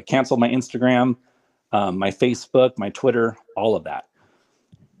socials. I canceled my Instagram, my Facebook, my Twitter, all of that.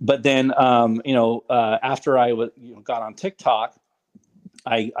 But then, after I got on TikTok,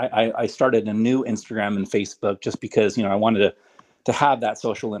 I started a new Instagram and Facebook just because, I wanted to have that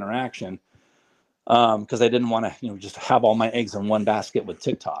social interaction, because I didn't want to, just have all my eggs in one basket with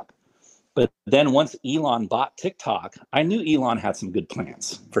TikTok. But then once Elon bought TikTok, I knew Elon had some good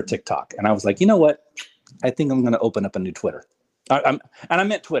plans for TikTok. And I was like, you know what? I think I'm going to open up a new Twitter. And I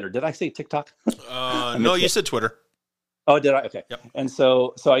meant Twitter. Did I say TikTok? No, you said Twitter. Oh, did I? Okay. Yep. And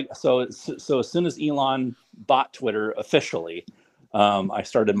so as soon as Elon bought Twitter officially, I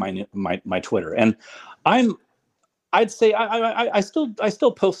started my Twitter. And I'd say I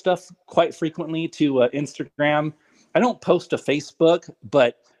still post stuff quite frequently to Instagram. I don't post to Facebook,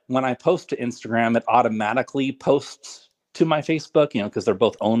 but when I post to Instagram, it automatically posts to my Facebook, because they're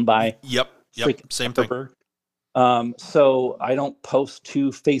both owned by same thing. So I don't post to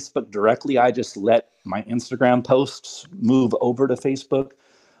Facebook directly. I just let my Instagram posts move over to Facebook.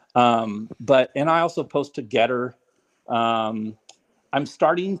 And I also post to Getter. I'm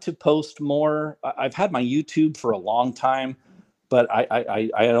starting to post more. I've had my YouTube for a long time, but I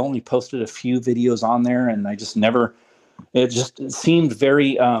had only posted a few videos on there, and I just never. It seemed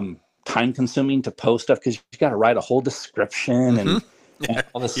very time consuming to post stuff, because you got to write a whole description and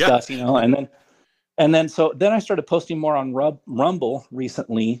all this stuff, And then I started posting more on Rumble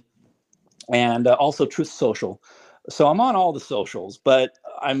recently, and also Truth Social. So I'm on all the socials, but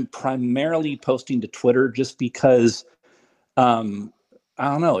I'm primarily posting to Twitter just because. I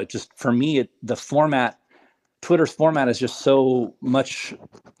don't know. It just, for me, Twitter's format is just so much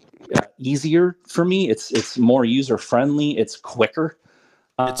easier for me. It's more user friendly. It's quicker.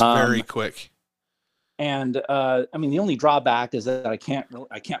 It's very quick. And the only drawback is that I can't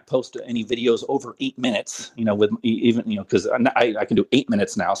post any videos over 8 minutes. With even because I can do 8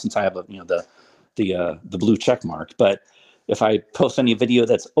 minutes now since I have the blue check mark. But if I post any video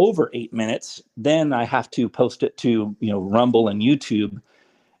that's over 8 minutes, then I have to post it to Rumble and YouTube,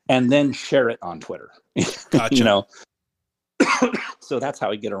 and then share it on Twitter. Gotcha. So that's how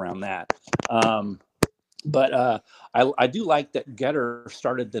I get around that. But I do like that Getter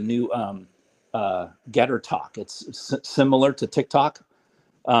started the new Getter Talk. It's similar to TikTok,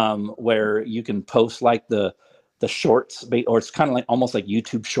 where you can post like the shorts, or it's kind of like almost like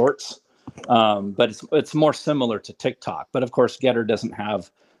YouTube Shorts. But it's more similar to TikTok. But of course, Getter doesn't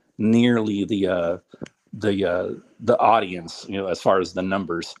have nearly the audience, as far as the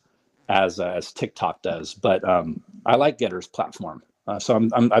numbers as TikTok does. But I like Getter's platform, so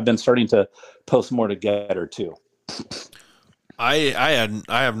I've been starting to post more to Getter too. I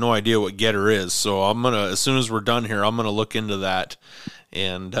have no idea what Getter is, so I'm gonna, as soon as we're done here, I'm gonna look into that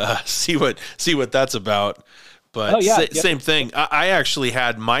and see what that's about. But same thing. I actually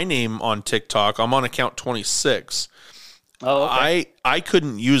had my name on TikTok. I'm on account 26. Oh, okay. I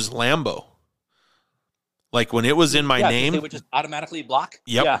couldn't use Lambo. Like when it was in my name, they would just automatically block.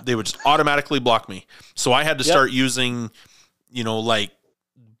 Yep, Yeah. they would just automatically block me. So I had to start using, like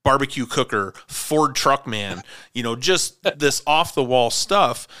barbecue cooker, Ford truck man, just this off the wall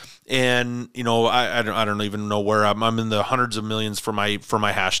stuff. And, I don't even know where I'm in the hundreds of millions for my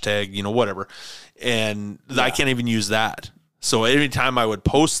hashtag, whatever. And I can't even use that. So every time I would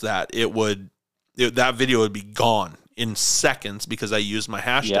post that, that video would be gone in seconds because I used my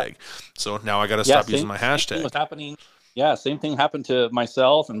hashtag. Yeah. So now I got to stop using my hashtag. Same thing was happening. Yeah. Same thing happened to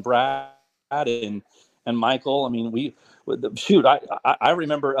myself and Brad and Michael. I mean, I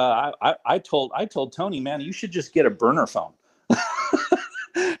remember, I told Tony, man, you should just get a burner phone,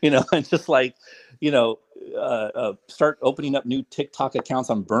 and just like, start opening up new TikTok accounts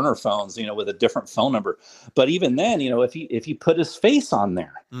on burner phones, with a different phone number. But even then, if he put his face on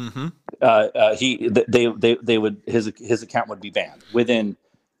there, mm-hmm. They would, his account would be banned within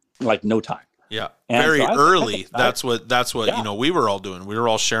like no time. Yeah. And very early. That's what, we were all doing. We were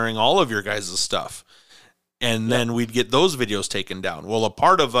all sharing all of your guys' stuff. And then we'd get those videos taken down. Well, a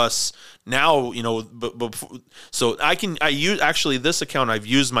part of us now, so I use, actually this account, I've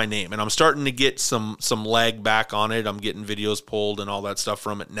used my name and I'm starting to get some lag back on it. I'm getting videos pulled and all that stuff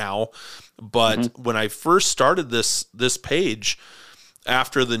from it now. But when I first started this page,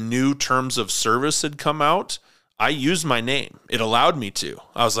 after the new terms of service had come out, I used my name. It allowed me to.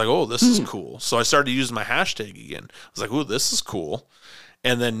 I was like, oh, this is cool. So I started using my hashtag again. I was like, oh, this is cool.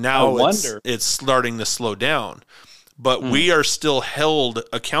 And then now it's starting to slow down. But we are still held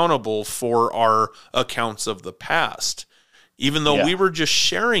accountable for our accounts of the past. Even though we were just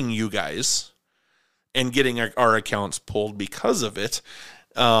sharing you guys and getting our accounts pulled because of it,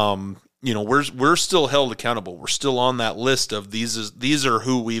 we're still held accountable. We're still on that list of these are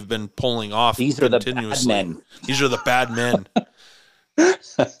who we've been pulling off. These are the bad men. These are the bad men.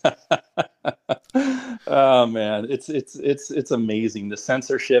 Oh man, it's amazing. The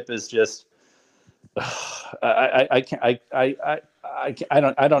censorship is just I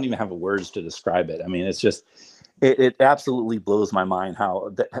don't even have words to describe it. I mean, it's just it absolutely blows my mind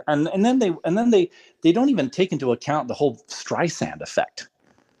how and then they don't even take into account the whole Streisand effect.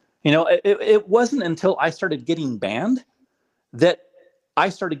 It wasn't until I started getting banned that I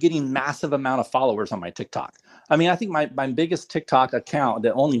started getting massive amount of followers on my TikTok. I mean, I think my biggest TikTok account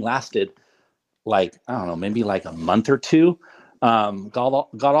that only lasted like, I don't know, maybe like a month or two, got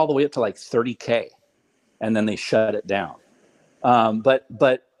all the way up to like 30K, and then they shut it down. But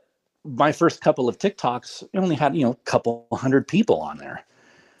my first couple of TikToks only had, a couple hundred people on there.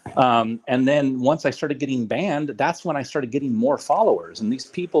 And then once I started getting banned, that's when I started getting more followers. And these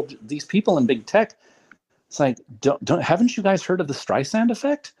people in big tech, it's like, haven't you guys heard of the Streisand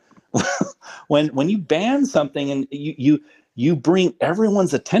effect? when you ban something and you bring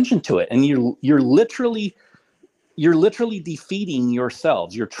everyone's attention to it, and you're literally defeating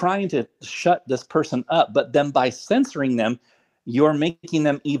yourselves. You're trying to shut this person up, but then by censoring them, you're making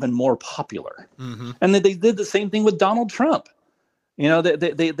them even more popular. Mm-hmm. And they did the same thing with Donald Trump.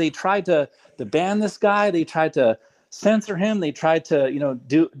 They tried to ban this guy. They tried to censor him. They tried to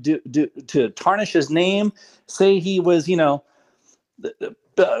to tarnish his name, say he was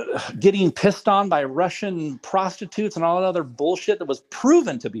getting pissed on by Russian prostitutes and all that other bullshit that was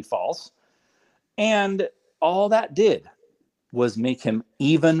proven to be false. And all that did was make him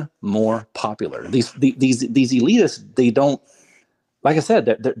even more popular. These elitists, they don't, like I said,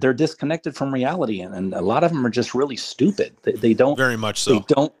 they're disconnected from reality, and a lot of them are just really stupid. They don't, very much so.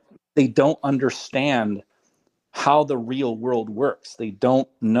 They don't understand how the real world works. They don't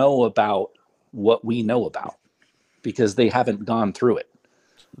know about what we know about because they haven't gone through it.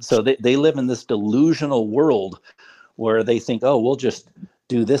 So they live in this delusional world where they think, oh, we'll just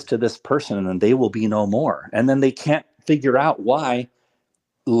do this to this person and then they will be no more. And then they can't figure out why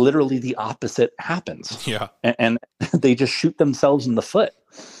literally the opposite happens. Yeah. And they just shoot themselves in the foot.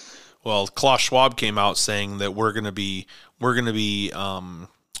 Well, Klaus Schwab came out saying that we're going to be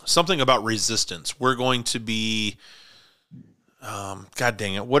something about resistance. We're going to be, God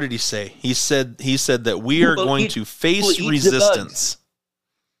dang it. What did he say? He said that we are going to face resistance.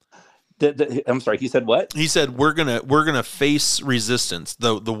 I'm sorry. He said what? He said we're gonna face resistance.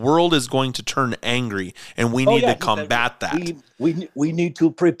 The world is going to turn angry, and we need to combat that. We need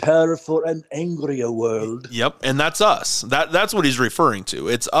to prepare for an angrier world. Yep, and that's us. That's what he's referring to.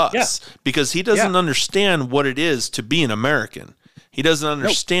 It's us because he doesn't understand what it is to be an American. He doesn't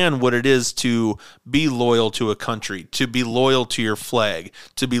understand what it is to be loyal to a country, to be loyal to your flag,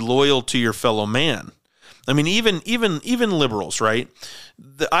 to be loyal to your fellow man. I mean, even liberals, right?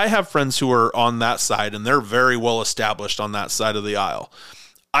 I have friends who are on that side, and they're very well established on that side of the aisle.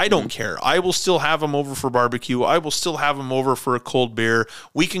 I don't care. I will still have them over for barbecue. I will still have them over for a cold beer.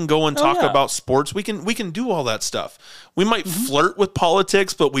 We can go and talk about sports. We can do all that stuff. We might flirt with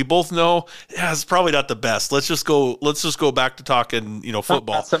politics, but we both know it's probably not the best. Let's just go back to talking,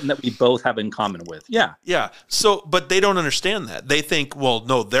 football. That's something that we both have in common with. Yeah. Yeah. So, but they don't understand that. They think, well,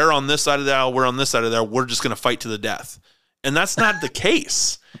 no, they're on this side of the aisle. We're on this side of the aisle. We're just going to fight to the death. And that's not the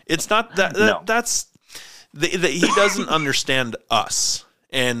case. It's not that. He doesn't understand us.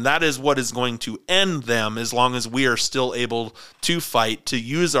 And that is what is going to end them as long as we are still able to fight, to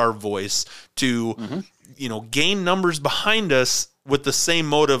use our voice, to, gain numbers behind us with the same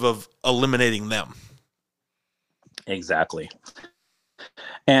motive of eliminating them. Exactly.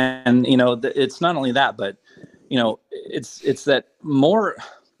 And, it's not only that, but, it's that more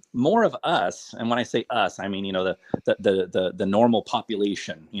of us. And when I say us, I mean, the normal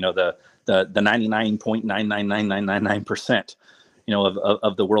population, the 99.999999%.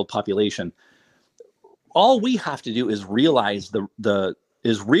 Of the world population. All we have to do is realize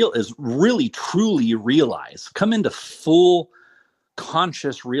really truly realize, come into full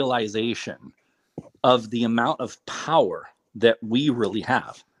conscious realization of the amount of power that we really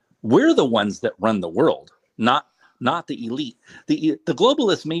have. We're the ones that run the world, not the elite. The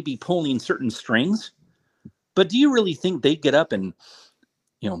globalists may be pulling certain strings, but do you really think they get up and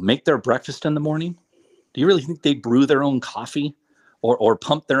make their breakfast in the morning? Do you really think they brew their own coffee? Or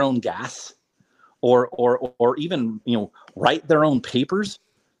pump their own gas, or even write their own papers?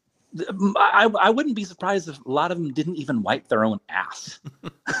 I wouldn't be surprised if a lot of them didn't even wipe their own ass.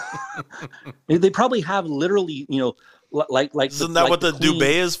 They probably have literally, like. Isn't that what the duvet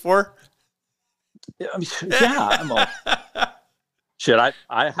is for? Yeah. Shit, I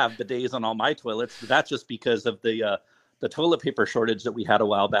have bidets on all my toilets. But that's just because of the toilet paper shortage that we had a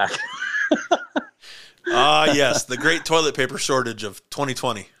while back. Yes, the great toilet paper shortage of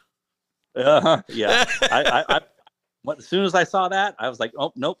 2020. Yeah. I as soon as I saw that, I was like,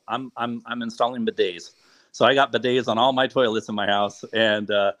 oh nope, I'm installing bidets. So I got bidets on all my toilets in my house, and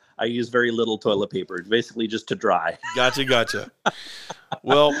I use very little toilet paper, basically just to dry. Gotcha.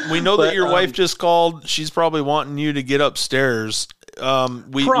 Well, we know that your wife just called. She's probably wanting you to get upstairs.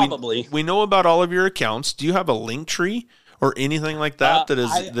 Probably. We know about all of your accounts. Do you have a link tree or anything like that that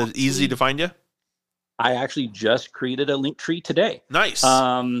is easy to find you? I actually just created a link tree today. Nice.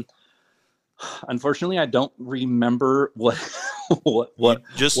 Unfortunately, I don't remember what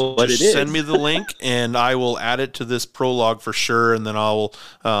just it is. Send me the link, and I will add it to this prologue for sure. And then I'll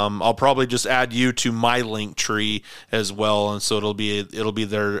probably just add you to my link tree as well, and so it'll be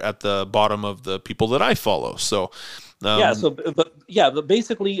there at the bottom of the people that I follow. So. But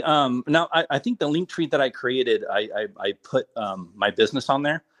basically, now I think the link tree that I created, I put my business on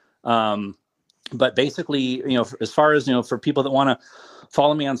there. But basically, as far as, for people that want to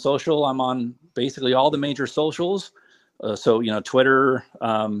follow me on social, I'm on basically all the major socials. So, Twitter,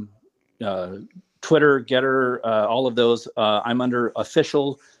 Getter, all of those. I'm under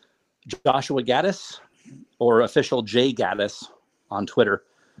official Joshua Gaddis or official J Gaddis on Twitter.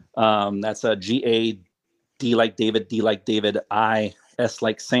 That's a GAD like David, D like David, I, S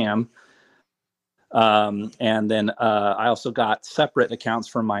like Sam. And then I also got separate accounts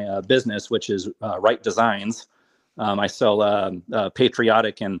for my business, which is Right Designs. I sell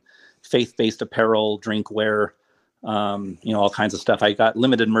patriotic and faith-based apparel, drinkware, all kinds of stuff. I got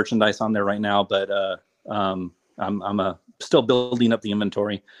limited merchandise on there right now, but I'm still building up the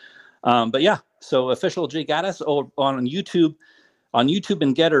inventory. But yeah, so official J Gaddis, or on YouTube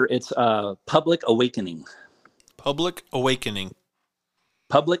and Getter, it's Public Awakening. Public Awakening.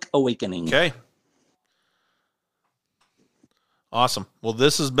 Okay. Awesome. Well,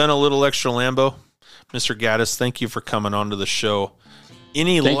 this has been a little extra Lambo. Mr. Gaddis, thank you for coming on to the show.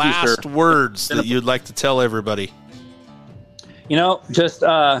 Any last words that you'd like to tell everybody? Just,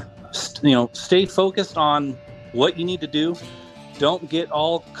 stay focused on what you need to do. Don't get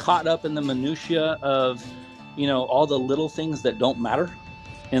all caught up in the minutia of, all the little things that don't matter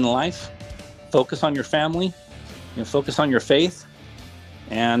in life. Focus on your family, focus on your faith.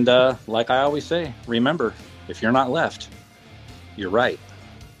 And like I always say, remember, if you're not left, you're right.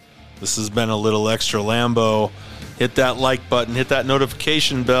 This has been a little extra Lambo. Hit that like button, hit that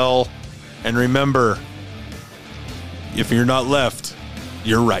notification bell, and remember, if you're not left,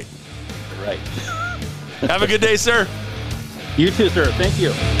 you're right. You're right. Have a good day, sir. You too, sir. Thank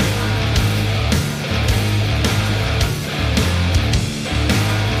you.